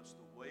showed us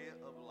the way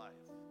of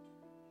life.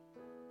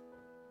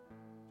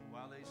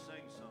 While they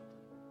sing something,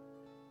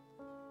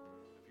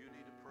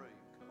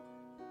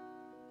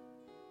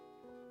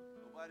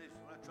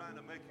 we're not trying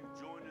to make you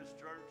join this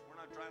church. We're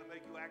not trying to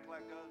make you act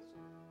like us.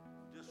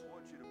 We just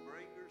want you to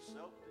bring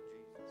yourself to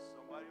Jesus.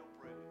 Somebody will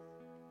pray with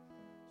you.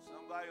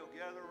 Somebody will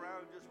gather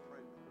around and just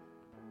pray with you.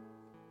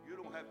 You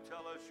don't have to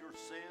tell us your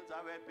sins.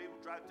 I've had people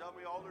try to tell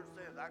me all their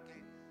sins. I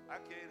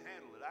can't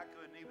handle it. I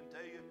couldn't even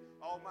tell you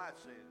all my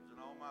sins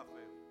and all my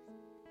failures.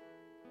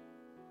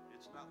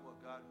 It's not what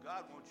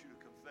God wants you to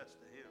confess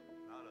to him,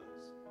 not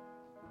us.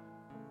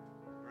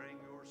 Bring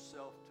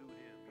yourself to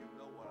him. You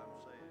know what I'm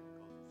saying.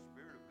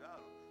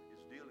 God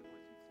is dealing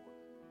with you for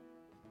it.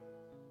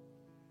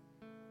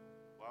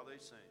 While they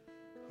sing.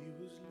 He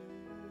was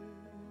led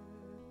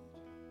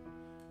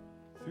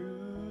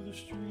through the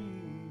streets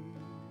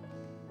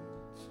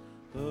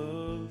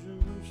of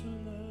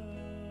Jerusalem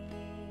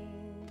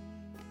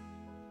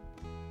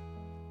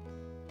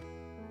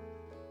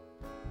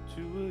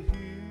to a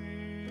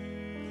hill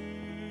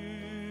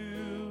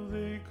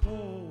they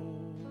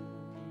called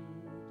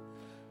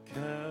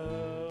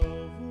Calvary.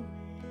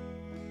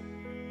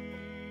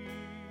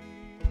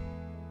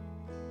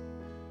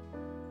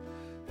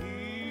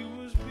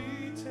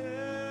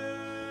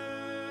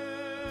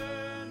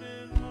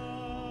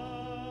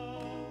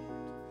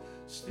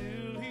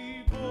 Still he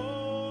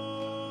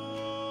bore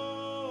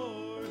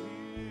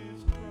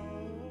his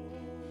cross,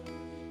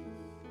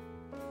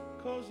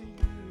 'cause he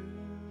knew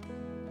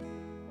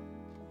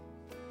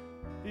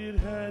it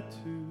had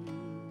to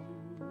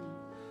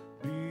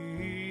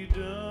be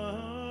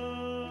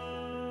done.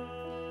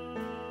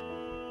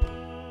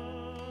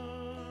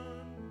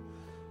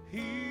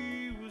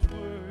 He was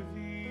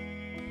worthy,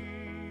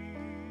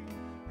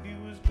 he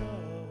was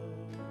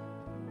God's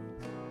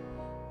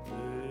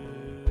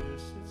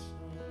blessed Son.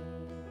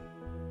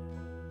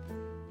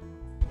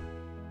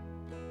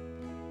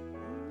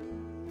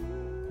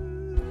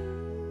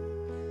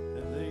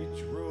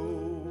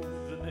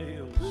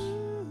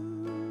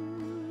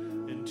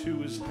 To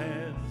his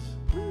hands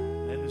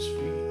and his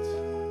feet.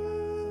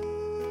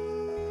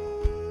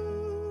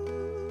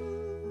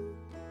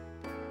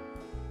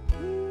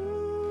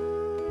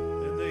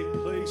 And they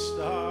placed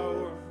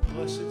our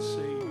blessed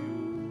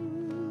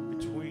Savior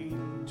between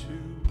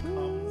two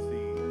common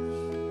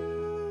thieves.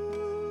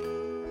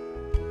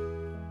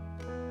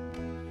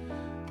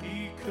 He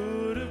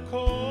could have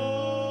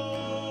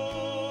called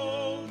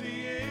the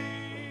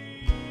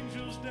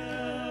angels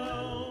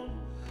down.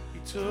 He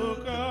took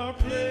our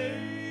place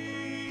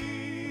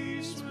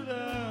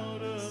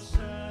without a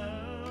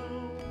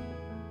sound,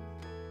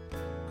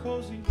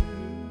 'cause he knew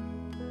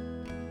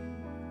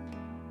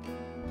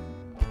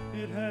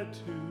it had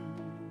to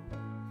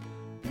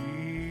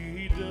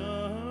be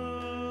done.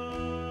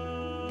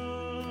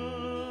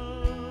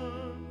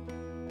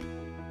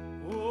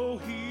 Oh,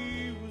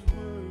 he was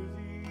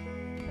worthy,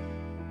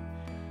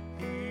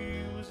 he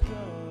was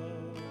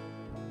God's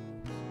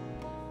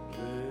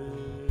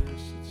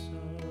blessed Son.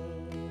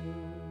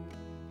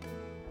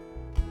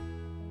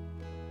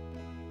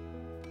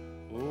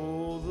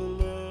 Oh, the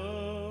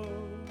love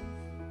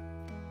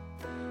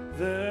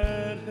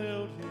that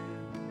held him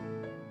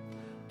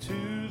to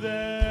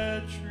that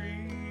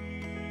tree.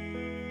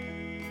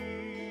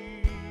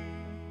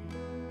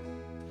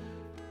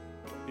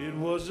 It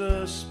was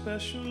a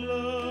special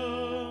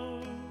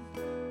love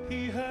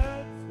he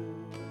had for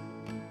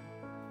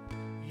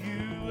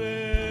you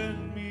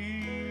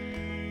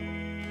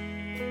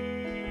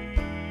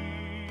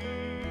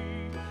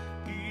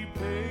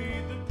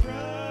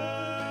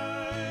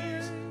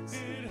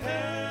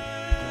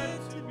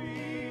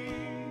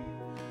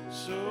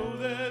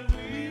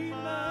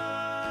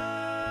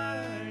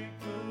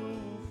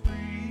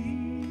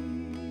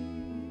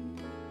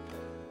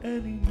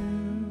and he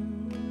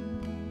knew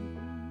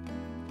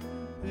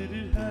that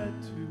it had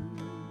to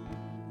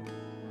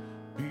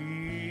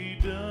be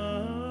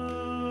done.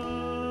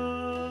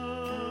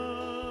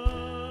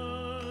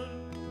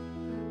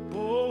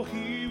 Oh,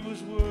 he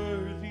was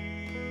worthy.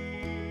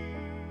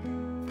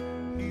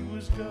 He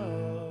was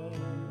God's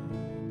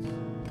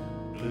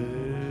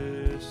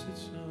blessed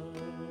Son.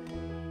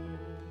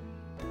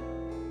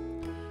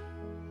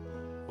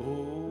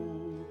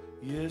 Oh,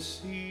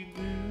 yes, he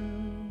knew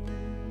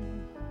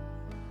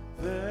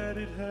that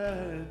it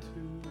had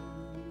to